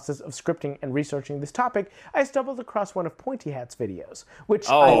 in the process of scripting and researching this topic, I stumbled across one of Pointy Hat's videos, which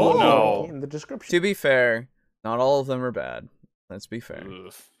I will link in the description. To be fair, not all of them are bad. Let's be fair.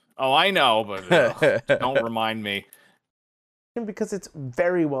 Oh, I know, but don't remind me. Because it's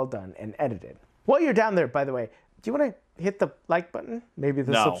very well done and edited. While you're down there, by the way, do you want to hit the like button? Maybe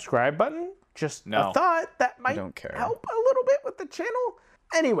the subscribe button? Just a thought that might help a little bit with the channel.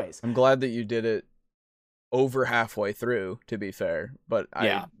 Anyways. I'm glad that you did it over halfway through, to be fair. But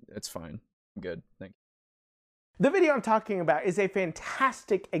it's fine. I'm good. Thank you. The video I'm talking about is a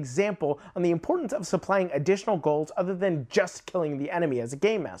fantastic example on the importance of supplying additional goals other than just killing the enemy as a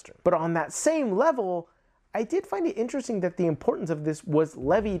game master. But on that same level, I did find it interesting that the importance of this was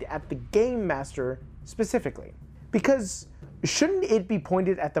levied at the game master specifically. Because shouldn't it be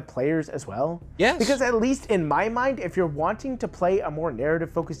pointed at the players as well? Yes. Because at least in my mind, if you're wanting to play a more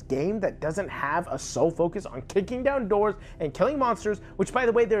narrative-focused game that doesn't have a sole focus on kicking down doors and killing monsters, which, by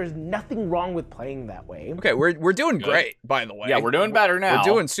the way, there is nothing wrong with playing that way. Okay, we're doing great, by the way. Yeah, we're doing better now.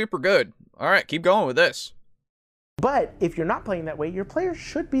 We're doing super good. All right, keep going with this. But if you're not playing that way, your players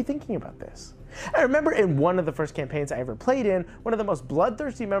should be thinking about this. I remember in one of the first campaigns I ever played in, one of the most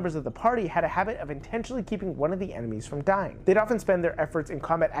bloodthirsty members of the party had a habit of intentionally keeping one of the enemies from dying. They'd often spend their efforts in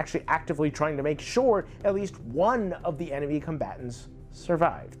combat actually actively trying to make sure at least one of the enemy combatants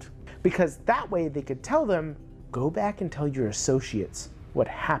survived. Because that way they could tell them, go back and tell your associates what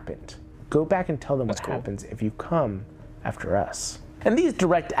happened. Go back and tell them what happens if you come after us. And these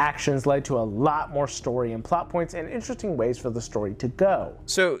direct actions led to a lot more story and plot points and interesting ways for the story to go.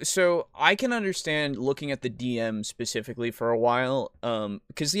 So I can understand looking at the DM specifically for a while,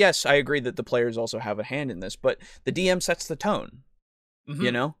 because yes, I agree that the players also have a hand in this, but the DM sets the tone.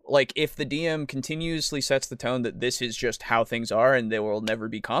 You know, like if the DM continuously sets the tone that this is just how things are and there will never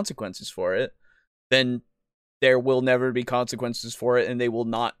be consequences for it, then there will never be consequences for it and they will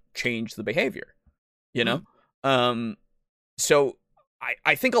not change the behavior, you know? So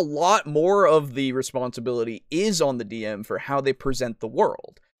I think a lot more of the responsibility is on the DM for how they present the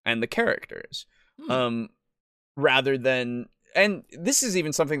world and the characters, rather than, and this is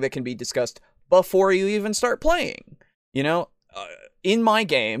even something that can be discussed before you even start playing. You know, in my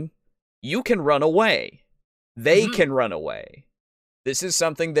game, you can run away. They can run away. This is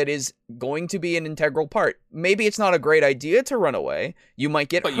something that is going to be an integral part. Maybe it's not a great idea to run away. You might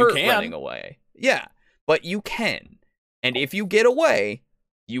get hurt running away. Yeah, but you can. And if you get away,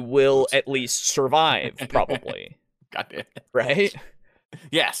 you will at least survive, probably. God damn it. Right?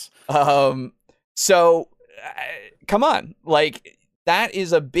 Yes. So, come on. Like, that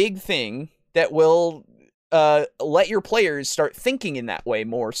is a big thing that will let your players start thinking in that way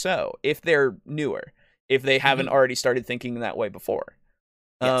more so, if they're newer, if they haven't already started thinking that way before.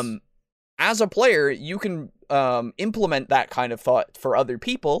 Yes. As a player, you can implement that kind of thought for other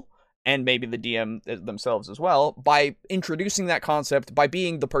people, and maybe the DM themselves as well, by introducing that concept, by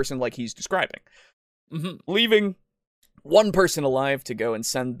being the person like he's describing. Leaving one person alive to go and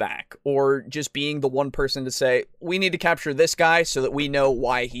send back, or just being the one person to say, we need to capture this guy so that we know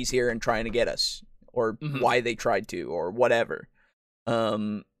why he's here and trying to get us, or why they tried to, or whatever.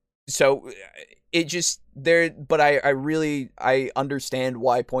 So it just, but I understand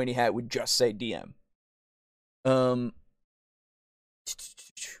why Pointy Hat would just say DM.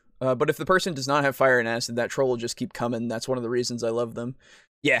 But if the person does not have fire and acid, that troll will just keep coming. That's one of the reasons I love them.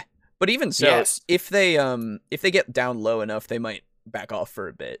 Yeah, but even so, if they get down low enough, they might back off for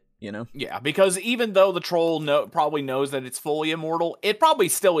a bit, you know? Yeah, because even though the troll probably knows that it's fully immortal, it probably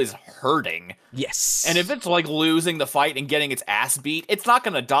still is hurting. Yes. And if it's like losing the fight and getting its ass beat, it's not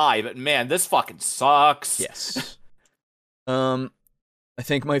gonna die, but man, this fucking sucks. Yes. I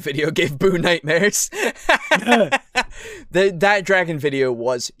think my video gave Boo nightmares. That dragon video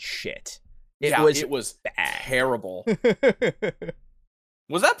was shit. It was bad. Terrible.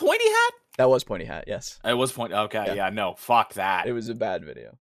 Was that Pointy Hat? That was Pointy Hat, yes. It was Pointy. Okay, yeah, no, fuck that. It was a bad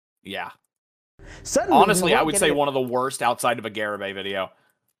video. Yeah. Suddenly, honestly, I would say one of the worst outside of a Garibay video.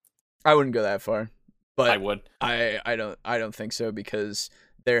 I wouldn't go that far, but I would. I don't think so, because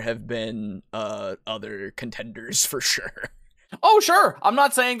there have been other contenders for sure. Oh, sure. I'm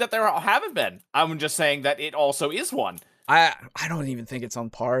not saying that there haven't been. I'm just saying that it also is one. I don't even think it's on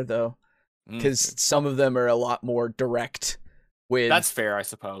par, though, because some of them are a lot more direct with... That's fair, I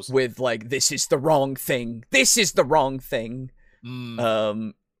suppose. With, like, this is the wrong thing. This is the wrong thing.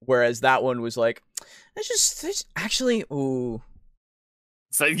 Whereas that one was like, there's actually, ooh.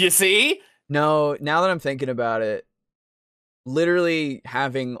 So, you see? No, now that I'm thinking about it, literally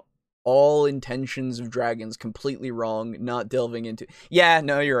having all intentions of dragons completely wrong, not delving into... Yeah,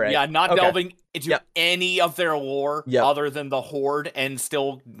 no, you're right. Yeah, not delving into any of their lore other than the Horde, and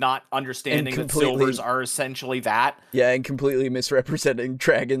still not understanding that silvers are essentially that. Yeah, and completely misrepresenting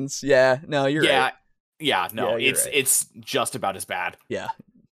dragons. Yeah, no, you're right. Yeah, no, it's just about as bad. Yeah.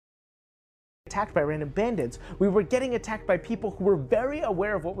 Attacked by random bandits, we were getting attacked by people who were very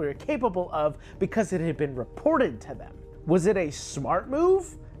aware of what we were capable of because it had been reported to them. Was it a smart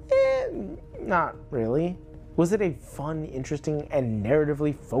move? Not really. Was it a fun, interesting, and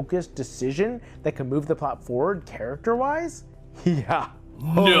narratively focused decision that could move the plot forward character-wise? Yeah.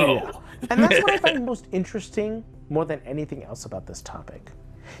 No. Yeah. And that's what I find most interesting more than anything else about this topic.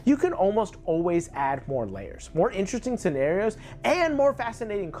 You can almost always add more layers, more interesting scenarios, and more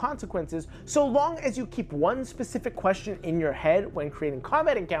fascinating consequences, so long as you keep one specific question in your head when creating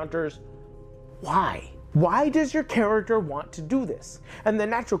combat encounters: why? Why does your character want to do this? And the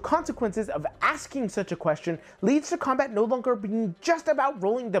natural consequences of asking such a question leads to combat no longer being just about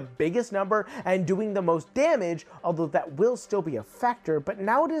rolling the biggest number and doing the most damage, although that will still be a factor, but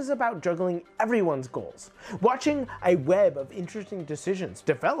now it is about juggling everyone's goals, watching a web of interesting decisions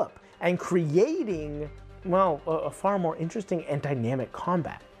develop, and creating, well, a far more interesting and dynamic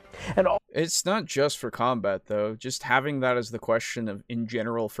combat. And it's not just for combat, though. Just having that as the question of in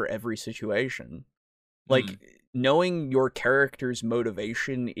general for every situation. Like, knowing your character's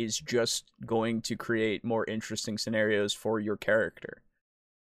motivation is just going to create more interesting scenarios for your character.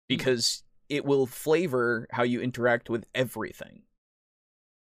 Because it will flavor how you interact with everything.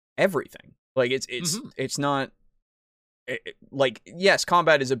 Everything. Like, it's not... like, yes,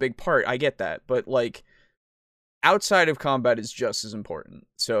 combat is a big part, I get that. But, like, outside of combat is just as important.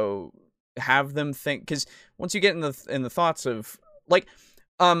 So, have them think... Because once you get in the thoughts of... Like,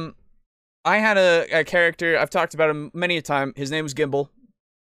 I had a character, I've talked about him many a time. His name was Gimbal.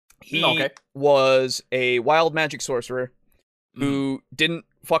 He was a wild magic sorcerer who didn't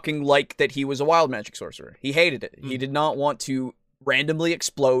fucking like that he was a wild magic sorcerer. He hated it. He did not want to randomly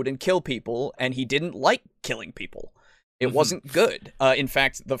explode and kill people, and he didn't like killing people. It wasn't good. In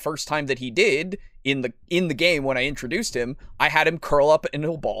fact, the first time that he did, in the game when I introduced him, I had him curl up in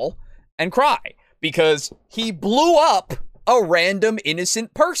a ball and cry, because he blew up a random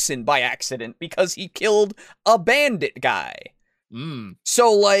innocent person by accident because he killed a bandit guy.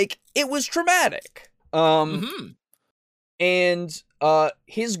 So, like, it was traumatic. And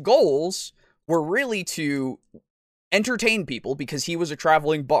his goals were really to entertain people because he was a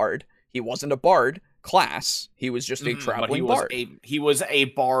traveling bard. He wasn't a bard class. He was just a traveling bard. He was a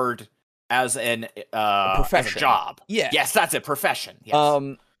bard as an profession. As a job. Yeah. Yes, that's a profession.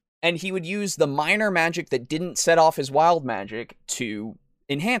 Yes. And he would use the minor magic that didn't set off his wild magic to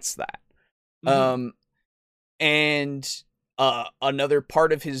enhance that. Another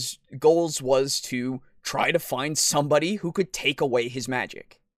part of his goals was to try to find somebody who could take away his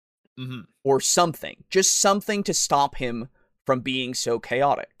magic. Or something. Just something to stop him from being so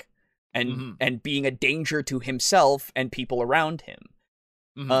chaotic. And being a danger to himself and people around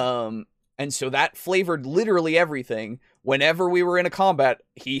him. And so that flavored literally everything. Whenever we were in a combat,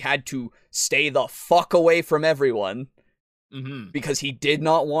 he had to stay the fuck away from everyone. Because he did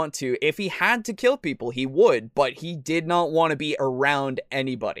not want to. If he had to kill people, he would, but he did not want to be around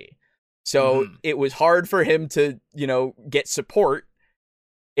anybody. So it was hard for him to, get support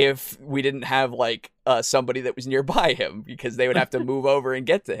if we didn't have, like, somebody that was nearby him, because they would have to move over and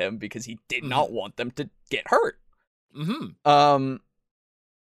get to him because he did not want them to get hurt.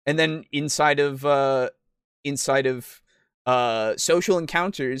 And then inside of social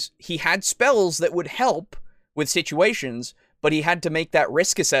encounters, he had spells that would help with situations, but he had to make that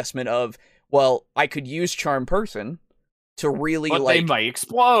risk assessment of, well, I could use Charm Person to really, but they might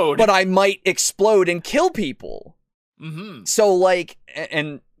explode. But I might explode and kill people. So, like,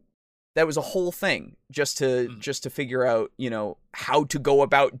 and that was a whole thing just to figure out, how to go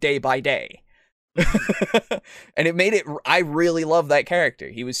about day by day. And it made it, I really love that character.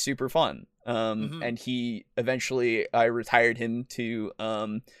 He was super fun. And he eventually, I retired him to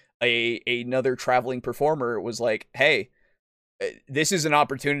another traveling performer was like, hey, this is an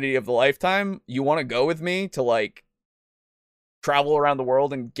opportunity of the lifetime. You want to go with me to, like, travel around the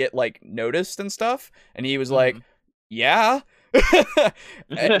world and get, like, noticed and stuff? And he was like, yeah.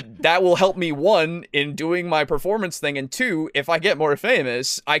 That will help me, one, in doing my performance thing, and two, if I get more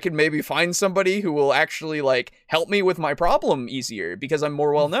famous, I could maybe find somebody who will actually, like, help me with my problem easier because I'm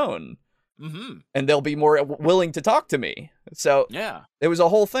more well known. And they'll be more willing to talk to me. So yeah, it was a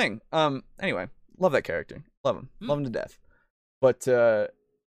whole thing. Anyway, love that character. Love him. Love him to death. But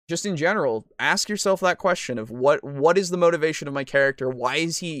just in general, ask yourself that question of what is the motivation of my character? Why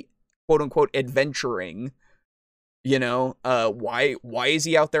is he quote unquote adventuring. You know, why is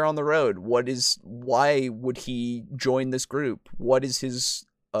he out there on the road? Why would he join this group? What is his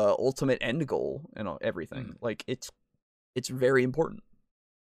ultimate end goal and everything? Like, it's very important.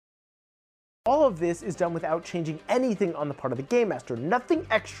 All of this is done without changing anything on the part of the Game Master. Nothing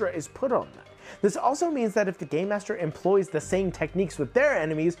extra is put on them. This also means that if the Game Master employs the same techniques with their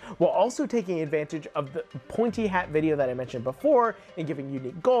enemies, while also taking advantage of the pointy hat video that I mentioned before, and giving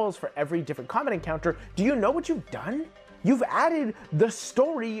unique goals for every different combat encounter, do you know what you've done? You've added the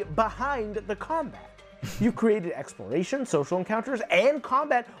story behind the combat. You've created exploration, social encounters, and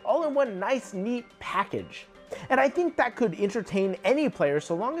combat all in one nice, neat package. And I think that could entertain any player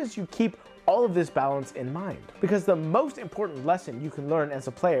so long as you keep all of this balance in mind. Because the most important lesson you can learn as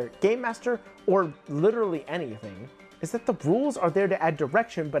a player, Game Master, or literally anything, is that the rules are there to add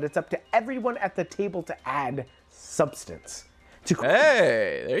direction, but it's up to everyone at the table to add substance.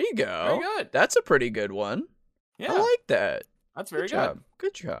 Hey, there you go. Very good. That's a pretty good one. Yeah. I like that. That's very good. Job.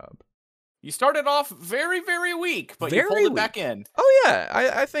 Good job. You started off very, very weak, but you pulled it back in. Oh yeah,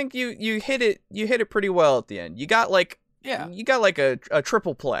 I think you hit it pretty well at the end. You got like a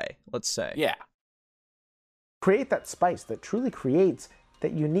triple play, let's say. Yeah. Create that spice that truly creates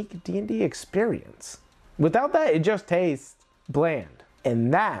that unique D&D experience. Without that, it just tastes bland,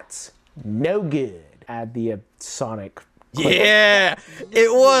 and that's no good. Add the Sonic. Yeah,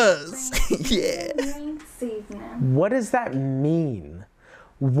 it was. Yeah. What does that mean?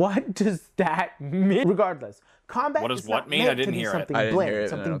 What does that mean? Regardless, combat what does is what not mean? meant I didn't to be hear it. something I didn't bland, hear it,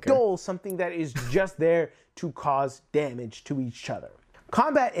 something okay. dull, something that is just there to cause damage to each other.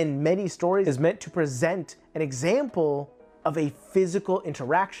 Combat in many stories is meant to present an example of a physical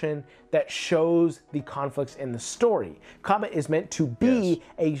interaction that shows the conflicts in the story. Combat is meant to be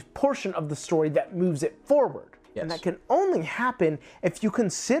a portion of the story that moves it forward. And that can only happen if you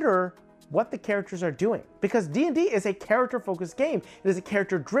consider what the characters are doing. Because D&D is a character-focused game. It is a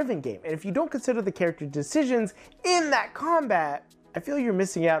character-driven game. And if you don't consider the character decisions in that combat, I feel you're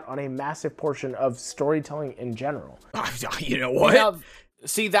missing out on a massive portion of storytelling in general. You know what?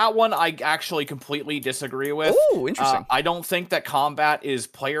 See, that one I actually completely disagree with. Oh, interesting. I don't think that combat is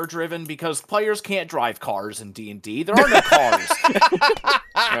player-driven because players can't drive cars in D&D. There are no cars.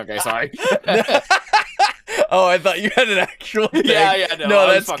 Okay, sorry. Oh, I thought you had an actual thing. Yeah, no,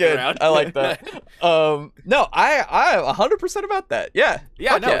 that's good. Around. I like that. No, I am 100% about that. Yeah.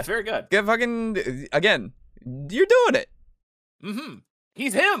 It's very good. Get fucking, again, you're doing it. Mm-hmm.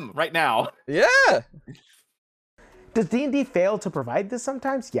 He's him right now. Yeah. Does D&D fail to provide this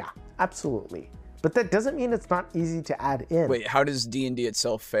sometimes? Yeah, absolutely. But that doesn't mean it's not easy to add in. Wait, how does D&D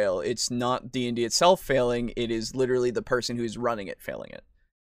itself fail? It's not D&D itself failing. It is literally the person who's running it failing it.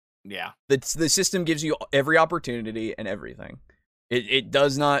 Yeah. The system gives you every opportunity and everything. It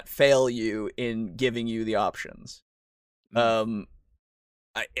does not fail you in giving you the options.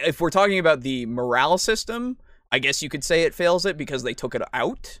 If we're talking about the morale system, I guess you could say it fails it because they took it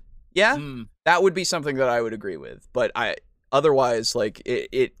out. Yeah, that would be something that I would agree with. But otherwise, like,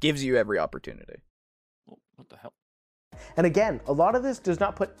 it gives you every opportunity. What the hell? And again, a lot of this does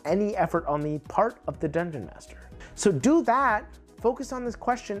not put any effort on the part of the Dungeon Master. So do that, focus on this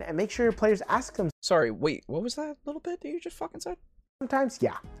question, and make sure your players ask them. Sorry, wait, what was that little bit that you just fucking said? Sometimes,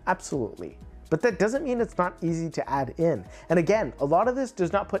 yeah, absolutely. But that doesn't mean it's not easy to add in. And again, a lot of this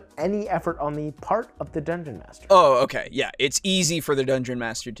does not put any effort on the part of the Dungeon Master. Oh, okay, yeah, it's easy for the Dungeon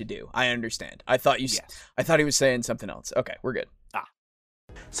Master to do. I understand. I thought he was saying something else. Okay, we're good.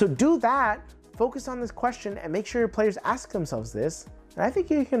 So do that, focus on this question, and make sure your players ask themselves this. And I think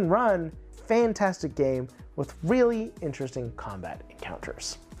you can run a fantastic game with really interesting combat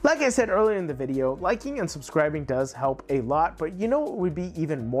encounters. Like I said earlier in the video, liking and subscribing does help a lot, but you know what would be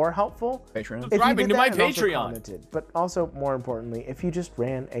even more helpful? Patreon. Subscribing to my and also Patreon. Commented, but also, more importantly, if you just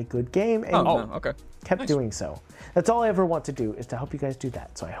ran a good game and kept doing so. That's all I ever want to do, is to help you guys do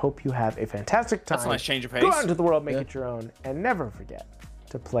that. So I hope you have a fantastic time. That's a nice change of pace. Go out into the world, make it your own, and never forget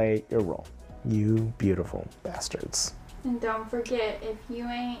to play your role. You beautiful bastards. And don't forget, if you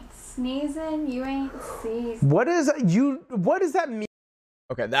ain't sneezing, you ain't seizing. What does that mean?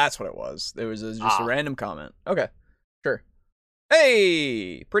 Okay, that's what it was. It was just a random comment. Okay, sure.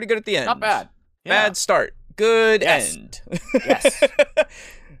 Hey, pretty good at the end. Not bad. Yeah. Bad start. Good end. Yes.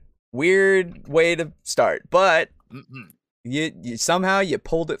 Weird way to start, but you somehow you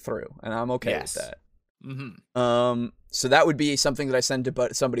pulled it through, and I'm okay with that. So that would be something that I send to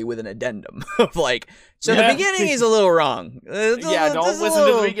somebody with an addendum of like, so the beginning is a little wrong. Don't listen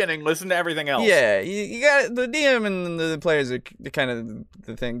to the beginning. Listen to everything else. Yeah, you got the DM and the players are kind of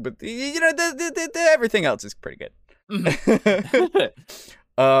the thing, but you know, the everything else is pretty good.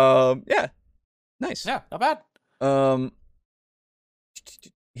 Yeah. Nice. Yeah, not bad.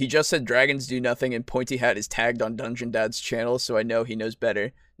 He just said dragons do nothing and Pointy Hat is tagged on Dungeon Dad's channel, so I know he knows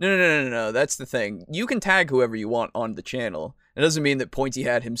better. No. That's the thing. You can tag whoever you want on the channel. It doesn't mean that Pointy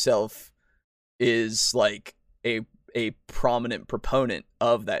Hat himself is like a prominent proponent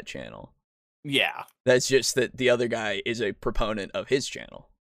of that channel. Yeah. That's just that the other guy is a proponent of his channel.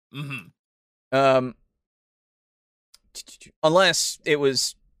 Mm-hmm. Unless it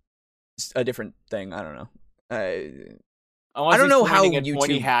was a different thing. I don't know. Unless I don't know how YouTube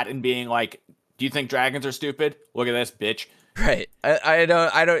Pointy Hat and being like, "Do you think dragons are stupid? Look at this, bitch." Right. I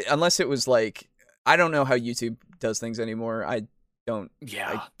don't. Unless it was like, I don't know how YouTube does things anymore. I don't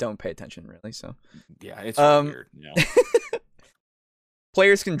pay attention really. So yeah, it's weird. You know?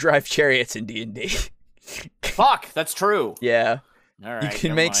 Players can drive chariots in D&D. Fuck, that's true. Yeah. All right. You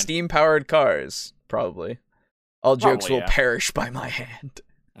can make steam-powered cars. Probably. All jokes will perish by my hand.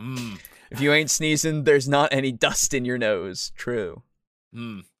 If you ain't sneezing, there's not any dust in your nose. True.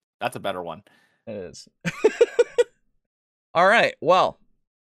 That's a better one. It is. All right. Well,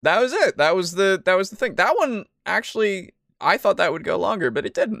 that was it. That was the thing. That one actually, I thought that would go longer, but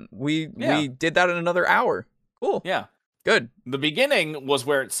it didn't. We did that in another hour. Cool. Yeah. Good. The beginning was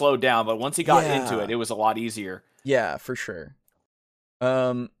where it slowed down, but once he got into it, it was a lot easier. Yeah, for sure.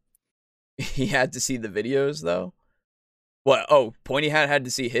 He had to see the videos though. What? Oh, Pointy Hat had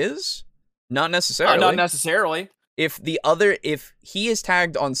to see his? Not necessarily. Not necessarily. If he is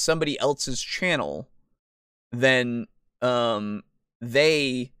tagged on somebody else's channel, then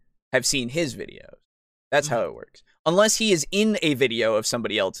they have seen his videos. That's how it works. Unless he is in a video of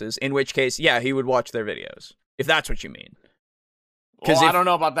somebody else's, in which case, yeah, he would watch their videos. If that's what you mean. Well, I don't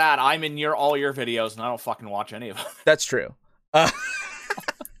know about that. I'm in all your videos, and I don't fucking watch any of them. That's true.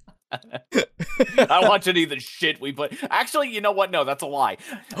 I watch any of the shit we put. Actually, you know what? No, that's a lie.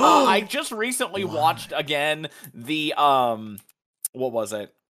 I just recently watched again the what was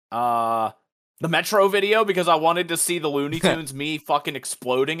it? The Metro video because I wanted to see the Looney Tunes me fucking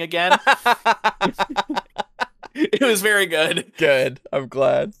exploding again. It was very good. Good. I'm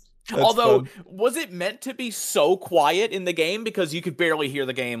glad. That's Although, fun. Was it meant to be so quiet in the game because you could barely hear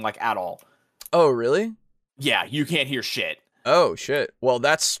the game like at all? Oh, really? Yeah, you can't hear shit. Oh, shit. Well,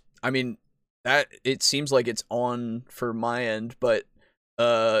 that it seems like it's on for my end, but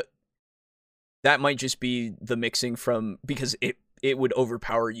that might just be the mixing from, because it would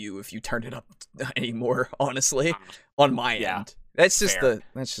overpower you if you turned it up anymore, honestly, on my end. That's just the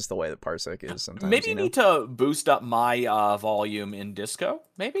way the parsec is sometimes. Maybe you need to boost up my volume in Disco,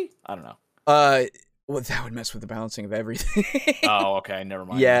 maybe? I don't know. Well, that would mess with the balancing of everything. Oh, okay, never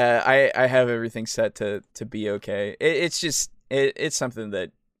mind. Yeah, I have everything set to be okay. It's just it's something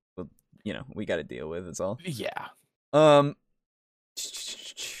that, we got to deal with. That's all. Yeah.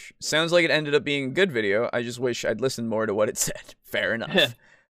 Sounds like it ended up being a good video. I just wish I'd listened more to what it said. Fair enough.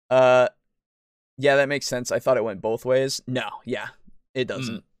 Yeah, that makes sense. I thought it went both ways. No, yeah, it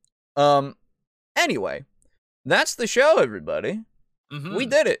doesn't. Anyway, that's the show, everybody. We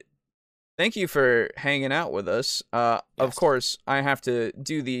did it. Thank you for hanging out with us. Yes. Of course, I have to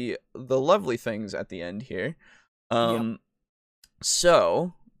do the lovely things at the end here.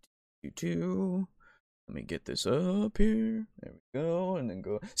 So, let me get this up here. There we go, and then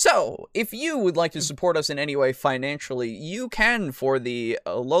go. So, if you would like to support us in any way financially, you can for the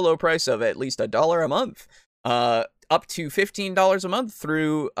low price of at least $1 a month, up to $15 a month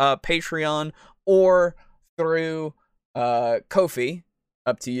through Patreon or through Ko-fi.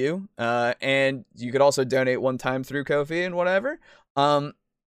 Up to you. And you could also donate one time through Ko-fi and whatever. And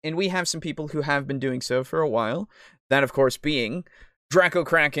we have some people who have been doing so for a while. That, of course, being Draco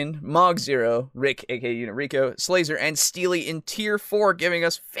Kraken, Mog Zero, Rick, aka Unirico, Slazer, and Steely in Tier 4, giving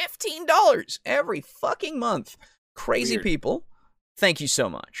us $15 every fucking month. Crazy people. Thank you so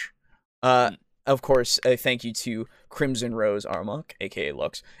much. Of course, a thank you to Crimson Rose Armok, aka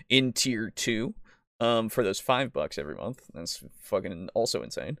Lux, in Tier 2. For those $5 every month. That's fucking also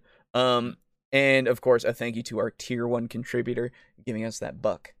insane. And of course, a thank you to our Tier 1 contributor, giving us that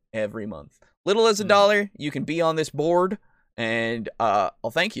 $1 every month. Little as $1, you can be on this board, and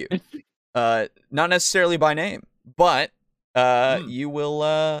I'll thank you. Not necessarily by name, but you will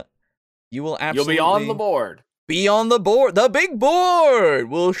absolutely... You'll be on the board. Be on the board. The big board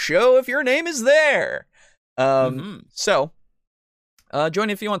will show if your name is there. So, join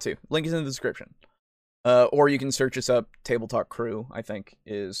if you want to. Link is in the description. Or you can search us up. TableTalk Crew, I think,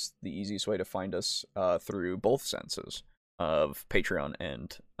 is the easiest way to find us through both senses of Patreon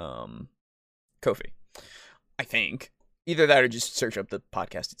and Ko-fi. I think. Either that or just search up the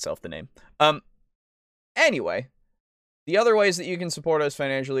podcast itself, the name. Anyway, the other ways that you can support us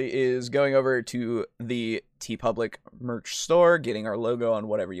financially is going over to the TeePublic merch store, getting our logo on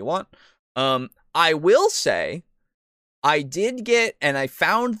whatever you want. I will say, I did get, and I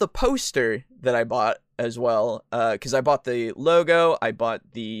found the poster that I bought as well, because I bought the logo, I bought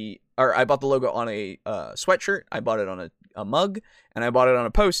the logo on a sweatshirt, I bought it on a mug, and I bought it on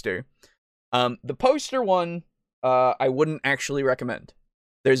a poster. The poster one, I wouldn't actually recommend.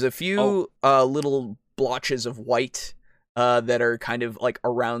 There's a few little blotches of white that are kind of like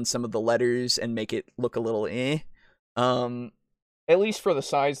around some of the letters and make it look a little at least for the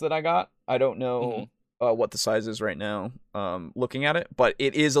size that I got. I don't know what the size is right now, looking at it, but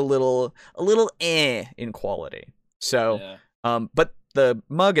it is a little in quality. So, but the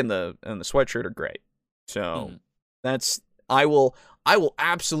mug and the sweatshirt are great. So that's, I will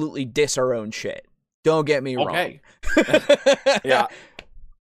absolutely diss our own shit. Don't get me wrong. Yeah.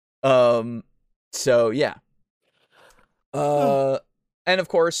 So yeah. And of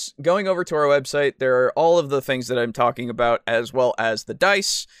course, going over to our website, there are all of the things that I'm talking about, as well as the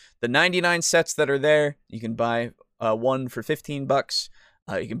dice, the 99 sets that are there. You can buy one for $15.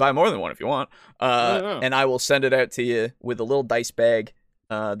 You can buy more than one if you want. And I will send it out to you with a little dice bag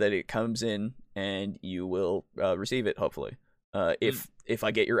that it comes in, and you will receive it, hopefully. If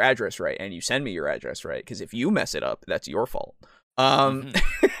I get your address right and you send me your address right, because if you mess it up, that's your fault.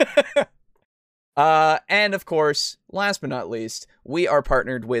 And of course, last but not least, we are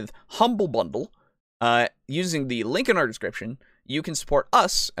partnered with Humble Bundle. Using the link in our description, you can support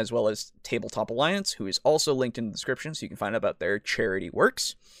us as well as Tabletop Alliance, who is also linked in the description, so you can find out about their charity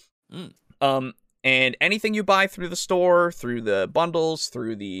works. And anything you buy through the store, through the bundles,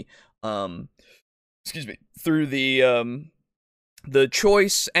 through the through the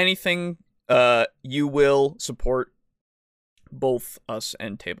choice, anything, you will support both us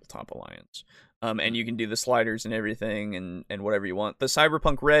and Tabletop Alliance. And you can do the sliders and everything and whatever you want. The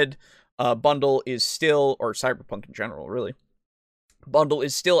Cyberpunk Red bundle is still, or Cyberpunk in general, really, bundle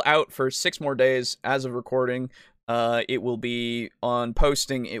is still out for 6 more days as of recording. It will be on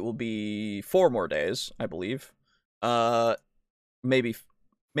posting. It will be 4 more days, I believe. Maybe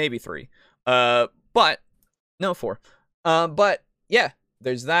 3. But no 4. But yeah,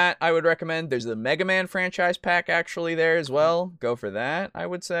 there's that I would recommend. There's the Mega Man franchise pack actually there as well. Go for that, I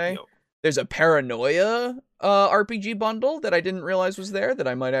would say. There's a Paranoia RPG bundle that I didn't realize was there that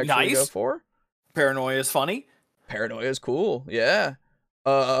I might actually go for. Paranoia is funny. Paranoia is cool, yeah.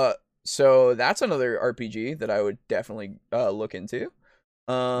 So that's another RPG that I would definitely look into.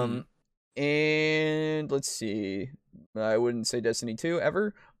 And let's see. I wouldn't say Destiny 2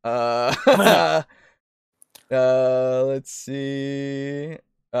 ever. Let's see.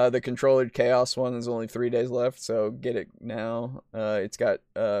 The Controller Chaos one is only 3 days left, so get it now. It's got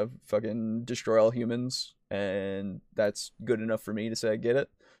fucking Destroy All Humans, and that's good enough for me to say get it.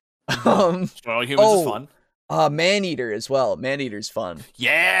 Destroy All Humans is fun. Maneater as well. Maneater's fun.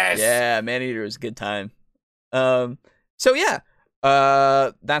 Yes! Yeah, Maneater is a good time. So yeah,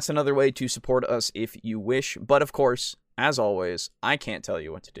 that's another way to support us if you wish. But of course, as always, I can't tell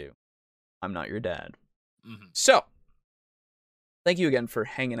you what to do. I'm not your dad. So, thank you again for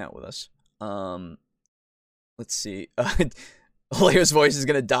hanging out with us. Let's see. Leo's voice is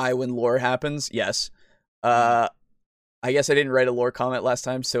gonna die when lore happens. Yes. I guess I didn't write a lore comment last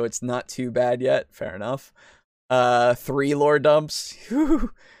time, so it's not too bad yet. Fair enough. 3 lore dumps.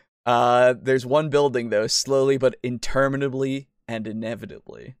 There's 1 building though, slowly but interminably and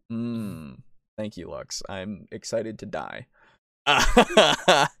inevitably. Thank you, Lux. I'm excited to die.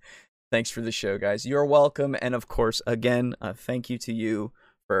 Thanks for the show, guys. You're welcome. And of course, again, thank you to you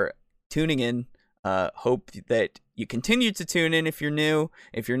for tuning in. Hope that you continue to tune in if you're new.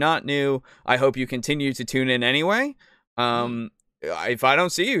 If you're not new, I hope you continue to tune in anyway. If I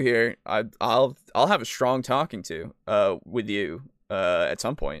don't see you here, I'll have a strong talking to with you at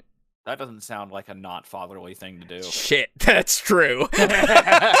some point. That doesn't sound like a not fatherly thing to do. Shit, that's true.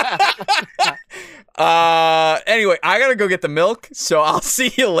 Anyway, I gotta go get the milk, so I'll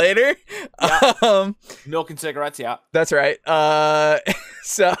see you later. Yeah. Milk and cigarettes, yeah. That's right.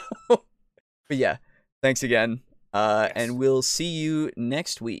 So, but yeah, thanks again. Yes. And we'll see you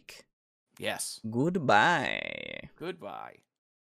next week. Yes. Goodbye. Goodbye.